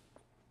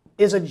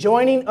is a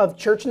joining of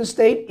church and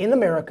state in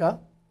America.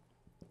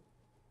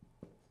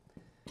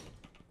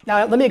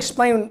 Now, let me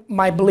explain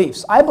my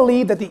beliefs. I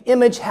believe that the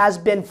image has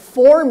been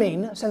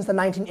forming since the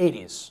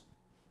 1980s.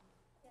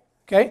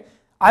 Okay?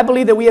 I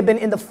believe that we have been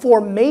in the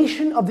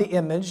formation of the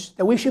image,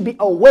 that we should be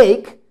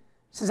awake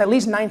since at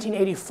least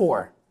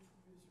 1984.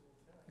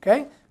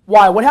 Okay?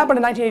 Why? What happened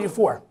in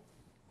 1984?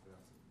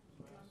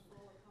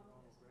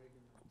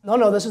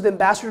 No, this is the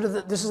ambassador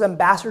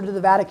to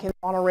the Vatican,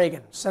 Ronald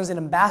Reagan. Sends an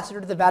ambassador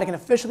to the Vatican,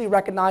 officially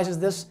recognizes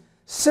this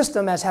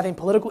system as having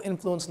political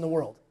influence in the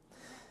world.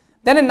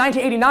 Then in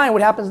 1989,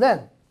 what happens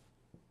then?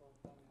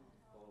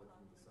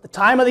 The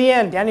time of the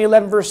end, Daniel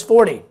 11, verse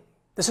 40.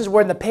 This is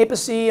where the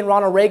papacy and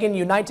Ronald Reagan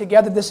unite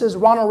together. This is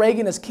Ronald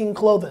Reagan as King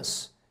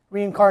Clovis,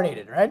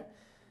 reincarnated, right?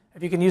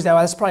 If you can use that,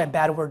 that's probably a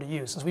bad word to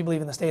use since we believe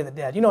in the state of the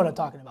dead. You know what I'm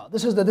talking about.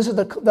 This is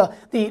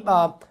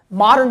the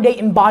modern day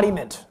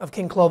embodiment of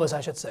King Clovis,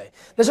 I should say.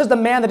 This is the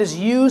man that is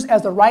used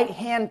as the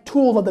right-hand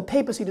tool of the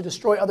papacy to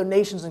destroy other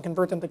nations and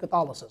convert them to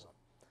Catholicism.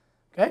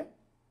 Okay?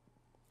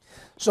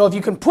 So if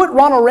you can put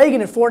Ronald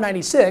Reagan in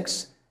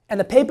 496 and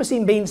the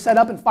papacy being set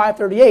up in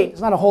 538,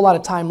 there's not a whole lot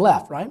of time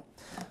left, right?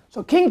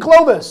 So King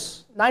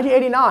Clovis,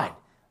 1989,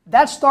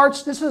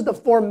 this is the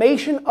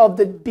formation of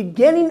the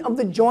beginning of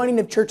the joining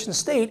of church and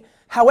state.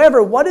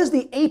 However, what is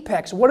the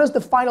apex? What is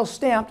the final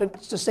stamp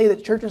to say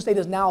that church and state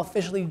is now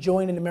officially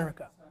joined in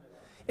America?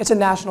 It's a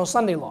national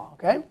Sunday law,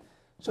 okay?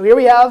 So here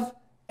we have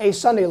a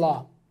Sunday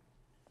law.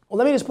 Well,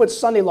 let me just put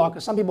Sunday law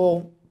because some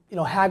people,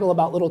 haggle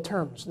about little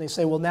terms. And they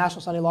say, well,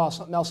 national Sunday law is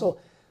something else. So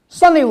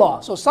Sunday law.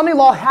 So Sunday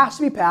law has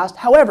to be passed.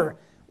 However,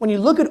 when you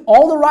look at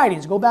all the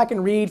writings, go back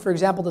and read, for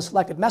example, the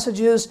Selected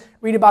Messages,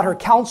 read about her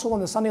counsel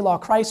in the Sunday law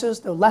crisis,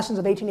 the lessons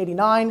of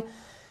 1889.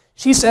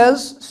 She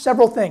says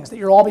several things that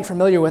you'll all be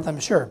familiar with, I'm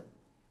sure.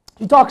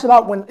 She talks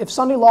about if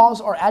Sunday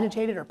laws are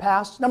agitated or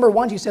passed. Number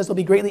one, she says they'll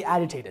be greatly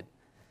agitated.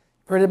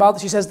 Heard about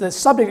this? She says the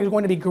subject is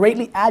going to be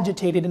greatly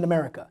agitated in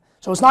America.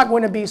 So it's not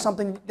going to be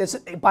something that's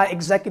by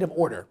executive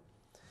order.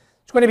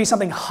 It's going to be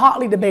something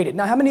hotly debated.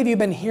 Now, how many of you have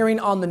been hearing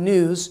on the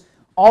news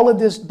all of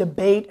this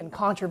debate and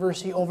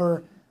controversy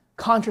over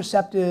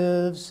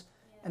contraceptives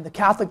and the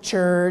Catholic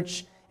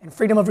Church and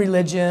freedom of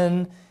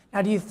religion?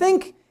 Now, do you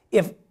think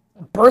if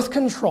birth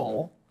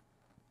control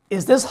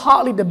is this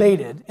hotly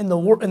debated in the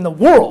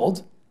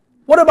world,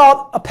 what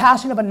about a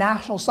passing of a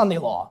national Sunday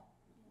law?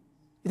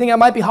 You think that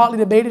might be hotly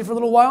debated for a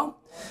little while?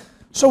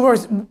 So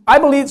I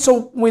believe,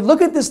 so when we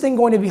look at this thing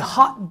going to be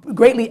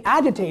greatly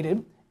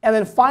agitated and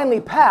then finally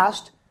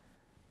passed,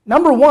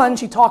 number one,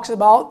 she talks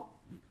about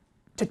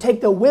to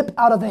take the whip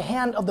out of the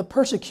hand of the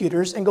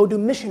persecutors and go do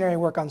missionary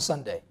work on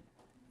Sunday.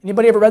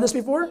 Anybody ever read this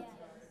before? Yeah.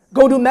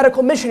 Go do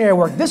medical missionary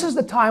work. This is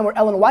the time where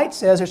Ellen White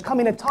says there's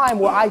coming a time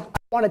where I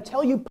want to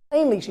tell you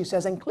plainly, she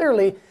says, and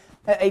clearly,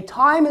 that a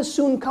time is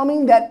soon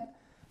coming that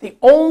the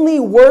only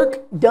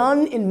work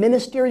done in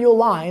ministerial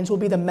lines will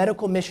be the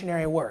medical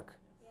missionary work.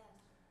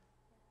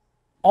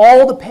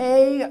 All the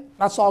pay,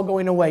 that's all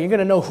going away. You're going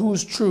to know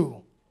who's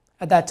true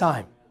at that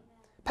time.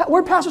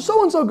 Where'd Pastor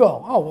so-and-so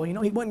go? Oh, well, you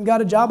know, he went and got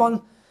a job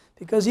on,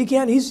 because he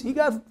got laid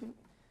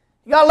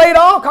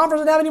off,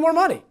 conference didn't have any more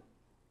money.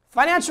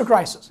 Financial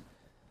crisis.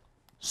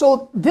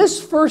 So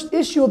this first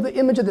issue of the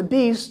image of the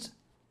beast,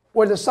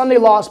 where the Sunday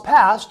law is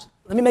passed,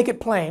 let me make it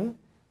plain.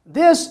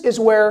 This is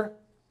where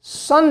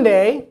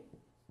Sunday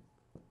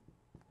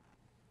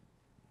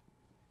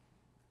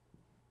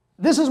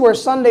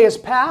is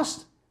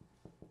passed,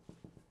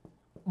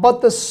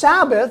 but the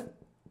Sabbath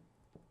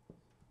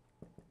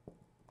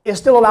is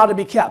still allowed to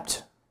be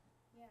kept.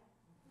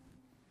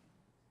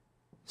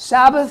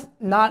 Sabbath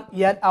not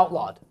yet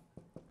outlawed.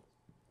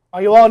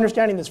 Are you all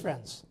understanding this,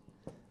 friends?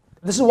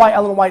 This is why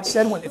Ellen White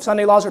said, if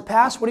Sunday laws are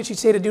passed, what did she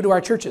say to do to our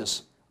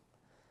churches?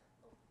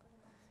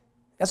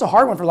 That's a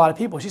hard one for a lot of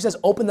people. She says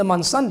open them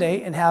on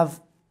Sunday and have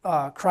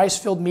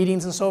Christ-filled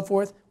meetings and so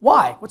forth.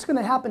 Why? What's going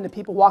to happen to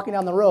people walking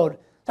down the road?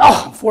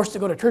 Oh, I'm forced to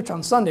go to church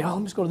on Sunday. Oh, let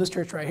me just go to this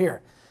church right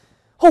here.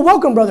 Oh,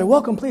 welcome, brother.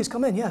 Welcome, please.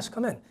 Come in. Yes,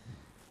 come in.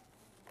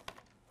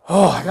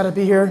 Oh, I got to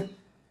be here.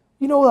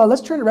 You know,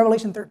 let's turn to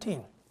Revelation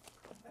 13.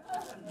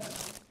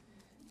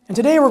 And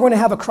today we're going to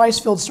have a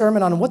Christ-filled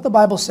sermon on what the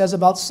Bible says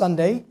about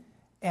Sunday.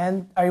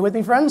 And are you with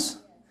me, friends?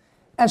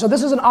 And so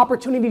this is an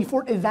opportunity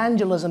for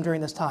evangelism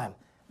during this time.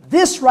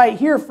 This right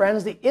here,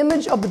 friends, the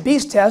image of the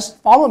beast test,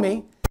 follow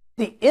me,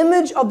 the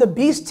image of the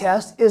beast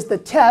test is the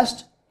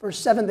test for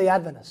Seventh-day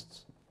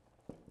Adventists.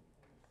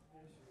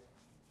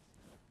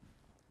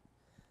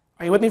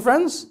 Are you with me,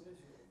 friends?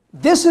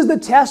 This is the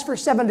test for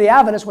Seventh-day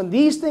Adventists. When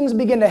these things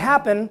begin to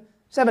happen,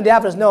 Seventh-day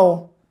Adventists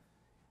know,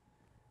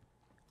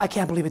 I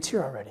can't believe it's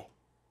here already.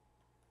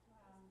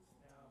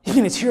 You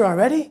mean it's here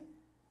already?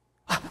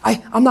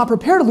 I'm not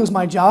prepared to lose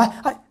my job.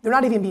 They're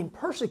not even being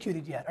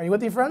persecuted yet. Are you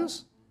with me,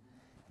 friends?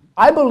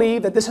 I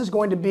believe that this is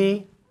going to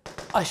be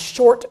a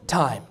short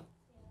time.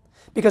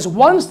 Because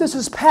once this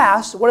is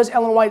passed, what does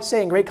Ellen White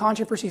say in Great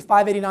Controversy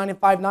 589 and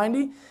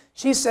 590?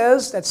 She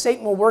says that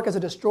Satan will work as a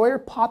destroyer.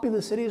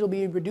 Populous cities will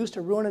be reduced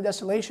to ruin and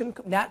desolation,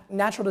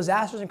 natural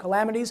disasters and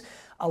calamities,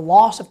 a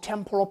loss of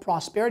temporal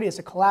prosperity. It's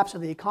a collapse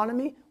of the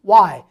economy.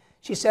 Why?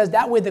 She says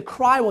that way the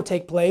cry will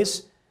take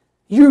place.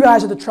 You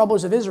guys are the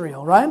troubles of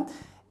Israel, right?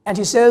 And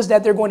she says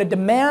that they're going to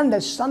demand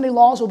that Sunday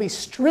laws will be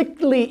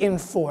strictly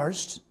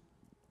enforced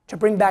to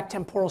bring back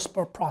temporal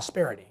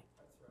prosperity.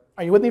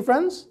 Are you with me,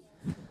 friends?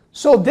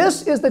 So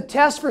this is the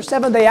test for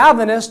Seventh-day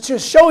Adventists to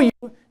show you,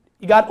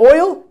 you got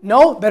oil?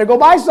 No, better go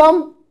buy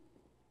some.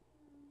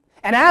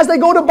 And as they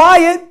go to buy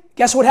it,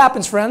 guess what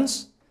happens,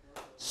 friends?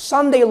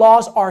 Sunday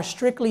laws are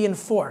strictly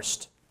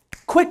enforced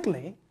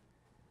quickly.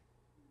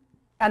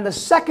 And the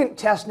second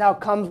test now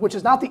comes, which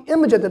is not the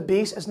image of the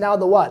beast, is now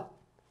the what?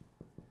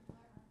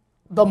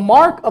 The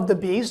mark of the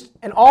beast.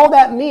 And all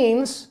that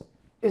means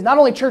is not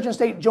only church and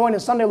state joined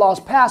and Sunday laws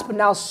passed, but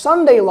now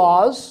Sunday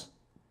laws,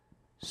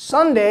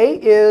 Sunday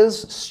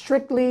is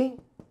strictly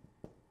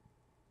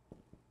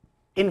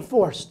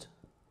enforced.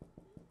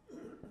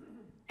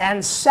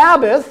 And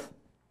Sabbath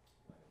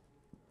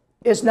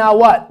is now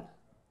what?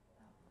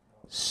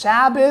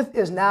 Sabbath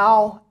is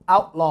now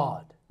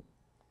outlawed.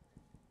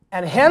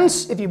 And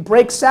hence, if you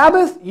break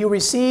Sabbath, you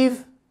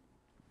receive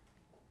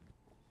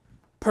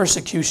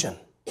persecution.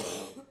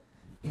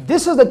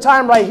 This is the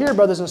time right here,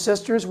 brothers and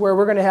sisters, where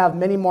we're going to have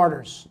many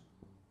martyrs.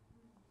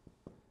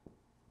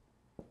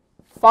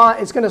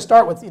 It's going to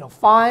start with,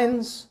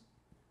 fines,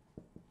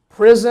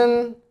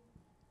 prison,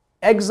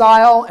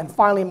 exile, and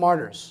finally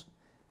martyrs.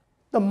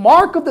 The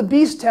mark of the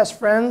beast test,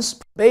 friends,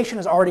 probation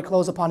is already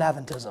closed upon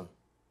Adventism.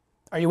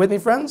 Are you with me,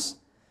 friends?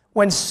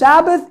 When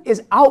Sabbath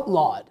is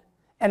outlawed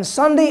and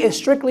Sunday is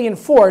strictly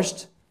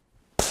enforced,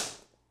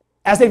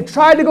 as they've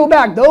tried to go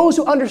back, those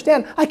who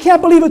understand, I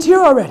can't believe it's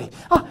here already.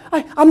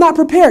 I'm not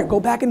prepared. Go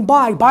back and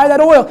buy that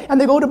oil. And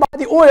they go to buy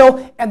the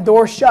oil and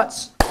door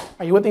shuts.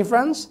 Are you with me,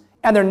 friends?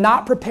 And they're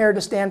not prepared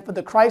to stand for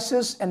the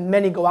crisis, and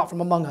many go out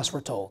from among us,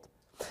 we're told.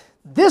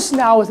 This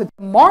now is the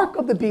mark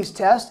of the beast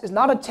test, is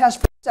not a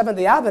test for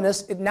Seventh-day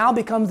Adventists. It now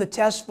becomes the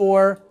test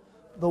for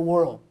the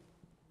world.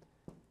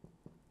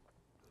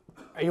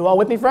 Are you all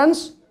with me,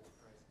 friends?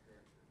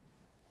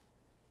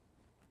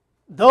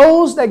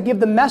 Those that give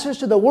the message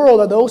to the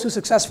world are those who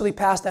successfully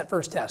pass that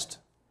first test.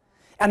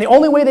 And the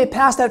only way they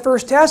pass that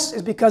first test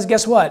is because,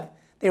 guess what?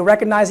 They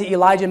recognized the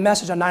Elijah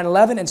message on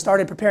 9/11 and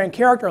started preparing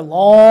character a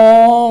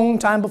long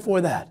time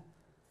before that.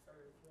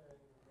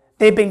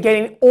 They've been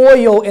getting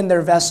oil in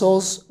their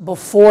vessels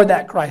before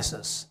that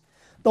crisis.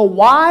 The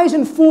wise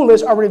and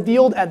foolish are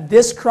revealed at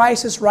this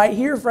crisis right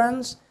here,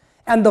 friends.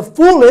 And the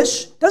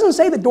foolish doesn't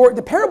say the door,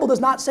 the parable does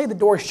not say the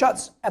door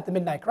shuts at the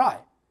midnight cry.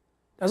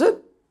 Does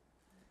it?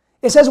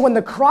 It says when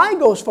the cry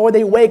goes forward,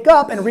 they wake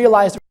up and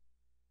realize.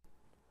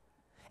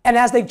 And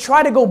as they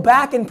try to go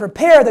back and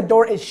prepare, the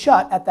door is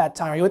shut at that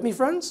time. Are you with me,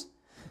 friends?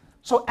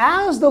 So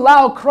as the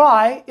loud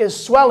cry is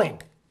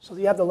swelling, so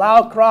you have the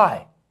loud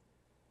cry.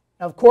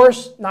 Now, of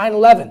course,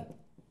 9/11,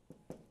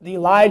 the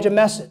Elijah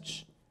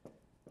message.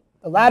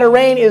 The latter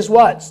rain is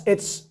what?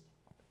 It's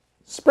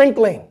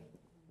sprinkling.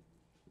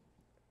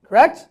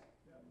 Correct?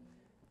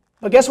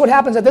 But guess what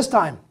happens at this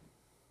time?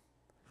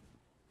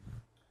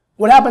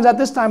 What happens at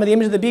this time when the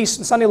image of the beast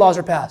and Sunday laws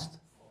are passed?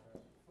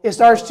 It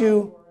starts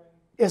to,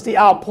 it's the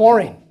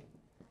outpouring.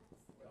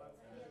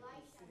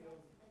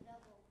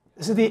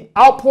 This is the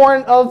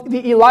outpouring of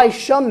the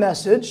Elisha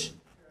message.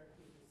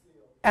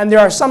 And there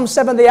are some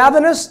Seventh-day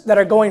Adventists that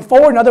are going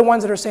forward and other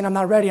ones that are saying, I'm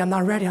not ready, I'm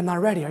not ready, I'm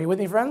not ready. Are you with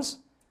me, friends?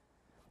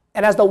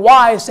 And as the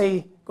wise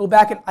say, go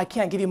back and, I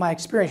can't give you my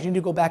experience, you need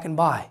to go back and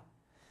buy.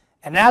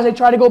 And as they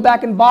try to go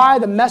back and buy,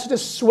 the message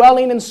is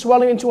swelling and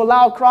swelling into a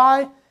loud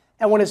cry.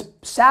 And when his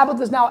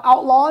Sabbath is now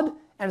outlawed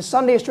and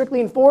Sunday is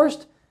strictly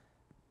enforced,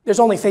 there's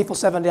only faithful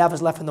Seventh-day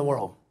Adventists left in the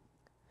world.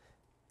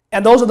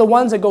 And those are the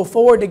ones that go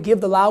forward to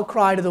give the loud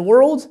cry to the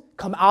world,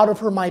 come out of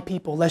her, my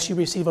people, lest you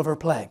receive of her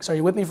plagues. Are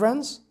you with me,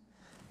 friends?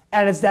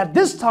 And it's at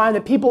this time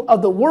that people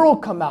of the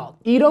world come out.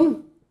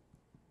 Edom,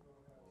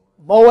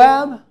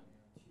 Moab,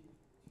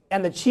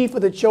 and the chief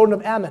of the children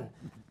of Ammon.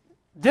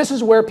 This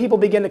is where people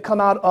begin to come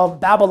out of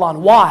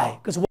Babylon. Why?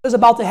 Because what is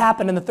about to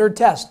happen in the third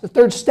test, the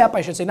third step,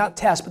 I should say, not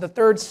test, but the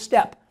third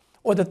step,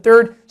 or the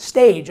third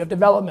stage of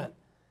development.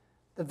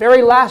 The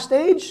very last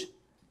stage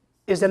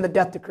is in the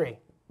death decree.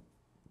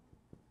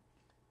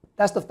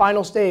 That's the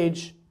final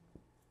stage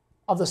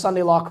of the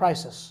Sunday law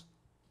crisis.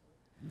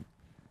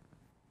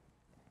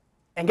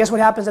 And guess what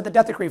happens at the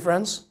death decree,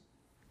 friends?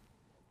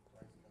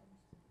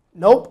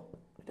 Nope,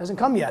 it doesn't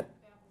come yet.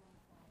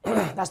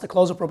 That's the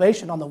close of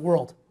probation on the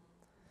world.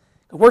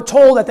 We're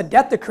told at the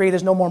death decree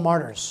there's no more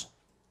martyrs.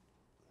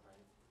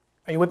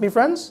 Are you with me,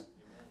 friends?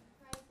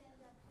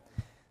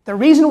 The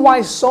reason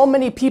why so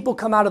many people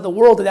come out of the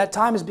world at that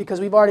time is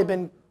because we've already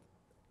been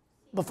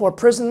before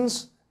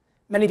prisons,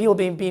 many people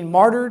being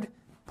martyred,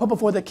 put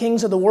before the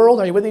kings of the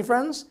world. Are you with me,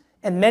 friends?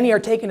 And many are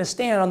taking a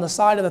stand on the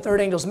side of the third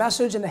angel's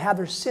message and they have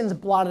their sins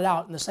blotted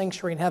out in the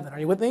sanctuary in heaven. Are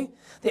you with me?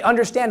 They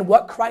understand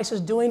what Christ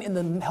is doing in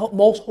the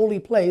most holy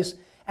place,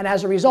 and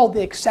as a result,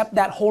 they accept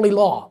that holy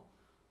law.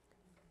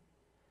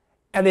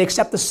 And they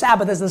accept the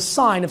Sabbath as the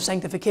sign of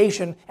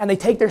sanctification, and they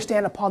take their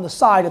stand upon the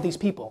side of these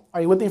people.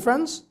 Are you with me,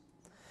 friends?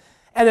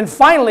 And then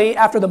finally,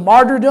 after the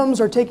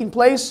martyrdoms are taking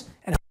place,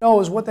 and who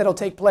knows what that'll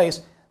take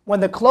place, when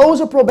the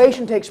close of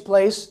probation takes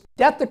place,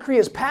 death decree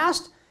is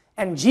passed,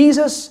 and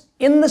Jesus,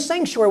 in the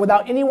sanctuary,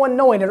 without anyone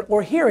knowing it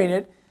or hearing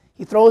it,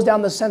 he throws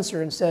down the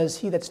censer and says,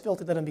 he that's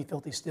filthy, let him be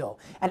filthy still.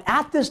 And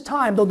at this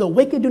time, though the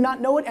wicked do not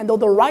know it, and though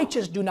the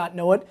righteous do not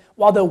know it,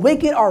 while the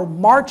wicked are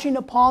marching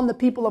upon the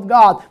people of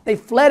God, they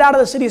fled out of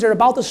the cities, they're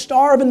about to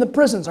starve in the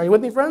prisons. Are you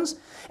with me, friends?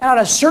 And on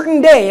a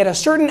certain day, at a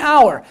certain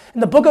hour,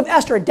 in the book of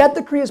Esther, a death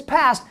decree is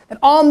passed, and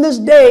on this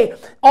day,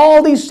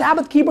 all these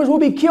Sabbath keepers will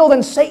be killed,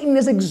 and Satan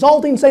is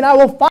exulting, saying, I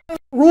will finally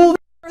rule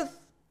the earth.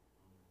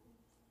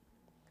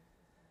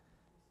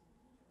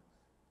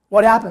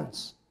 What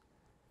happens?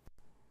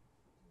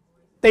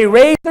 They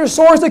raise their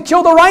swords to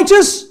kill the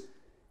righteous,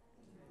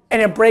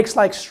 and it breaks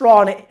like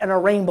straw, and a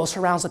rainbow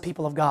surrounds the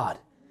people of God.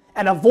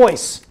 And a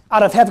voice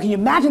out of heaven, can you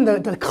imagine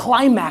the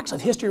climax of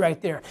history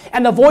right there?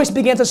 And the voice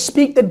began to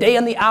speak the day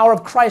and the hour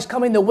of Christ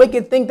coming. The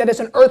wicked think that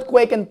it's an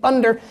earthquake and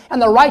thunder, and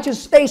the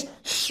righteous face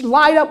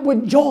light up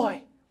with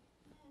joy.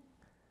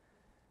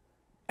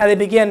 And they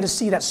begin to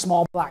see that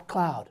small black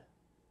cloud,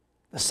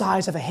 the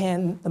size of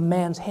the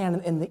man's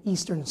hand in the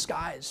eastern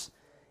skies.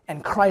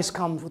 And Christ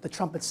comes with the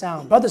trumpet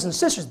sound. Brothers and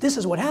sisters, this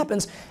is what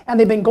happens. And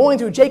they've been going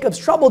through Jacob's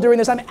trouble during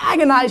this time,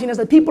 agonizing as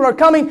the people are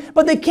coming,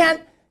 but they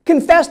can't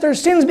confess their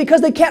sins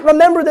because they can't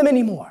remember them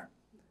anymore.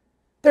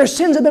 Their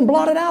sins have been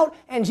blotted out,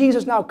 and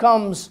Jesus now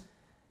comes,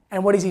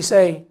 and what does he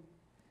say?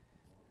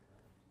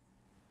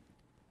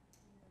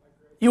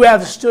 You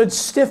have stood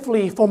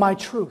stiffly for my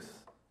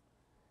truth,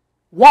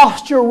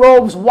 washed your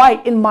robes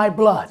white in my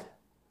blood.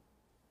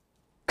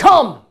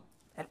 Come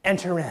and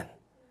enter in.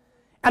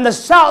 And the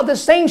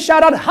saints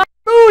shout out,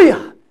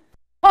 hallelujah,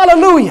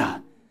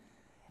 hallelujah.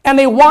 And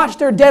they watch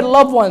their dead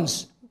loved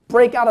ones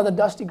break out of the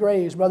dusty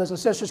graves, brothers and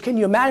sisters. Can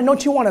you imagine?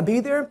 Don't you want to be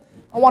there?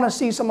 I want to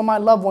see some of my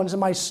loved ones and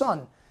my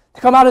son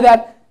to come out of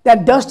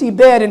that dusty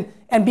bed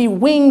and be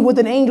winged with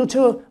an angel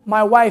to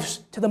my wife's,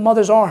 to the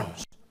mother's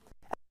arms.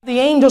 The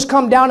angels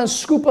come down and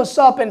scoop us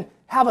up and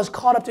have us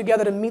caught up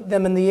together to meet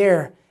them in the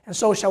air. And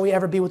so shall we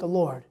ever be with the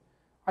Lord.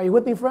 Are you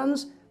with me,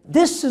 friends?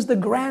 This is the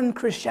grand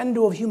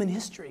crescendo of human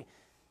history.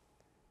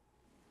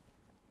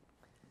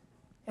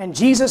 And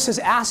Jesus is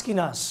asking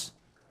us,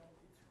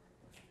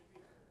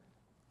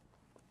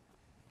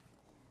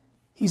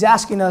 He's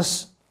asking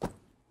us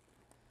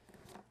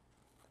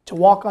to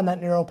walk on that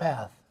narrow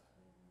path,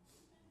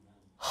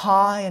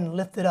 high and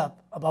lifted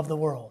up above the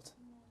world.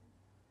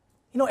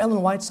 You know,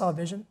 Ellen White saw a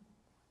vision.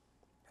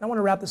 And I want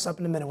to wrap this up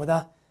in a minute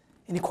without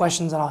any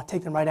questions, and I'll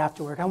take them right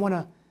after work. I want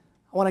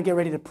to get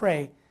ready to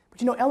pray.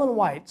 But you know, Ellen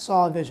White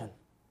saw a vision.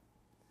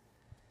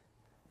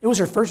 It was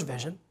her first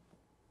vision.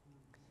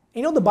 And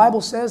you know, the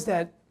Bible says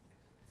that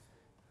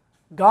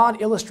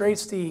God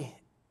illustrates the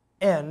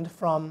end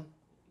from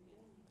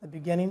the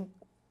beginning.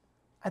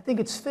 I think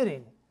it's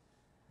fitting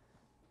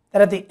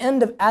that at the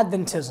end of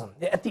Adventism,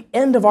 at the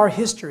end of our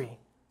history,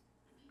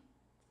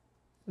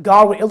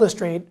 God will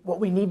illustrate what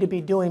we need to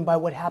be doing by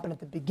what happened at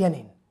the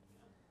beginning.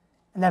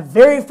 And that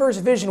very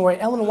first vision where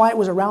Ellen White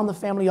was around the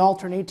family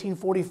altar in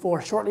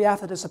 1844, shortly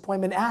after this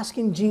appointment,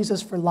 asking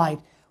Jesus for light.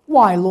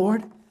 Why,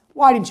 Lord?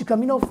 Why didn't you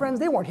come? You know, friends,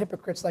 they weren't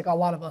hypocrites like a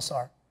lot of us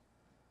are.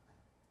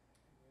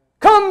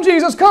 Come,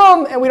 Jesus,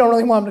 come! And we don't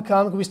really want him to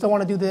come because we still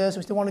want to do this,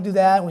 we still want to do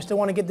that, and we still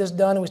want to get this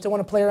done, and we still want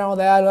to play around with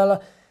that. Blah, blah.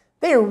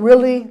 They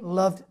really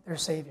loved their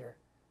Savior.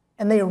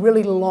 And they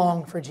really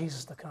longed for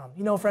Jesus to come.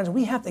 You know, friends,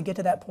 we have to get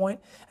to that point.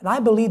 And I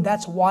believe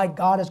that's why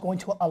God is going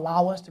to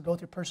allow us to go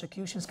through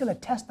persecution. It's going to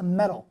test the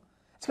metal.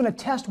 It's going to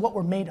test what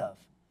we're made of.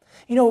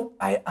 You know,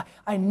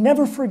 I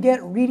never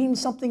forget reading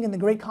something in the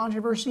Great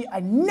Controversy.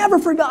 I never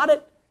forgot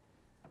it.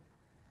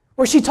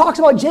 Where she talks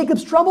about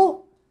Jacob's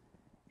trouble.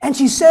 And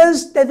she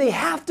says that they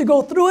have to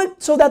go through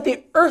it so that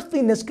the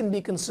earthliness can be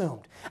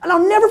consumed. And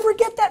I'll never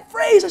forget that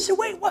phrase. I said,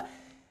 wait, what?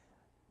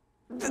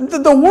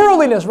 The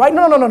worldliness, right?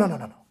 No.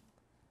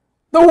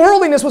 The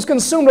worldliness was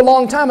consumed a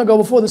long time ago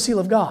before the seal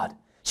of God.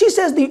 She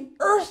says the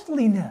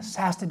earthliness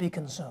has to be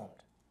consumed.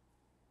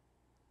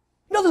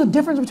 You know there's a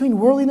difference between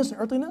worldliness and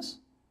earthliness?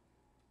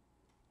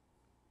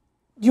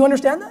 Do you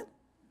understand that?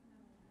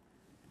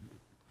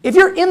 If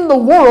you're in the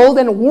world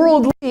and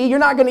worldly, you're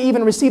not going to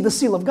even receive the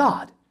seal of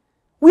God.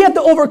 We have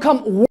to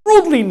overcome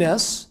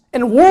worldliness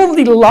and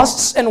worldly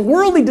lusts and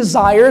worldly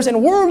desires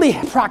and worldly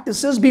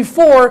practices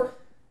before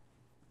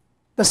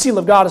the seal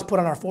of God is put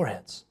on our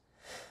foreheads.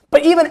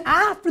 But even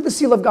after the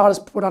seal of God is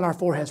put on our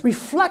foreheads,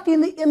 reflecting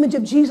the image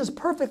of Jesus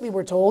perfectly,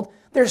 we're told,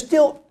 there's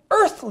still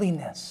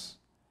earthliness.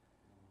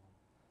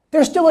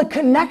 There's still a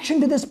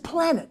connection to this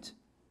planet.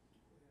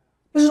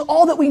 This is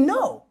all that we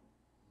know.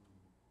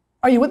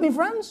 Are you with me,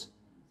 friends?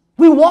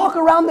 We walk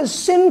around this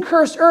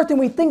sin-cursed earth and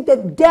we think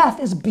that death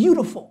is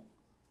beautiful.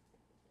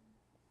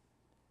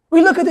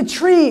 We look at the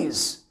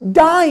trees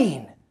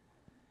dying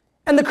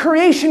and the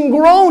creation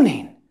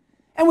groaning,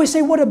 and we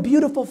say, what a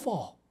beautiful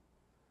fall.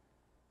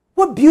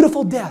 What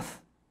beautiful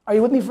death. Are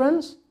you with me,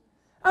 friends?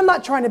 I'm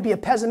not trying to be a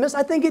pessimist.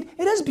 I think it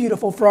is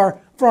beautiful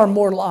for our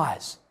mortal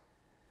eyes.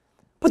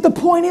 But the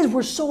point is,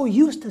 we're so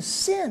used to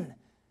sin.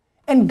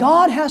 And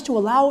God has to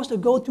allow us to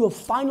go through a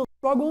final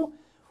struggle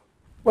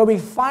where we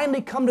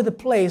finally come to the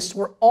place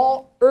where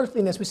all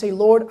earthliness, we say,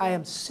 Lord, I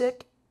am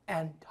sick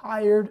and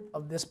tired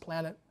of this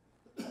planet.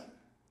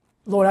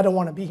 Lord, I don't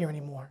want to be here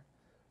anymore.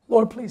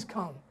 Lord, please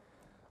come.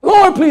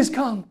 Lord, please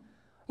come.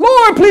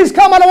 Lord, please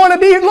come. I don't want to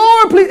be here.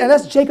 Lord, please. And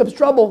that's Jacob's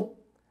trouble.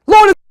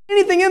 Lord, if there's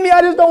anything in me,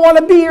 I just don't want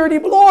to be here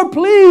anymore. Lord,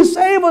 please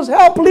save us.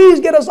 Help. Please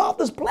get us off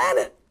this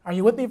planet. Are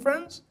you with me,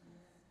 friends?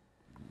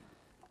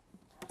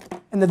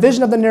 In the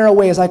vision of the narrow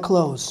way, as I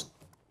close,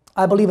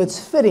 I believe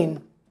it's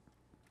fitting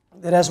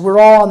that as we're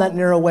all on that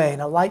narrow way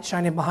and a light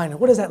shining behind it,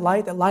 what is that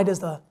light? That light is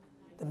the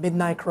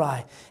midnight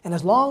cry. And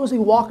as long as we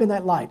walk in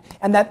that light,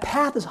 and that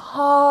path is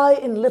high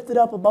and lifted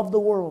up above the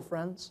world,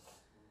 friends,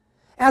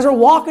 as we're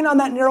walking on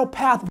that narrow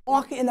path,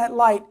 walking in that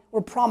light,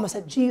 we're promised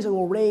that Jesus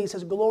will raise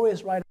his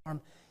glorious right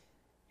arm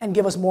and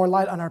give us more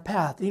light on our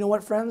path. You know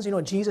what, friends? You know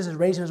what Jesus is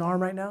raising his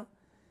arm right now?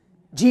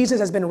 Jesus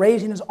has been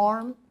raising his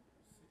arm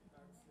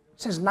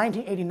since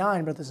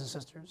 1989, brothers and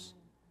sisters.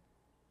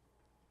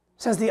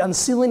 Since the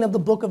unsealing of the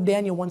book of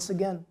Daniel once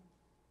again.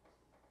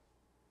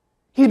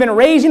 He's been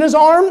raising his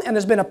arm, and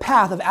there's been a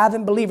path of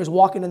Advent believers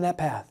walking in that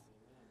path.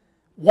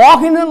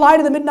 Walking in the light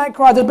of the midnight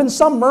cry. There's been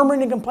some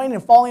murmuring and complaining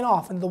and falling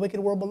off into the wicked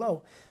world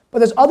below. But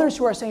there's others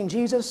who are saying,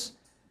 Jesus,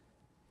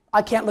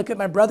 I can't look at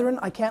my brethren.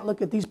 I can't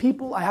look at these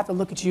people. I have to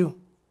look at you.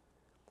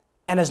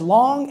 And as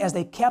long as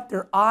they kept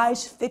their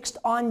eyes fixed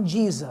on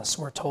Jesus,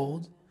 we're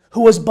told,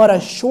 who was but a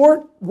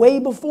short way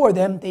before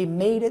them, they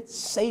made it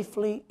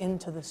safely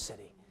into the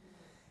city.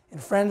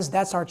 And friends,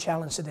 that's our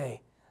challenge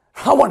today.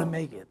 I want to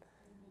make it.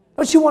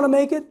 Don't you want to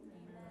make it?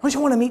 Don't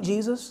you want to meet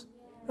Jesus?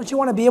 Don't you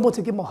want to be able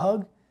to give him a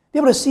hug? Be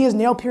able to see his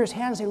nail-pierced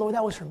hand and say, Lord,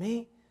 that was for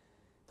me.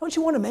 Don't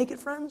you want to make it,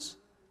 friends?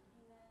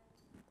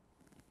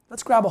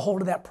 Let's grab a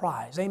hold of that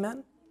prize.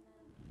 Amen?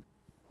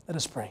 Let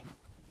us pray.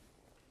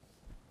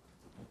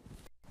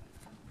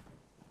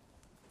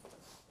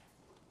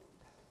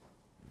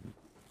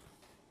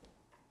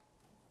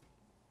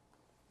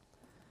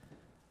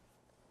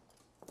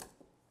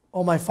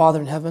 Oh, my Father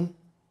in heaven,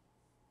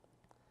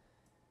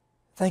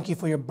 thank you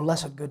for your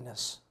blessed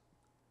goodness.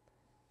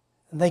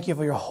 And thank you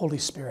for your Holy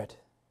Spirit.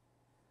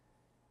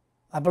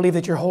 I believe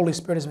that your Holy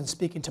Spirit has been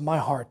speaking to my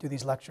heart through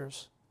these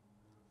lectures.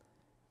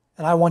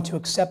 And I want to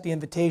accept the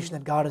invitation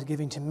that God is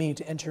giving to me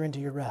to enter into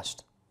your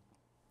rest.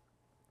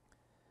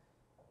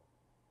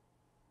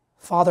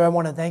 Father, I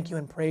want to thank you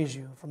and praise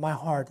you from my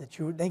heart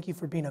thank you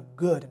for being a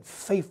good and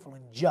faithful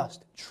and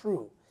just and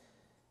true,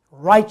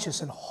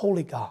 righteous and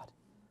holy God.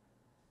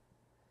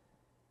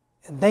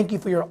 And thank you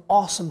for your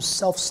awesome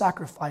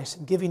self-sacrifice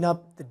and giving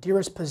up the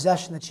dearest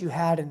possession that you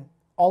had in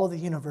all of the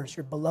universe,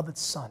 your beloved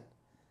Son.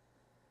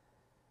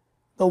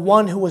 The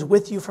one who was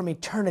with you from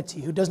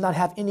eternity, who does not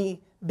have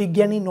any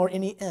beginning nor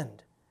any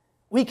end.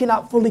 We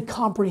cannot fully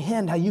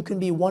comprehend how you can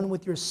be one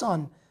with your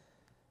Son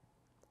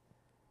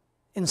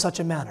in such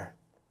a manner.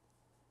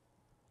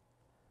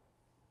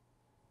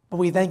 But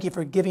we thank you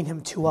for giving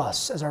him to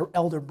us as our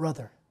elder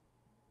brother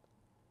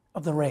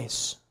of the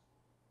race.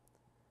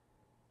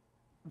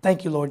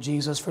 Thank you, Lord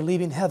Jesus, for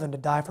leaving heaven to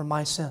die for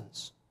my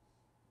sins.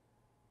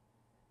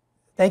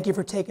 Thank you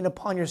for taking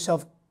upon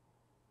yourself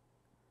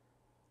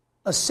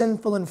a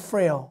sinful and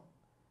frail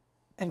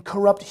and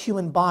corrupt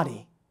human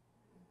body.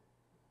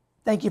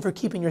 Thank you for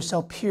keeping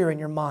yourself pure in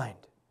your mind.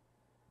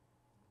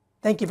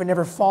 Thank you for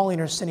never falling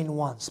or sinning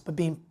once, but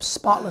being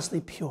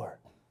spotlessly pure.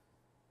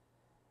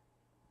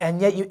 And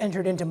yet you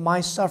entered into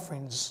my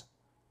sufferings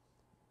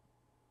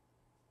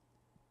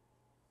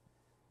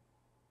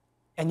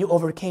and you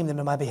overcame them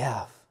in my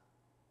behalf.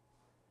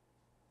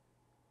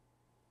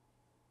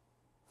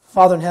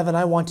 Father in heaven,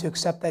 I want to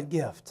accept that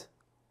gift.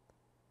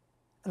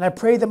 And I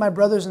pray that my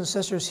brothers and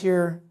sisters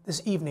here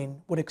this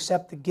evening would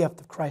accept the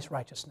gift of Christ's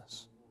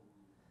righteousness.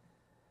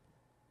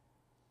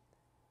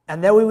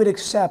 And that we would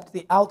accept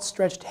the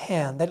outstretched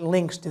hand that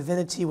links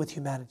divinity with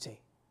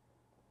humanity.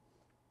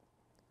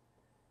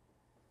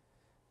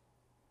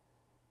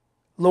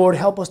 Lord,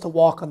 help us to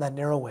walk on that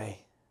narrow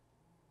way.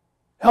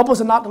 Help us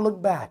not to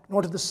look back,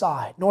 nor to the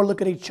side, nor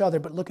look at each other,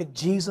 but look at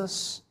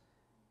Jesus,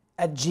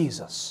 and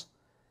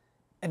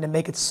to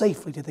make it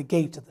safely to the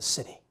gates of the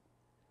city.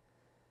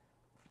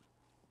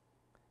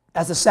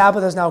 As the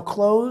Sabbath is now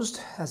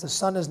closed, as the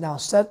sun is now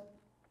set,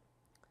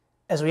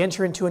 as we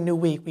enter into a new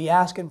week, we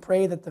ask and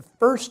pray that the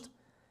first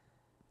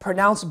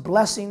pronounced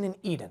blessing in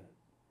Eden,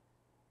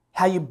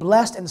 how you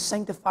blessed and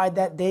sanctified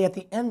that day at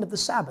the end of the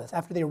Sabbath,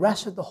 after they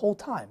rested the whole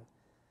time,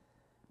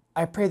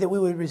 I pray that we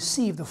would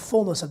receive the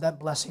fullness of that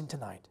blessing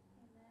tonight.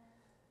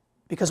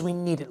 Because we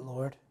need it,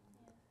 Lord.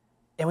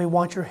 And we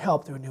want your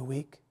help through a new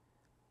week.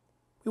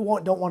 We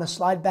don't want to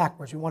slide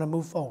backwards. We want to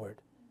move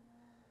forward.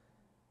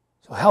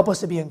 So help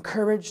us to be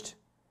encouraged.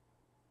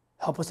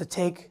 Help us to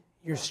take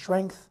your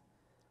strength.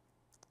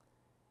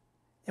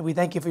 And we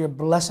thank you for your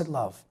blessed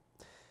love.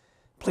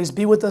 Please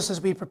be with us as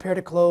we prepare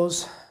to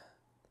close,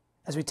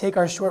 as we take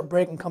our short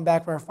break and come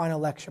back for our final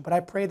lecture. But I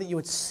pray that you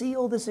would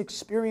seal this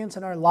experience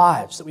in our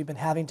lives that we've been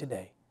having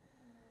today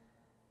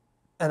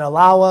and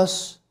allow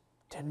us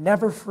to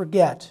never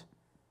forget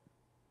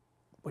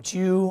what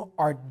you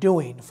are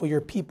doing for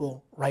your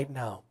people right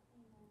now.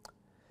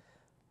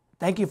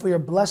 Thank you for your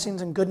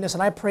blessings and goodness.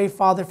 And I pray,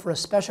 Father, for a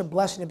special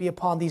blessing to be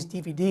upon these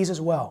DVDs as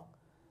well.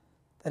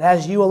 That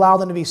as you allow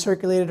them to be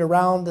circulated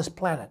around this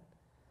planet,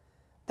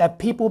 that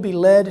people will be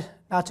led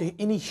not to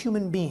any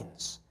human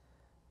beings,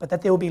 but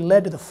that they will be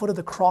led to the foot of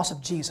the cross of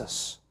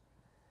Jesus.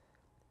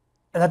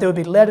 And that they would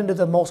be led into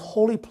the most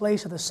holy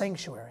place of the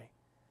sanctuary.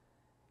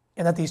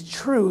 And that these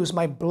truths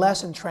might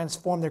bless and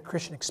transform their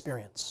Christian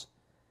experience.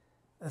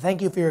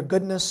 Thank you for your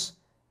goodness.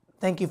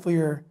 Thank you for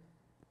your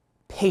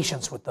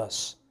patience with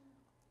us.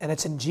 And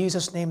it's in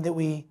Jesus' name that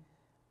we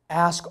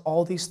ask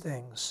all these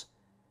things.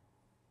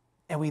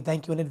 And we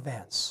thank you in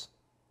advance.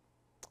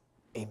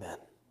 Amen.